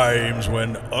been times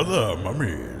when other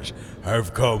mummies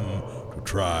have come to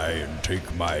try and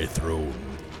take my throne.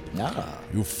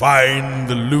 You find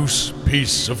the loose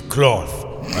piece of cloth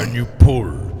and you pull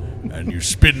and you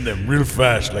spin them real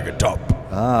fast like a top.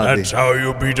 That's how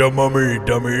you beat a mummy,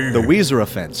 dummy. The Weezer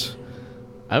offense.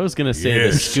 I was gonna say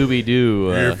Yes. the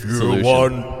Scooby-Doo If you solution.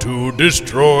 want to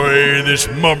destroy this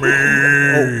mummy,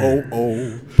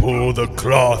 Oh. pull the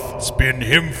cloth, spin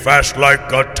him fast like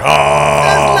a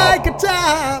top. Like a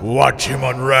top. Watch him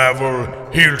unravel,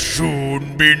 he'll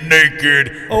soon be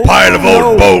naked. Oh, Pile of no.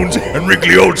 old bones and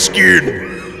wrinkly old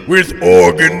skin with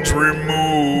organs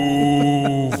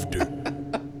removed.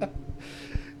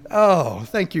 Oh,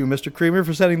 thank you, Mr. Creamer,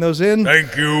 for sending those in.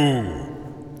 Thank you.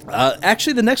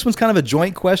 Actually, the next one's kind of a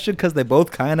joint question because they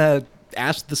both kind of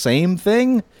asked the same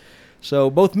thing. So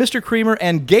both Mr. Creamer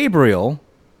and Gabriel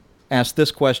asked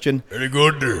this question. Very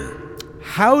good.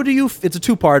 It's a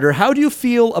two-parter. How do you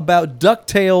feel about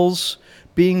DuckTales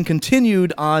being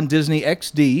continued on Disney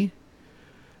XD?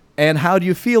 And how do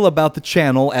you feel about the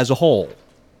channel as a whole?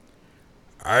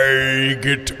 I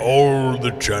get all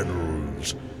the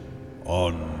channels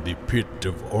on the Pit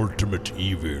of Ultimate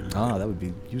Evil. That would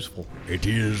be useful. It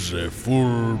is a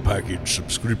full package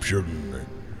subscription.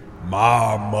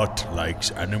 Marmot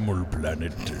likes Animal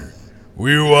Planet.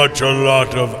 We watch a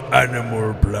lot of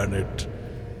Animal Planet.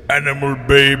 Animal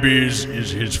Babies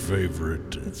is his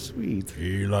favorite. That's sweet.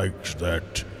 He likes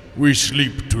that. We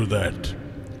sleep to that.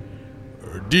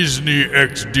 Disney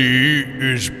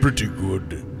XD is pretty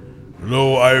good,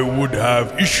 though I would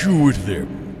have issue with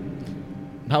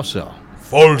them. How so?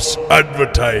 False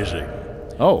advertising.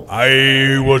 Oh.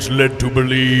 I was led to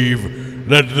believe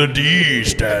that the D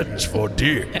stands for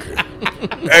Dick.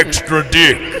 Extra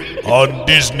Dick on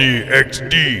Disney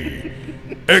XD.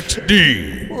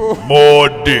 XD, more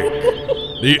Dick.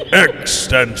 The X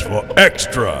stands for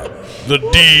extra. The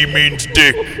D means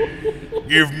Dick.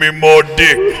 Give me more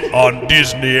Dick on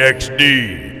Disney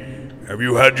XD. Have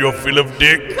you had your fill of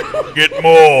Dick? Get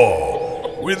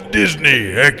more with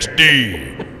Disney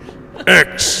XD.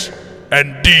 X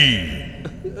and D.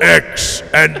 X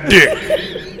and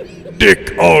Dick.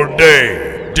 Dick all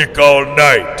day. Dick all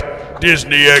night.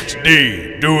 Disney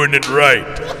XD. Doing it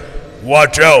right.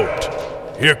 Watch out.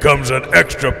 Here comes an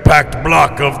extra packed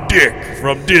block of Dick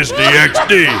from Disney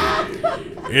XD.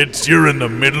 You're in the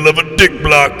middle of a Dick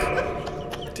block.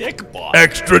 Dick block.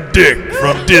 Extra Dick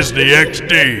from Disney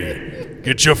XD.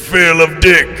 Get your fill of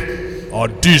Dick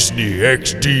on Disney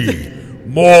XD.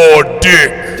 More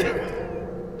Dick.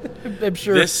 I'm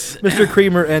sure This- Mr.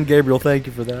 Creamer and Gabriel, thank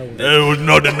you for that one. There was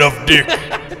not enough dick.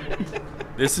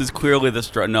 This is clearly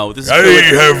the no. This is I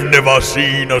clearly, have never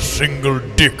seen a single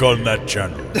dick on that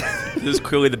channel. this is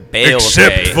clearly the Bale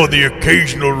Except day. for the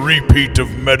occasional repeat of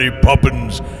Mary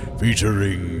Poppins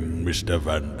featuring Mr.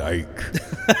 Van Dyke.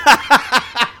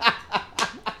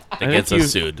 that gets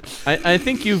us sued. I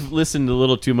think you've listened a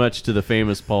little too much to the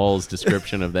famous Paul's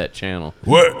description of that channel.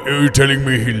 What? Are you telling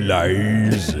me he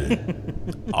lies?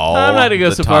 All I'm not going to go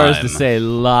the so far as to time. say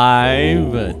lie,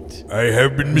 but I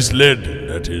have been misled,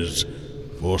 that is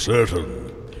for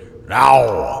certain. Now,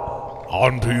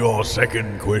 on to your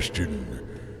second question.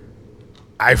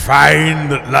 I find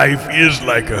that life is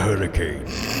like a hurricane.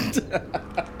 So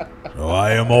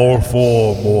I am all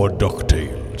for more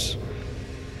DuckTales.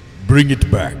 Bring it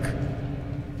back.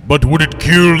 But would it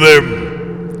kill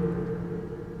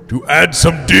them to add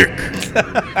some dick?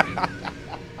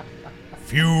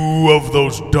 Few of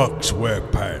those ducks wear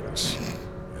pants.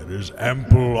 There is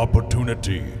ample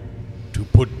opportunity to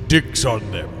put dicks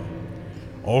on them.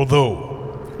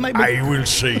 Although, Might be- I will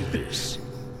say this.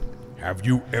 Have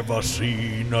you ever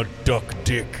seen a duck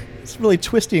dick? It's really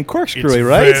twisty and It's corkscrewy,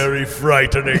 right? very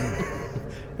frightening.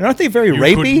 And aren't they very You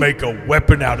rapey? could make a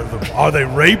weapon out of them. Are they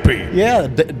rapey? Yeah,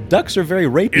 ducks are very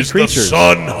rapey Is creatures. the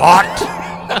sun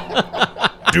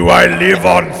hot? Do I live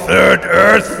on third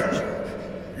Earth?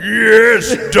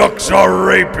 Yes, ducks are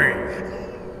rapey.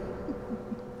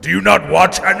 Do you not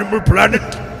watch Animal Planet?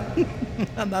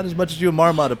 Not as much as you and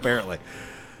Marmot, apparently.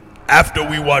 After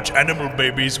we watch Animal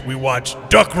Babies, we watch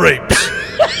duck rapes.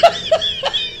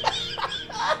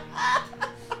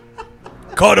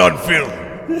 Caught on film.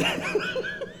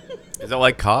 Is that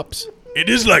like Cops? It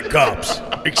is like Cops,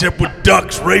 except with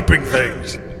ducks raping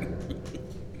things.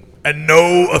 And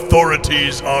no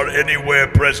authorities are anywhere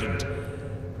present.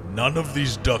 None of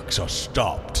these ducks are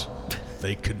stopped.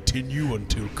 They continue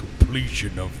until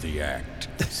completion of the act.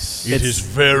 It is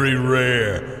very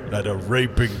rare that a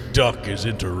raping duck is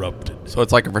interrupted. So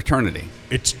it's like a fraternity.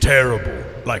 It's terrible,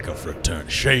 like a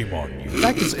fraternity. Shame on you. In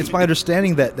fact, it's my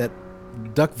understanding that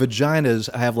duck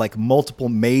vaginas have like multiple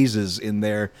mazes in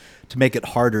there to make it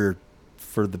harder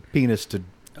for the penis to.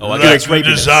 Oh, I Like got its the rapiness.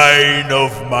 design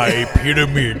of my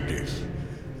pyramid,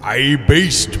 I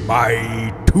based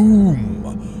my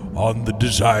tomb on the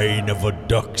design of a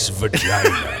duck's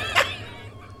vagina.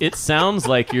 it sounds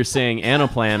like you're saying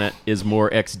Anaplanet is more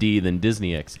XD than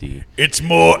Disney XD. It's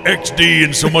more XD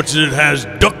in so much as it has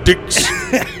duck dicks.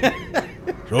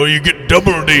 So you get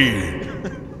double D.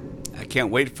 I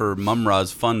can't wait for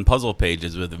Mumra's fun puzzle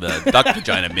pages with the duck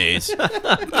vagina maze.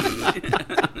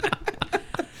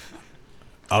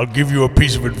 I'll give you a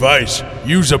piece of advice.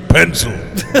 Use a pencil.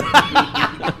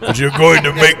 Because you're going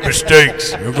to make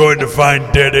mistakes. You're going to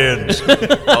find dead ends.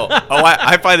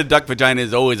 I find a duck vagina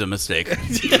is always a mistake.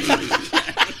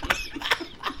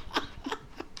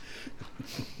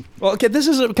 Well, okay, this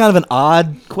is kind of an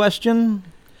odd question.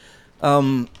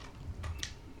 A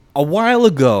while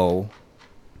ago,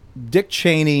 Dick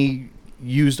Cheney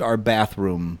used our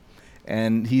bathroom,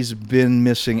 and he's been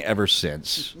missing ever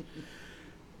since.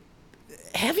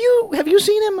 Have you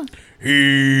seen him?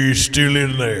 He's still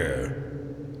in there.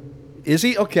 Is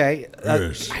he okay?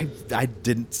 Yes. I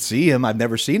didn't see him. I've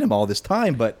never seen him all this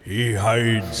time. But He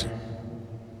hides.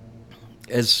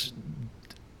 do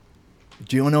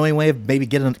you know any way of maybe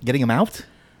getting him out?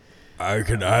 I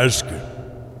can ask him.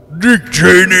 Dick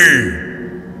Cheney!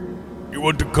 You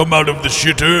want to come out of the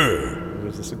shitter?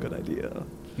 Is this a good idea?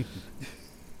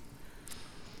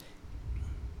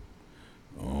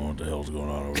 Oh, what the hell's going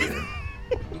on over here?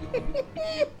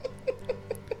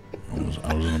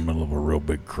 I was in the middle of a real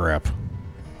big crap.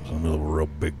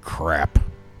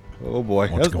 Oh boy,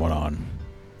 What's going on?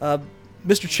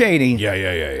 Mr. Cheney?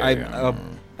 Yeah.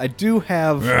 I do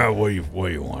have. Yeah, what do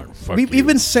you want? Fuck We've you.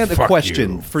 even sent a Fuck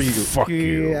question you. for you. Fuck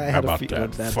you. Yeah, I How had a about feeling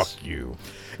that? that's- Fuck you.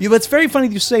 Yeah, but it's very funny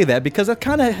you say that because that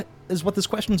kind of is what this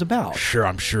question's about. Sure,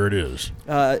 I'm sure it is.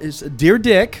 Is Dear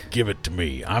Dick, Give it to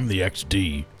me. I'm the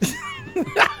XD.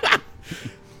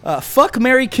 fuck,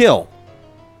 marry, kill.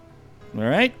 All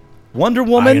right, Wonder I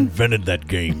Woman. invented that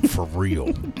game for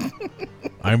real.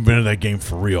 I invented that game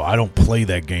for real. I don't play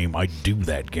that game. I do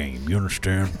that game. You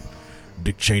understand?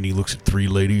 Dick Cheney looks at three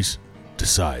ladies,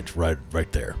 decides right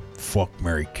there. Fuck,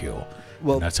 marry, kill.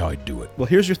 Well- And that's how I do it. Well,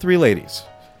 here's your three ladies: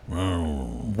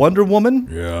 Oh, Wonder Woman,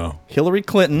 yeah. Hillary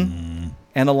Clinton,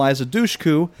 and Eliza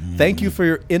Dushku. Thank you for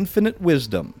your infinite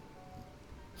wisdom.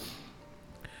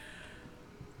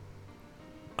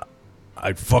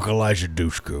 I'd fuck Elijah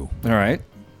Dushku. All right.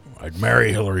 I'd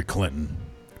marry Hillary Clinton.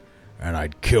 And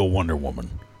I'd kill Wonder Woman.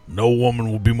 No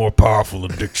woman will be more powerful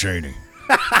than Dick Cheney.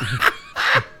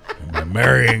 And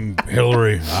Marrying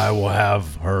Hillary, I will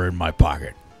have her in my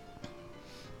pocket.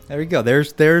 There you go.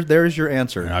 There's your And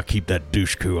answer. I'll keep that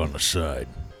douche coup on the side.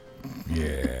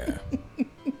 Yeah.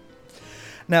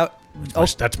 Now,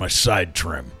 That's my side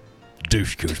trim.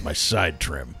 Douche coup's my side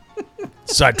trim.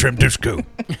 Side trim douche coup.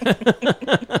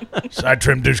 Side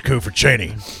trim douche coup for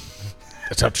Cheney.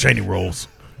 That's how Cheney rolls.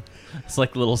 It's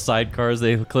like little sidecars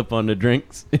they clip onto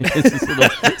drinks. It's this little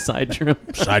side trim.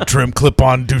 Side trim clip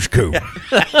on douche coup.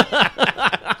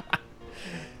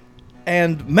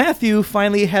 and Matthew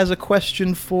finally has a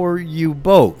question for you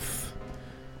both.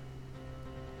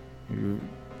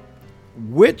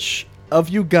 Which of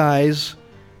you guys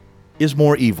is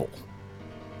more evil?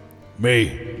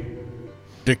 Me.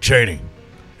 Dick Cheney.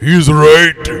 He's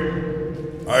right.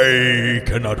 I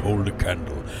cannot hold a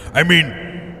candle. I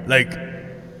mean, like,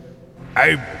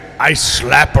 I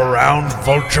slap around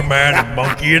Vulture Man and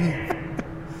Monkeyin,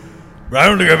 but I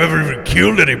don't think I've ever even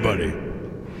killed anybody.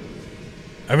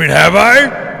 I mean, have I?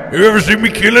 Have you ever seen me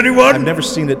kill anyone? I've never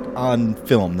seen it on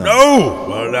film, no. No!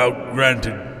 Well, now,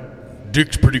 granted,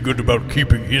 Dick's pretty good about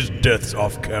keeping his deaths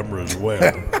off camera as well.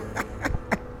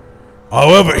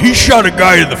 However, he shot a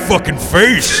guy in the fucking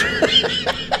face.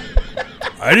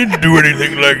 I didn't do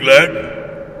anything like that.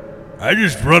 I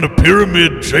just run a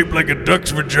pyramid shaped like a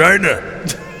duck's vagina.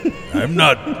 I'm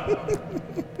not...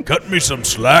 Cut me some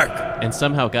slack. And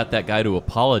somehow got that guy to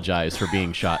apologize for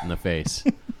being shot in the face.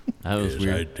 That was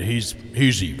weird. He's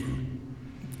evil.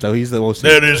 So he's the most...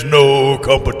 There is no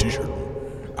competition.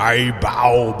 I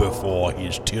bow before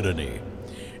his tyranny.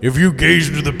 If you gaze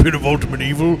into the pit of ultimate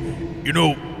evil, you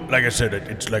know, like I said,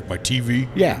 it's like my TV.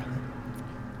 Yeah.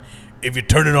 If you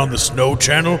turn it on the Snow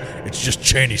channel, it's just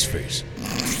Cheney's face.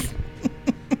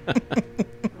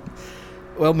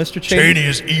 Well, Mr. Cheney, Cheney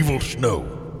is evil Snow.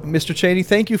 Mr. Cheney,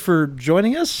 thank you for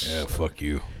joining us. Yeah, fuck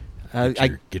you.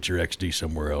 I Get your XD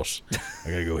somewhere else. I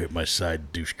gotta go hit my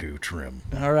side douche-coo trim.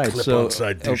 All right, Clip so on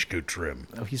side douche-coo trim.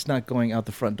 he's not going out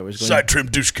the front door. He's going. Side trim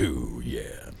douche-coo, yeah.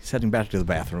 He's heading back to the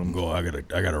bathroom. Go. I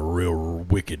got a real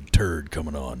wicked turd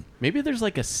coming on. Maybe there's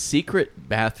like a secret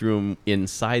bathroom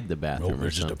inside the bathroom Oh, or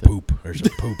there's just something. a poop. There's a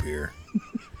poop here.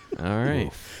 All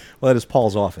right. Well, that is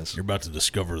Paul's office. You're about to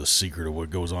discover the secret of what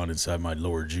goes on inside my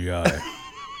lower GI.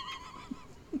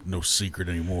 No secret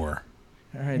anymore.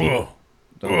 All right. Ugh.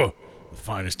 Ugh. The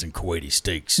finest in Kuwaiti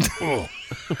steaks. Ugh.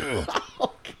 Ugh.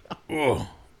 Ugh.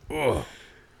 Ugh.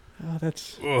 Oh,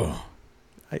 that's. Ugh.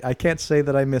 I can't say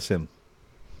that I miss him.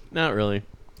 Not really.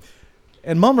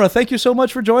 And Mumra, thank you so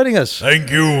much for joining us.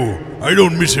 Thank you. I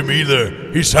don't miss him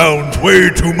either. He sounds way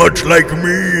too much like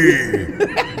me.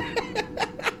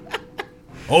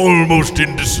 Almost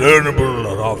indiscernible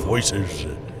on our voices.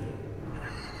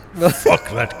 Fuck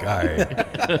that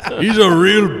guy. He's a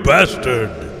real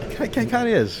bastard. Kind of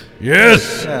is.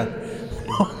 Yes. Yeah.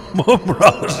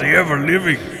 Mumra's the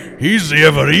ever-living. He's the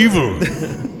ever-evil.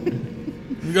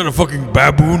 You got a fucking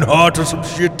baboon heart or some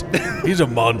shit? He's a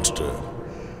monster.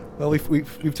 Well,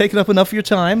 we've taken up enough of your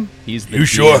time. He's the You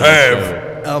sure dean,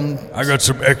 have. so- I got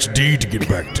some XD to get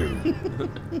back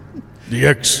to. The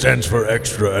X stands for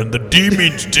extra, and the D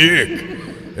means dick.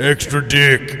 Extra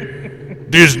dick.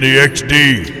 Disney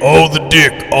XD. All the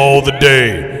dick, all the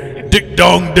day. Dick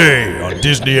Dong Day on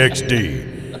Disney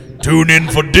XD. Tune in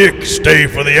for dick, stay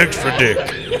for the extra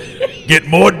dick. Get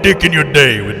more dick in your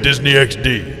day with Disney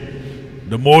XD.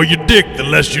 The more you dick, the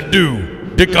less you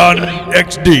do. Dick on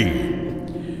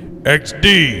XD.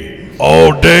 XD.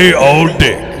 All day, all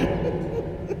dick.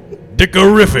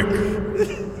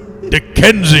 Dickerific.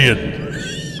 Dickensian.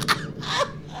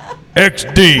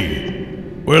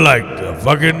 XD. We're like the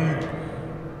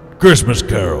fucking Christmas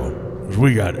Carol. 'Cause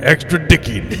we got extra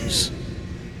Dickens.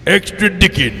 Extra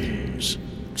Dickens.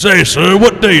 Say, sir,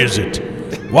 what day is it?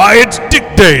 Why, it's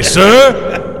Dick Day,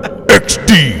 sir.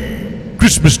 XD.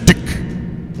 Christmas Dick.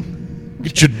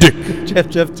 Get your dick.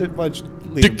 Jeff, too much.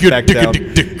 Dick your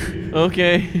dick.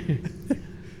 Okay.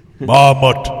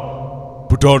 Marmot.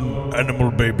 Put on animal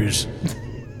babies.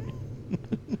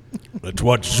 Let's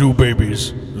watch zoo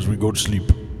babies as we go to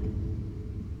sleep.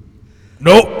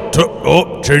 No,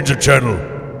 change the channel.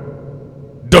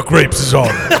 Duck Rapes is on.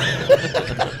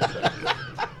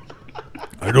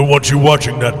 I don't want you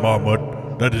watching that,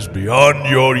 Marmot. That is beyond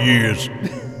your years.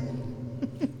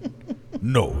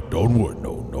 No, don't worry.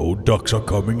 No ducks are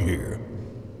coming here.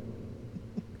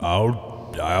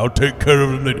 I'll take care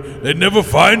of them. They never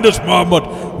find us,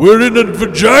 Marmot. We're in a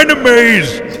vagina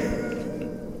maze.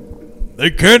 They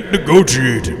can't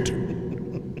negotiate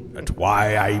it. That's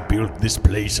why I built this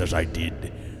place as I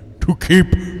did. To keep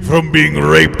from being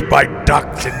raped by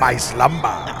ducks in my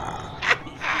slumber.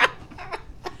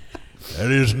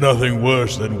 There is nothing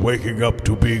worse than waking up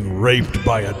to being raped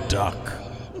by a duck.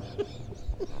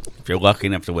 If you're lucky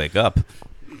enough to wake up.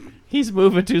 He's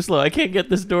moving too slow. I can't get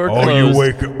this door Oh, closed. you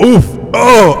wake up. Oof!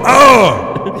 Oh!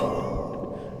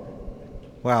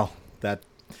 Wow, that.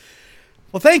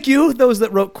 Well, thank you, those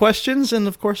that wrote questions, and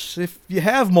of course, if you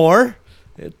have more,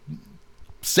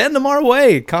 send them our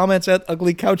way. Comments at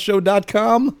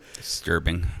uglycouchshow.com.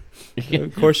 Disturbing.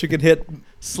 Of course, you can hit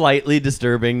Slightly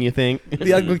disturbing, you think?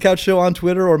 the Ugly Couch Show on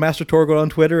Twitter or Master Torgo on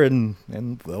Twitter, and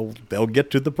they'll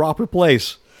get to the proper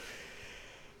place.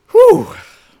 Whew,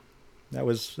 that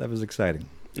was exciting.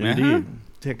 Indeed.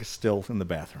 Take a still in the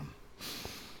bathroom.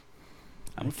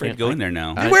 I'm afraid to go in there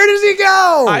now. Where does he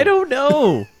go? I don't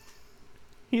know.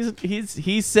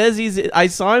 He says he's. I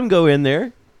saw him go in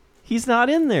there. He's not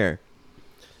in there.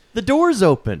 The door's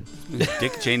open.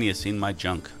 Dick Cheney has seen my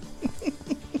junk.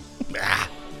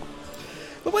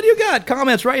 But what do you got?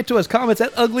 Comments, write to us. Comments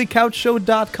at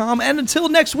uglycouchshow.com. And until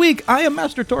next week, I am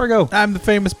Master Torgo. I'm the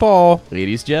famous Paul.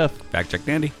 Ladies, Jeff. Fact check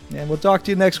Dandy. And we'll talk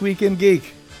to you next week in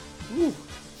Geek.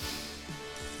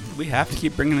 We have to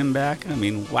keep bringing him back. I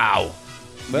mean, wow.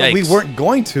 Well, we Yikes. weren't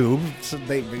going to. So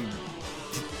they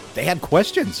had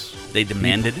questions. They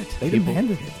demanded it. They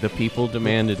demanded it. The people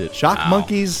demanded it. Shock Wow.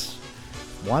 Monkeys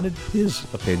wanted his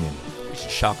opinion We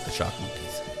should shock the shock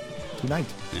monkeys. tonight.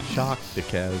 Shock the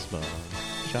Casbah.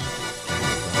 Shock.